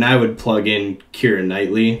 and I would plug in Keira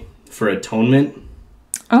Knightley for Atonement.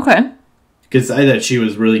 Okay. Because I thought she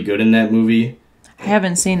was really good in that movie. I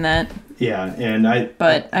haven't seen that. Yeah,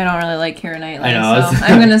 but I don't really like Keira Knightley. I know. So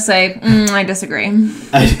I'm gonna say I disagree. On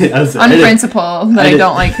principle, that I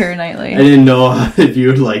don't like Keira Knightley. I didn't know if you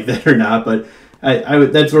would like that or not, but I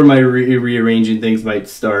would. That's where my rearranging things might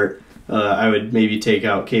start. I would maybe take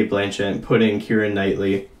out Cate Blanchett and put in Keira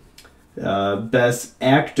Knightley. Best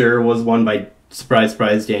Actor was won by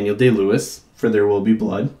surprise Daniel Day-Lewis for There Will Be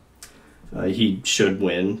Blood. He should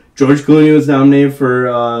win. George Clooney was nominated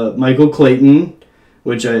for Michael Clayton,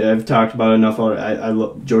 which I've talked about enough. I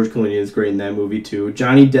love George Clooney is great in that movie too.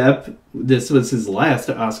 Johnny Depp, this was his last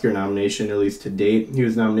Oscar nomination, at least to date. He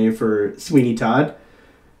was nominated for Sweeney Todd.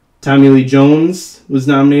 Tommy Lee Jones was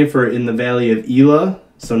nominated for In the Valley of Elah.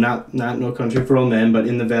 So not No Country for Old Men, but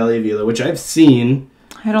In the Valley of Elah, which I've seen.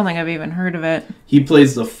 I don't think I've even heard of it. He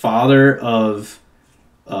plays the father of,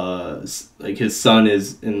 like his son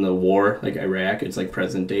is in the war, like Iraq. It's like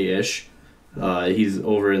present day-ish. He's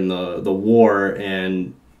over in the war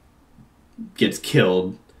and gets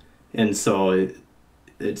killed, and so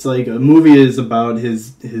it's like a movie is about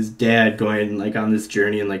his dad going like on this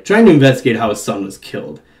journey and like trying to investigate how his son was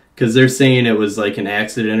killed, because they're saying it was like an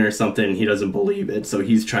accident or something and he doesn't believe it, so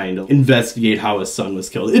he's trying to investigate how his son was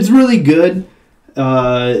killed. It's really good,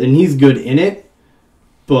 and he's good in it,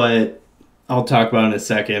 but I'll talk about it in a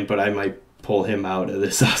second, but I might pull him out of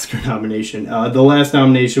this Oscar nomination. The last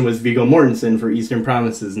nomination was Viggo Mortensen for Eastern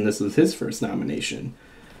Promises, and this was his first nomination,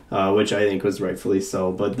 which I think was rightfully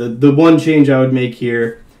so. But the one change I would make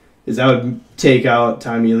here is I would take out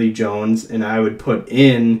Tommy Lee Jones, and I would put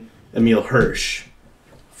in Emile Hirsch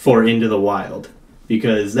for Into the Wild,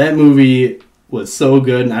 because that movie was so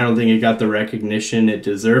good, and I don't think it got the recognition it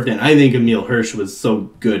deserved, and I think Emile Hirsch was so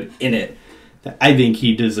good in it that I think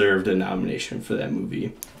he deserved a nomination for that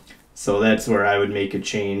movie. So that's where I would make a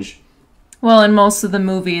change. Well, and most of the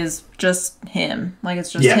movie is just him. Like,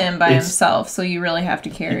 it's just him by himself. So you really have to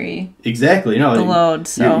carry the load.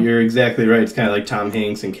 So you're exactly right. It's kind of like Tom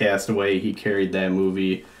Hanks in Castaway. He carried that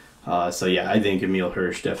movie. So yeah, I think Emile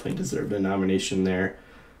Hirsch definitely deserved a nomination there.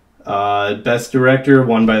 Best Director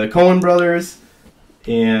won by the Coen Brothers.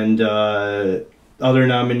 And other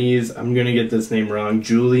nominees, I'm going to get this name wrong.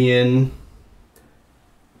 Julian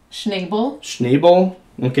Schnabel.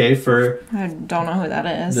 Okay, for... I don't know who that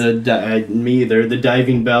is. Me either. The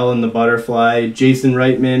Diving Bell and the Butterfly. Jason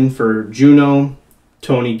Reitman for Juno.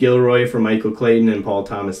 Tony Gilroy for Michael Clayton. And Paul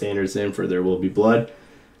Thomas Anderson for There Will Be Blood.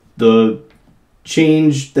 The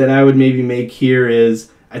change that I would maybe make here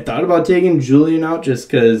is... I thought about taking Julian out just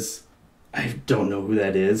because I don't know who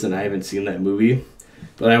that is and I haven't seen that movie.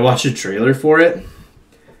 But I watched a trailer for it.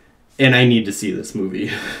 And I need to see this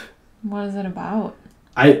movie. What is it about?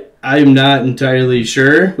 I'm not entirely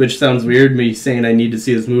sure, which sounds weird, me saying I need to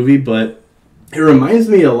see this movie, but it reminds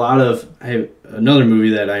me a lot of another movie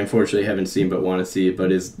that I unfortunately haven't seen but want to see,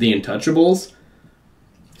 but is The Untouchables.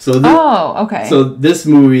 So okay. So this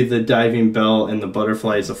movie, The Diving Bell and the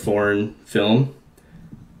Butterfly, is a foreign film,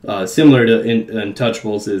 Similar to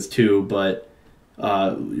Untouchables is too, but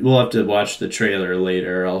we'll have to watch the trailer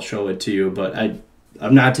later. I'll show it to you, but I'm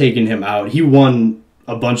not taking him out. He won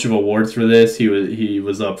a bunch of awards for this. He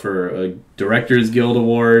was up for a Directors Guild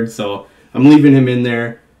Award, so I'm leaving him in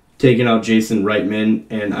there, taking out Jason Reitman,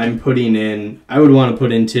 and I would want to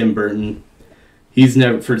put in Tim Burton. He's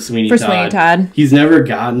never, for Sweeney Todd. He's never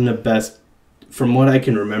gotten a best, from what I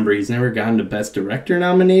can remember, he's never gotten a Best Director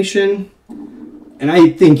nomination. And I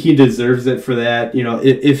think he deserves it for that. You know,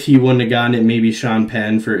 if he wouldn't have gotten it, maybe Sean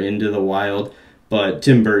Penn for Into the Wild. But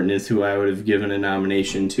Tim Burton is who I would have given a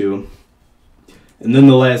nomination to. And then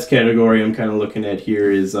the last category I'm kind of looking at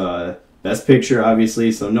here is Best Picture,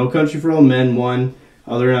 obviously. So No Country for Old Men won.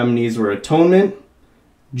 Other nominees were Atonement,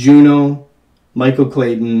 Juno, Michael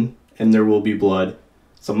Clayton, and There Will Be Blood.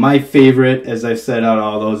 So my favorite, as I've said out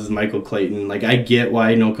all those, is Michael Clayton. Like, I get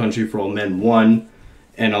why No Country for Old Men won.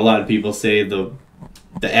 And a lot of people say the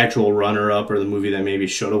actual runner-up or the movie that maybe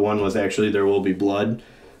should have won was actually There Will Be Blood,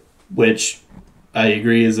 which I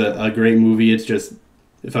agree is a great movie. It's just,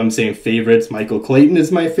 if I'm saying favorites, Michael Clayton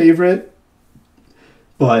is my favorite.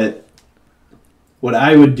 But what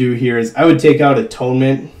I would do here is I would take out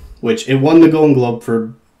Atonement, which it won the Golden Globe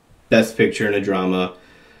for Best Picture in a Drama.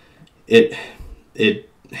 It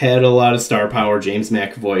had a lot of star power. James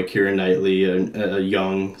McAvoy, Keira Knightley, a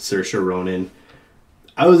young Saoirse Ronan.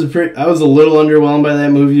 I was a little underwhelmed by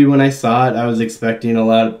that movie when I saw it. I was expecting a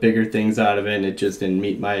lot of bigger things out of it, and it just didn't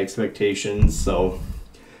meet my expectations. So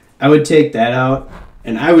I would take that out,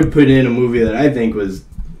 and I would put in a movie that I think was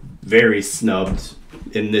very snubbed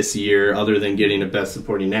in this year, other than getting a Best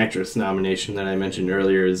Supporting Actress nomination that I mentioned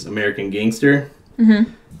earlier, is American Gangster.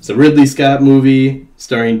 Mm-hmm. It's a Ridley Scott movie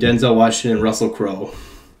starring Denzel Washington and Russell Crowe.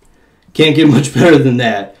 Can't get much better than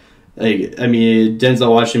that. Like, I mean,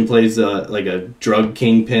 Denzel Washington plays a drug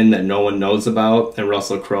kingpin that no one knows about, and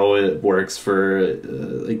Russell Crowe works for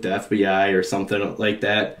like the FBI or something like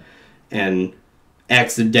that, and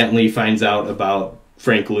accidentally finds out about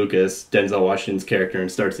Frank Lucas, Denzel Washington's character,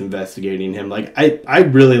 and starts investigating him. Like, I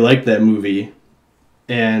really liked that movie,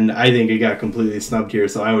 and I think it got completely snubbed here,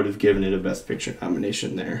 so I would have given it a Best Picture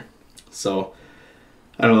nomination there. So,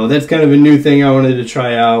 I don't know, that's kind of a new thing I wanted to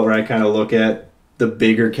try out, where I kind of look at the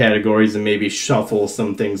bigger categories and maybe shuffle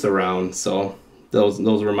some things around. So those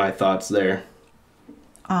were my thoughts there.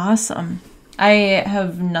 Awesome. I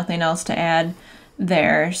have nothing else to add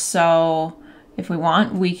there. So if we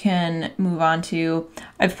want, we can move on to,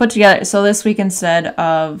 I've put together, so this week instead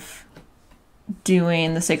of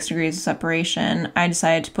doing the 6 degrees of separation, I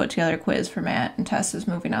decided to put together a quiz for Matt and test his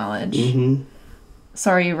movie knowledge. Mm-hmm.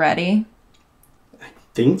 So are you ready? I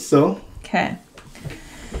think so. Okay.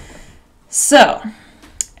 So,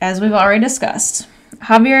 as we've already discussed,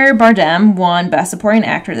 Javier Bardem won Best Supporting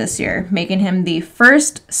Actor this year, making him the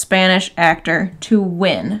first Spanish actor to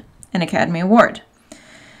win an Academy Award.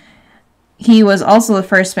 He was also the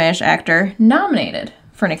first Spanish actor nominated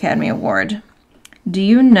for an Academy Award. Do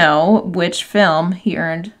you know which film he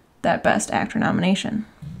earned that Best Actor nomination?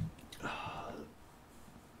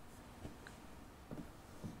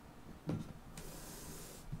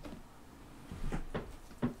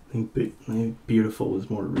 I think Beautiful was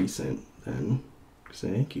more recent than, because I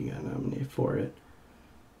think he got nominated for it.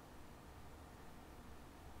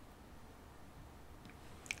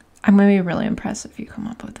 I'm going to be really impressed if you come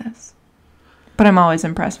up with this. But I'm always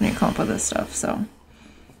impressed when you come up with this stuff, so.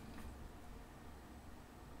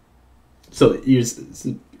 So,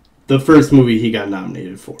 the first movie he got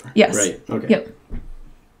nominated for? Yes. Right, okay. Yep.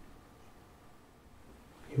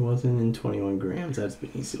 He wasn't in 21 Grams. That's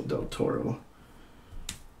Benicio del Toro.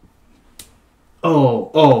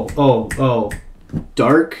 Oh.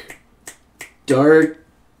 Dark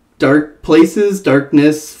Places, Dark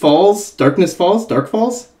Falls.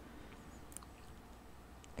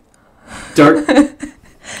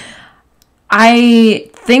 I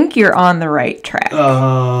think you're on the right track.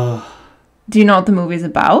 Do you know what the movie's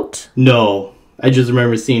about? No. I just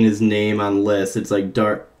remember seeing his name on lists. It's like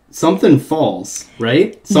Something Falls,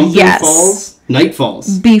 right? Something yes. Falls? Night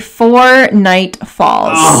Falls. Before Night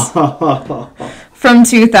Falls. From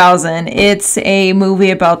 2000. It's a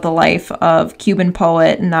movie about the life of Cuban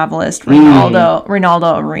poet and novelist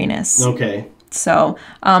Reinaldo Arenas. Okay. So,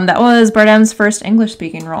 that was Bardem's first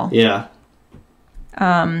English-speaking role. Yeah.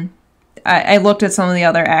 I looked at some of the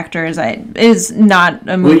other actors. It is not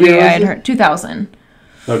a movie I had heard. 2000.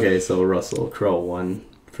 Okay, so Russell Crowe won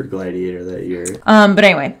for Gladiator that year. But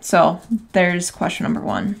anyway, so there's question number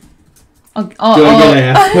 1. Do I get a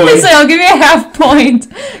half point? I'll give you a half point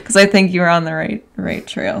because I think you were on the right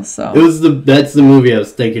trail. So that's the movie I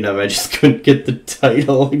was thinking of. I just couldn't get the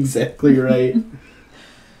title exactly right.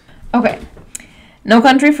 Okay. No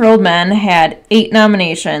Country for Old Men had 8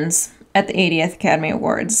 nominations at the 80th Academy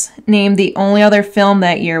Awards. Name the only other film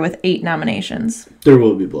that year with 8 nominations. There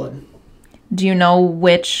Will Be Blood. Do you know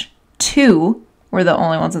which 2 were the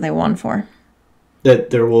only ones that they won for? That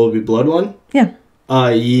There Will Be Blood one? Yeah.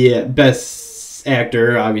 Yeah. Best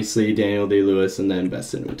actor, obviously, Daniel Day-Lewis, and then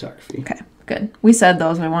best cinematography. Okay, good. We said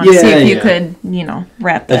those. I wanted to see if you could,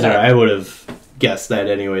 wrap that up. Right. I would have guessed that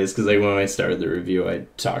anyways, because when I started the review, I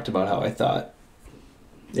talked about how I thought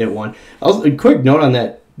it won. Also, a quick note on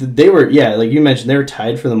that. They were, like you mentioned, they were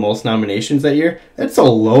tied for the most nominations that year. That's a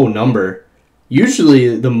low number.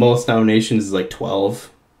 Usually the most nominations is like 12.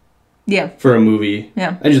 Yeah. For a movie.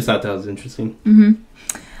 Yeah. I just thought that was interesting.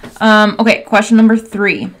 Okay, question number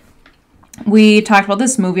 3. We talked about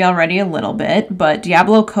this movie already a little bit, but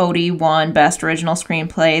Diablo Cody won Best Original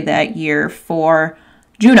Screenplay that year for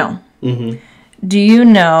Juno. Mm-hmm. Do you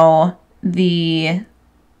know the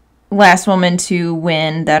last woman to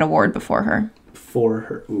win that award before her? For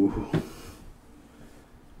her. Ooh.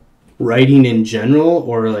 Writing in general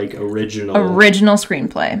or like original? Original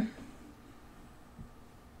screenplay.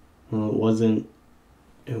 Well, it wasn't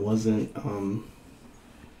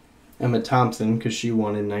Emma Thompson, because she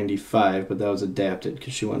won in 95, but that was adapted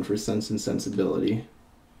because she won for Sense and Sensibility.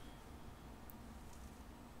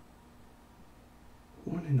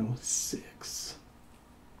 Won in 06.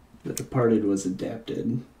 The Departed was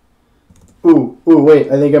adapted. Ooh,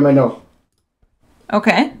 wait, I think I might know.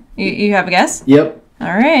 Okay. You have a guess? Yep. All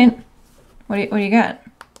right. What do you got?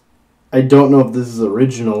 I don't know if this is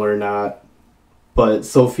original or not, but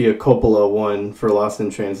Sofia Coppola won for Lost in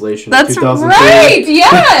Translation. That's in 2003. right!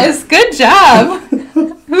 Yes! Good job!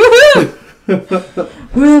 Woohoo! Ooh,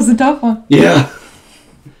 that was a tough one. Yeah.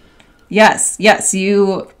 Yes,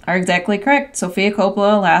 you are exactly correct. Sofia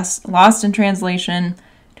Coppola, Lost in Translation,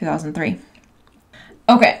 2003.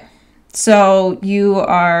 Okay, so you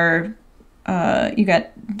are, you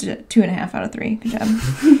got 2.5 out of 3. Good job.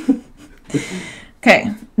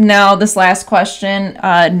 Okay, now this last question,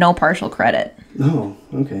 no partial credit. Oh,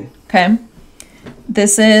 okay. Okay,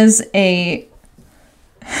 this is a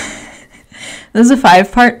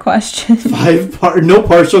 5-part question. 5-part? No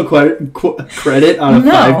partial credit on a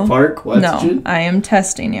 5-part question? No, I am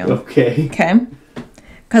testing you. Okay. Okay?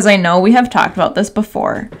 Because I know we have talked about this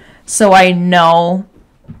before. So I know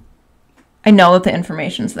that the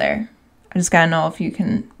information's there. I just gotta know if you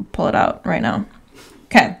can pull it out right now.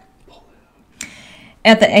 Okay.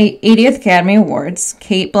 At the 80th Academy Awards,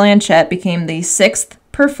 Cate Blanchett became the 6th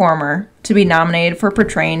performer to be nominated for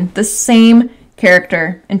portraying the same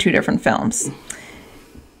character in 2 different films.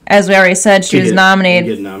 As we already said, she was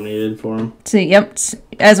nominated. Get nominated for him.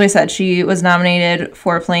 As we said, she was nominated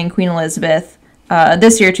for playing Queen Elizabeth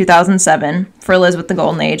this year, 2007, for Elizabeth the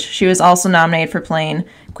Golden Age. She was also nominated for playing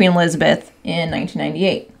Queen Elizabeth in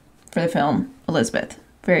 1998 for the film Elizabeth.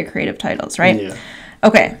 Very creative titles, right? Yeah.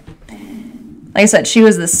 Okay. Like I said, she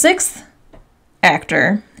was the 6th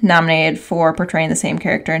actor nominated for portraying the same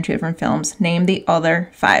character in 2 different films. Name the other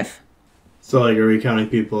 5. So, like, are we counting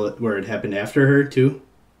people where it happened after her, too?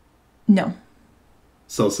 No.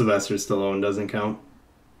 So Sylvester Stallone doesn't count?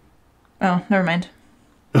 Oh, never mind.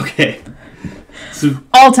 Okay.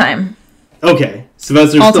 All time. Okay.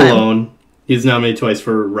 Sylvester All Stallone. Time. He's nominated twice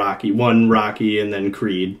for Rocky. One Rocky and then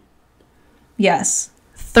Creed. Yes.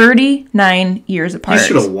 39 years apart. He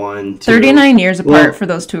should have won, too. 39 years apart for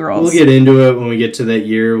those 2 roles. We'll get into it when we get to that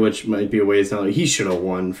year, which might be a ways now. He should have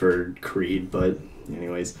won for Creed, but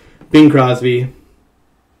anyways. Bing Crosby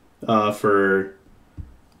for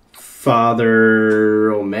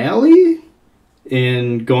Father O'Malley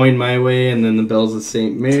in Going My Way and then The Bells of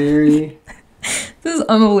St. Mary. This is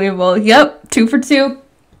unbelievable. Yep, 2 for 2.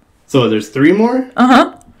 So there's 3 more?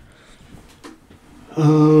 Uh-huh.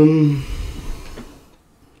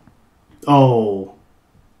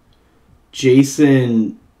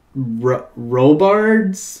 Jason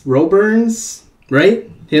Robards, right?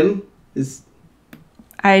 Him is.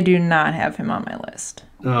 I do not have him on my list.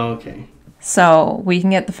 Oh, okay. So we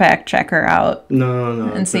can get the fact checker out.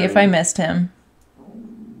 No. And see if I missed him.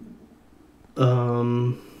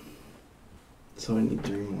 So I need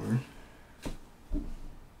 3 more.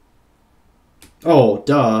 Oh,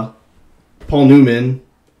 duh. Paul Newman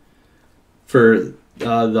for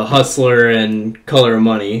The Hustler and Color of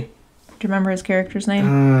Money. Do you remember his character's name?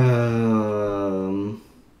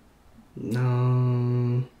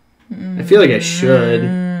 No. I feel like I should.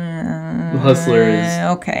 The Hustler is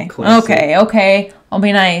okay. I'll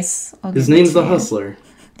be nice. His name's The Hustler.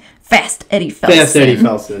 Fast Eddie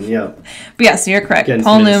Felsen. Yep. But yes, you're correct. Against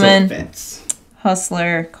Paul Newman,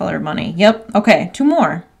 Hustler, Color of Money. Yep. Okay, 2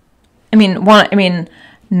 more.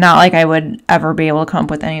 not like I would ever be able to come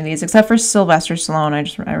up with any of these, except for Sylvester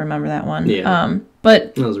Stallone. I remember that one. Yeah.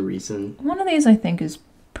 But that was recent. One of these I think is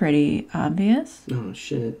pretty obvious. Oh,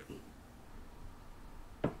 shit.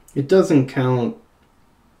 It doesn't count.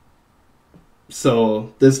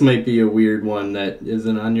 So, this might be a weird one that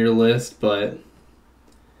isn't on your list, but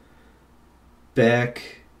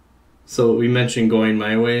so we mentioned Going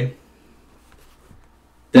My Way.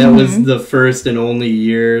 That was the first and only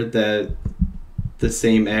year that the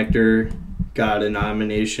same actor got a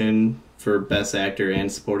nomination for Best Actor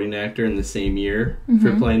and Supporting Actor in the same year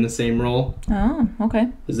for playing the same role. Oh, okay.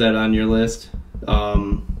 Is that on your list?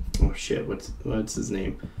 Oh shit, what's his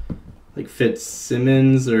name? Like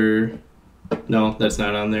Fitzsimmons or... No, that's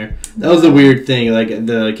not on there. That was a weird thing. Like,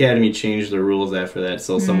 the Academy changed the rules after that,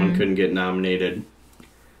 so someone couldn't get nominated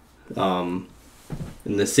in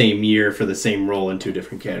the same year for the same role in two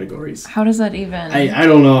different categories. How does that even... I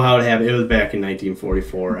don't know how it happened. It was back in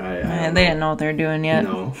 1944. They didn't know what they were doing yet.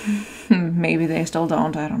 No. Maybe they still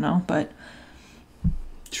don't. I don't know, but...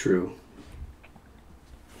 True.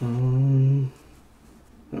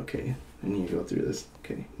 Okay. I need to go through this.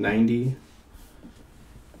 Okay. 90...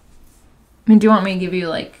 I mean, do you want me to give you,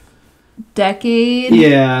 like, decade?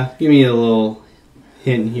 Yeah, give me a little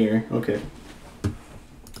hint here. Okay.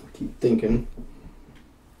 Keep thinking.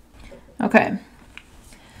 Okay.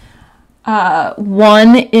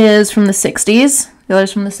 One is from the 60s. The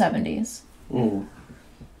other's from the 70s. Oh.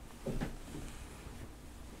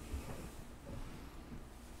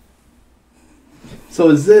 So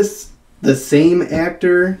is this the same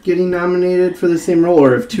actor getting nominated for the same role,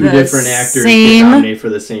 or if two different actors get nominated for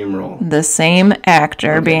the same role? The same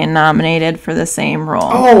actor being nominated for the same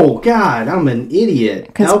role. Oh, God, I'm an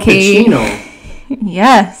idiot. Al Pacino.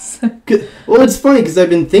 Yes. Well, it's funny because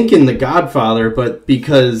I've been thinking The Godfather, but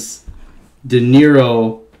because De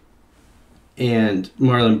Niro and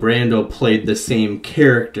Marlon Brando played the same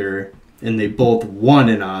character, and they both won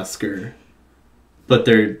an Oscar. But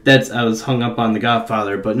I was hung up on The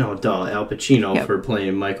Godfather, but no, Al Pacino for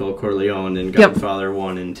playing Michael Corleone in Godfather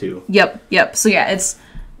 1 and 2. Yep. So yeah, it's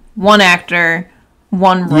one actor,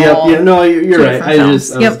 one role. Yep, no, you're right. I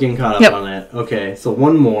was getting caught up on that. Okay, so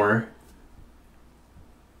one more.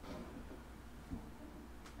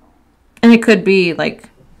 And it could be like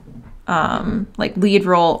lead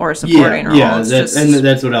role or supporting role. Yeah,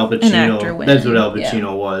 that's what Al Pacino. That's what Al Pacino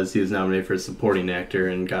Yeah. was. He was nominated for supporting actor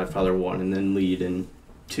in Godfather 1, and then lead in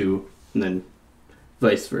 2, and then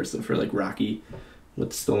vice versa for like Rocky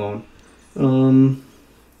with Stallone. In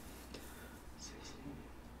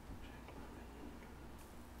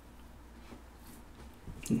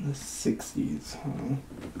the 60s, huh?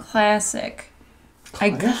 Classic.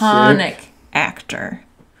 Iconic actor.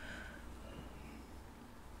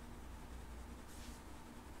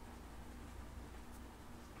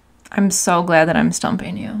 I'm so glad that I'm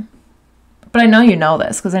stumping you. But I know you know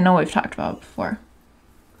this, because I know we've talked about it before.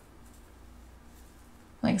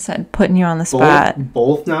 Like I said, putting you on the spot.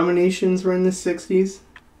 Both nominations were in the 60s?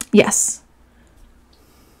 Yes.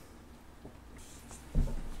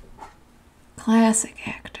 Classic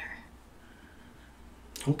actor.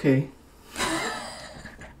 Okay.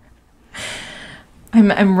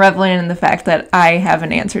 I'm reveling in the fact that I have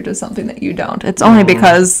an answer to something that you don't. It's only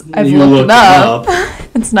because I've looked it up.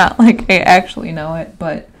 It's not like I actually know it,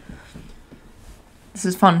 but this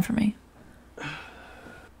is fun for me.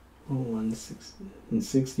 Oh, in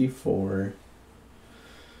 64,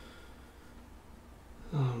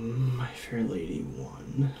 My Fair Lady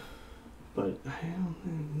won, but I don't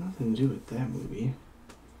have nothing to do with that movie.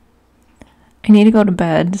 I need to go to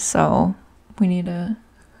bed, so we need to...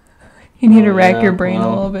 You need to rack your brain a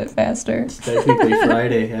little bit faster. It's technically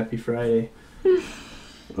Friday. Happy Friday.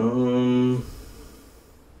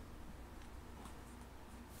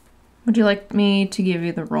 Would you like me to give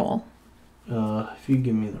you the role? If you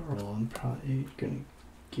give me the role, I'm probably gonna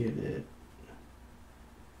get it.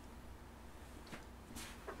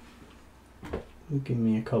 Give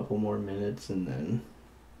me a couple more minutes and then...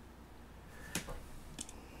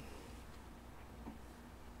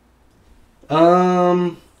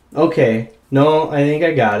 Okay. No, I think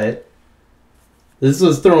I got it. This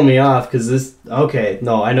was throwing me off because this... Okay,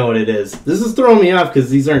 no, I know what it is. This is throwing me off because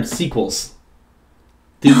these aren't sequels.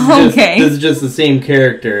 This is just the same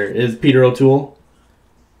character. Is Peter O'Toole?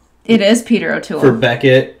 It is Peter O'Toole. For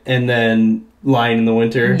Beckett and then Lion in the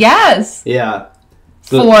Winter? Yes! Yeah.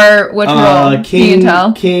 So, for which role? Can you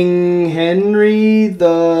tell? King Henry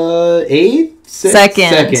the Eighth?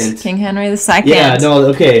 Second. King Henry the Second. Yeah, no,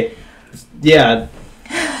 okay. Yeah.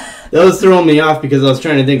 That was throwing me off because I was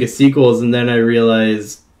trying to think of sequels, and then I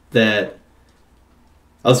realized that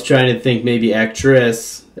I was trying to think maybe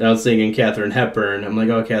actress, and I was thinking Katharine Hepburn. I'm like,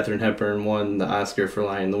 oh, Katharine Hepburn won the Oscar for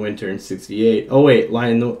Lion in the Winter in '68. Oh wait,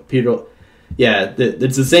 Peter. Yeah,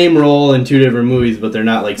 it's the same role in two different movies, but they're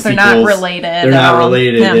not like They're sequels. not related. They're not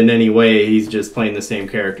related in any way. He's just playing the same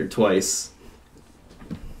character twice.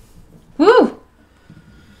 Woo!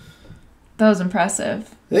 That was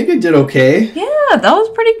impressive. I think I did okay. Yeah, that was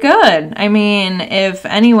pretty good. I mean, if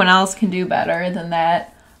anyone else can do better than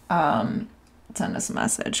that, send us a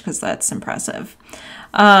message, because that's impressive.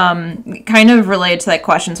 Kind of related to that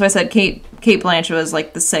question. So I said Kate Blanchett was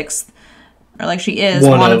like the sixth. Or like she is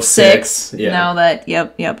one of six. Yeah. Now that,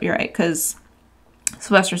 yep, you're right, because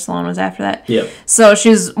Sylvester Stallone was after that. Yep. So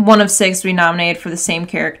she's one of six to be nominated for the same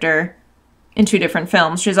character in two different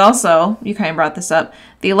films. She's also, you kind of brought this up,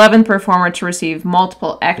 the 11th performer to receive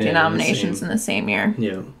multiple acting nominations in the same year.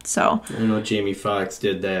 Yeah. So. I know Jamie Foxx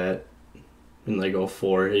did that in like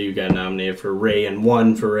 2004. He got nominated for Ray and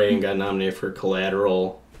won for Ray and got nominated for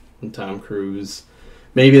Collateral and Tom Cruise.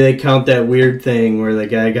 Maybe they count that weird thing where the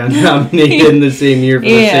guy got nominated in the same year for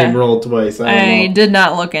the same role twice. I did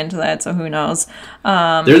not look into that, so who knows.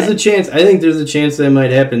 There's a chance. I think there's a chance that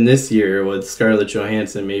might happen this year with Scarlett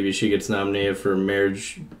Johansson. Maybe she gets nominated for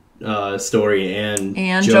Marriage Story and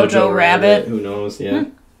Jojo Rabbit. Who knows? Yeah.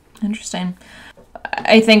 Interesting.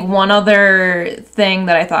 I think one other thing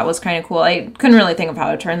that I thought was kind of cool, I couldn't really think of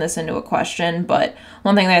how to turn this into a question, but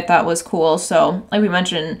one thing that I thought was cool, so like we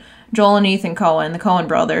mentioned, Joel and Ethan Coen, the Coen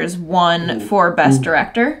brothers, won for Best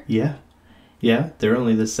Director. Yeah. Yeah, they're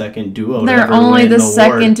only the second duo. They're only the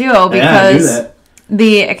second duo because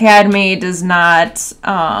the Academy does not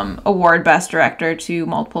award Best Director to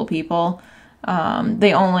multiple people.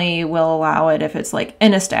 They only will allow it if it's like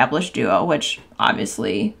an established duo, which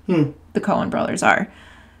obviously the Coen brothers are.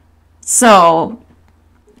 So,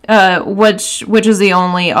 which is the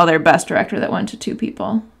only other Best Director that went to two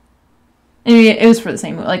people? I mean, it was for the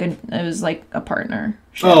same movie. Like it was like a partner.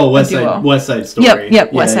 Oh, West Side Story.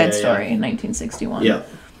 Yep, West Side Story in 1961. Yep.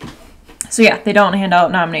 So yeah, they don't hand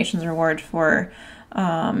out nominations or awards for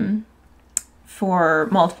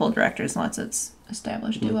multiple directors unless it's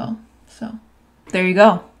established duo. So there you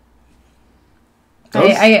go.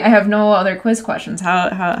 I have no other quiz questions. How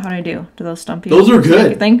did I do? Do those stump you? Those were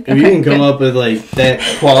good. You think? If you can come up with like that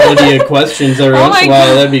quality of questions every once in a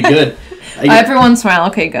while, that'd be good. Every once in a while.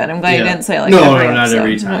 Okay, good. I'm glad you didn't say like no, not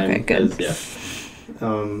every time. Okay, good.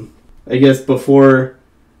 I guess before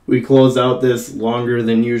we close out this longer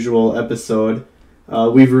than usual episode,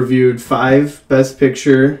 we've reviewed 5 Best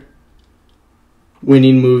Picture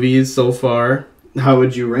winning movies so far. How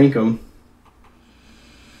would you rank them?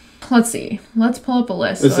 Let's see. Let's pull up a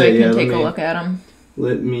list so I can take a look at them.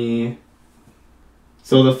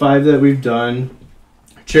 So the 5 that we've done: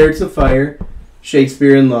 Chariots of Fire,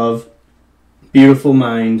 Shakespeare in Love, Beautiful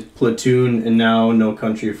Mind, Platoon, and now No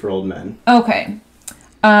Country for Old Men. Okay.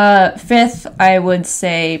 5th, I would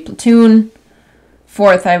say Platoon.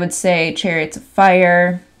 4th, I would say Chariots of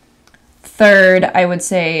Fire. 3rd, I would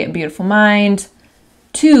say Beautiful Mind.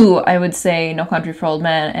 2, I would say No Country for Old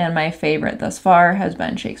Men. And my favorite thus far has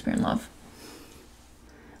been Shakespeare in Love.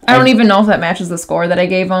 I don't even know if that matches the score that I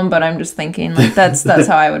gave them, but I'm just thinking like that's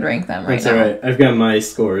how I would rank them right now. That's all right. I've got my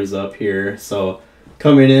scores up here. So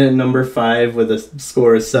coming in at number 5 with a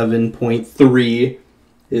score of 7.3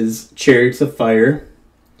 is Chariots of Fire.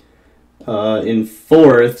 In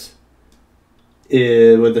 4th,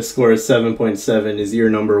 with a score of 7.7 is your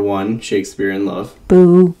number 1, Shakespeare in Love.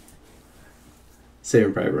 Boo.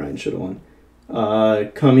 Saving Private Ryan should have won.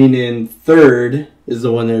 Coming in 3rd is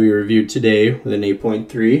the one that we reviewed today with an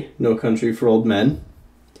 8.3, No Country for Old Men.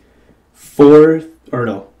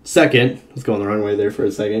 2nd, let's go the wrong way there for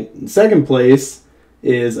a second. In 2nd place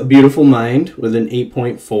is A Beautiful Mind with an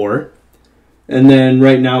 8.4. And then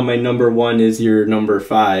right now my number 1 is your number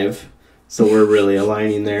 5. So we're really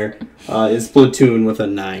aligning there. Is Platoon with a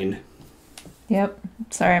 9. Yep.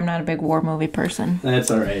 Sorry, I'm not a big war movie person. That's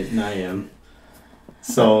all right. And I am.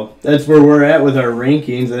 So that's where we're at with our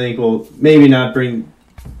rankings. I think we'll maybe not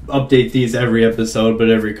update these every episode, but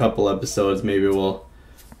every couple episodes maybe we'll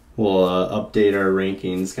update our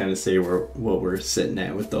rankings, kind of say what we're sitting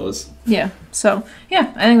at with those. Yeah. So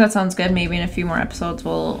yeah, I think that sounds good. Maybe in a few more episodes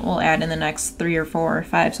we'll add in the next 3 or 4 or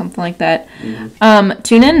 5, something like that. Mm-hmm.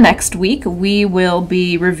 Tune in next week. We will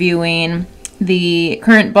be reviewing the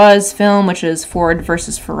current buzz film, which is Ford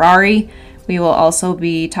versus Ferrari. We will also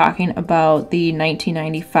be talking about the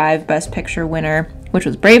 1995 Best Picture winner, which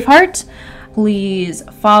was Braveheart. Please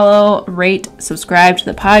follow, rate, subscribe to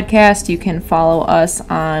the podcast. You can follow us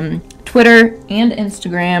on Twitter and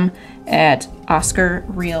Instagram at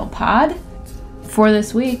OscarReelPod. For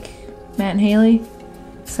this week, Matt and Haley,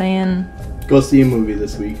 saying Go see a movie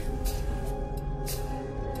this week.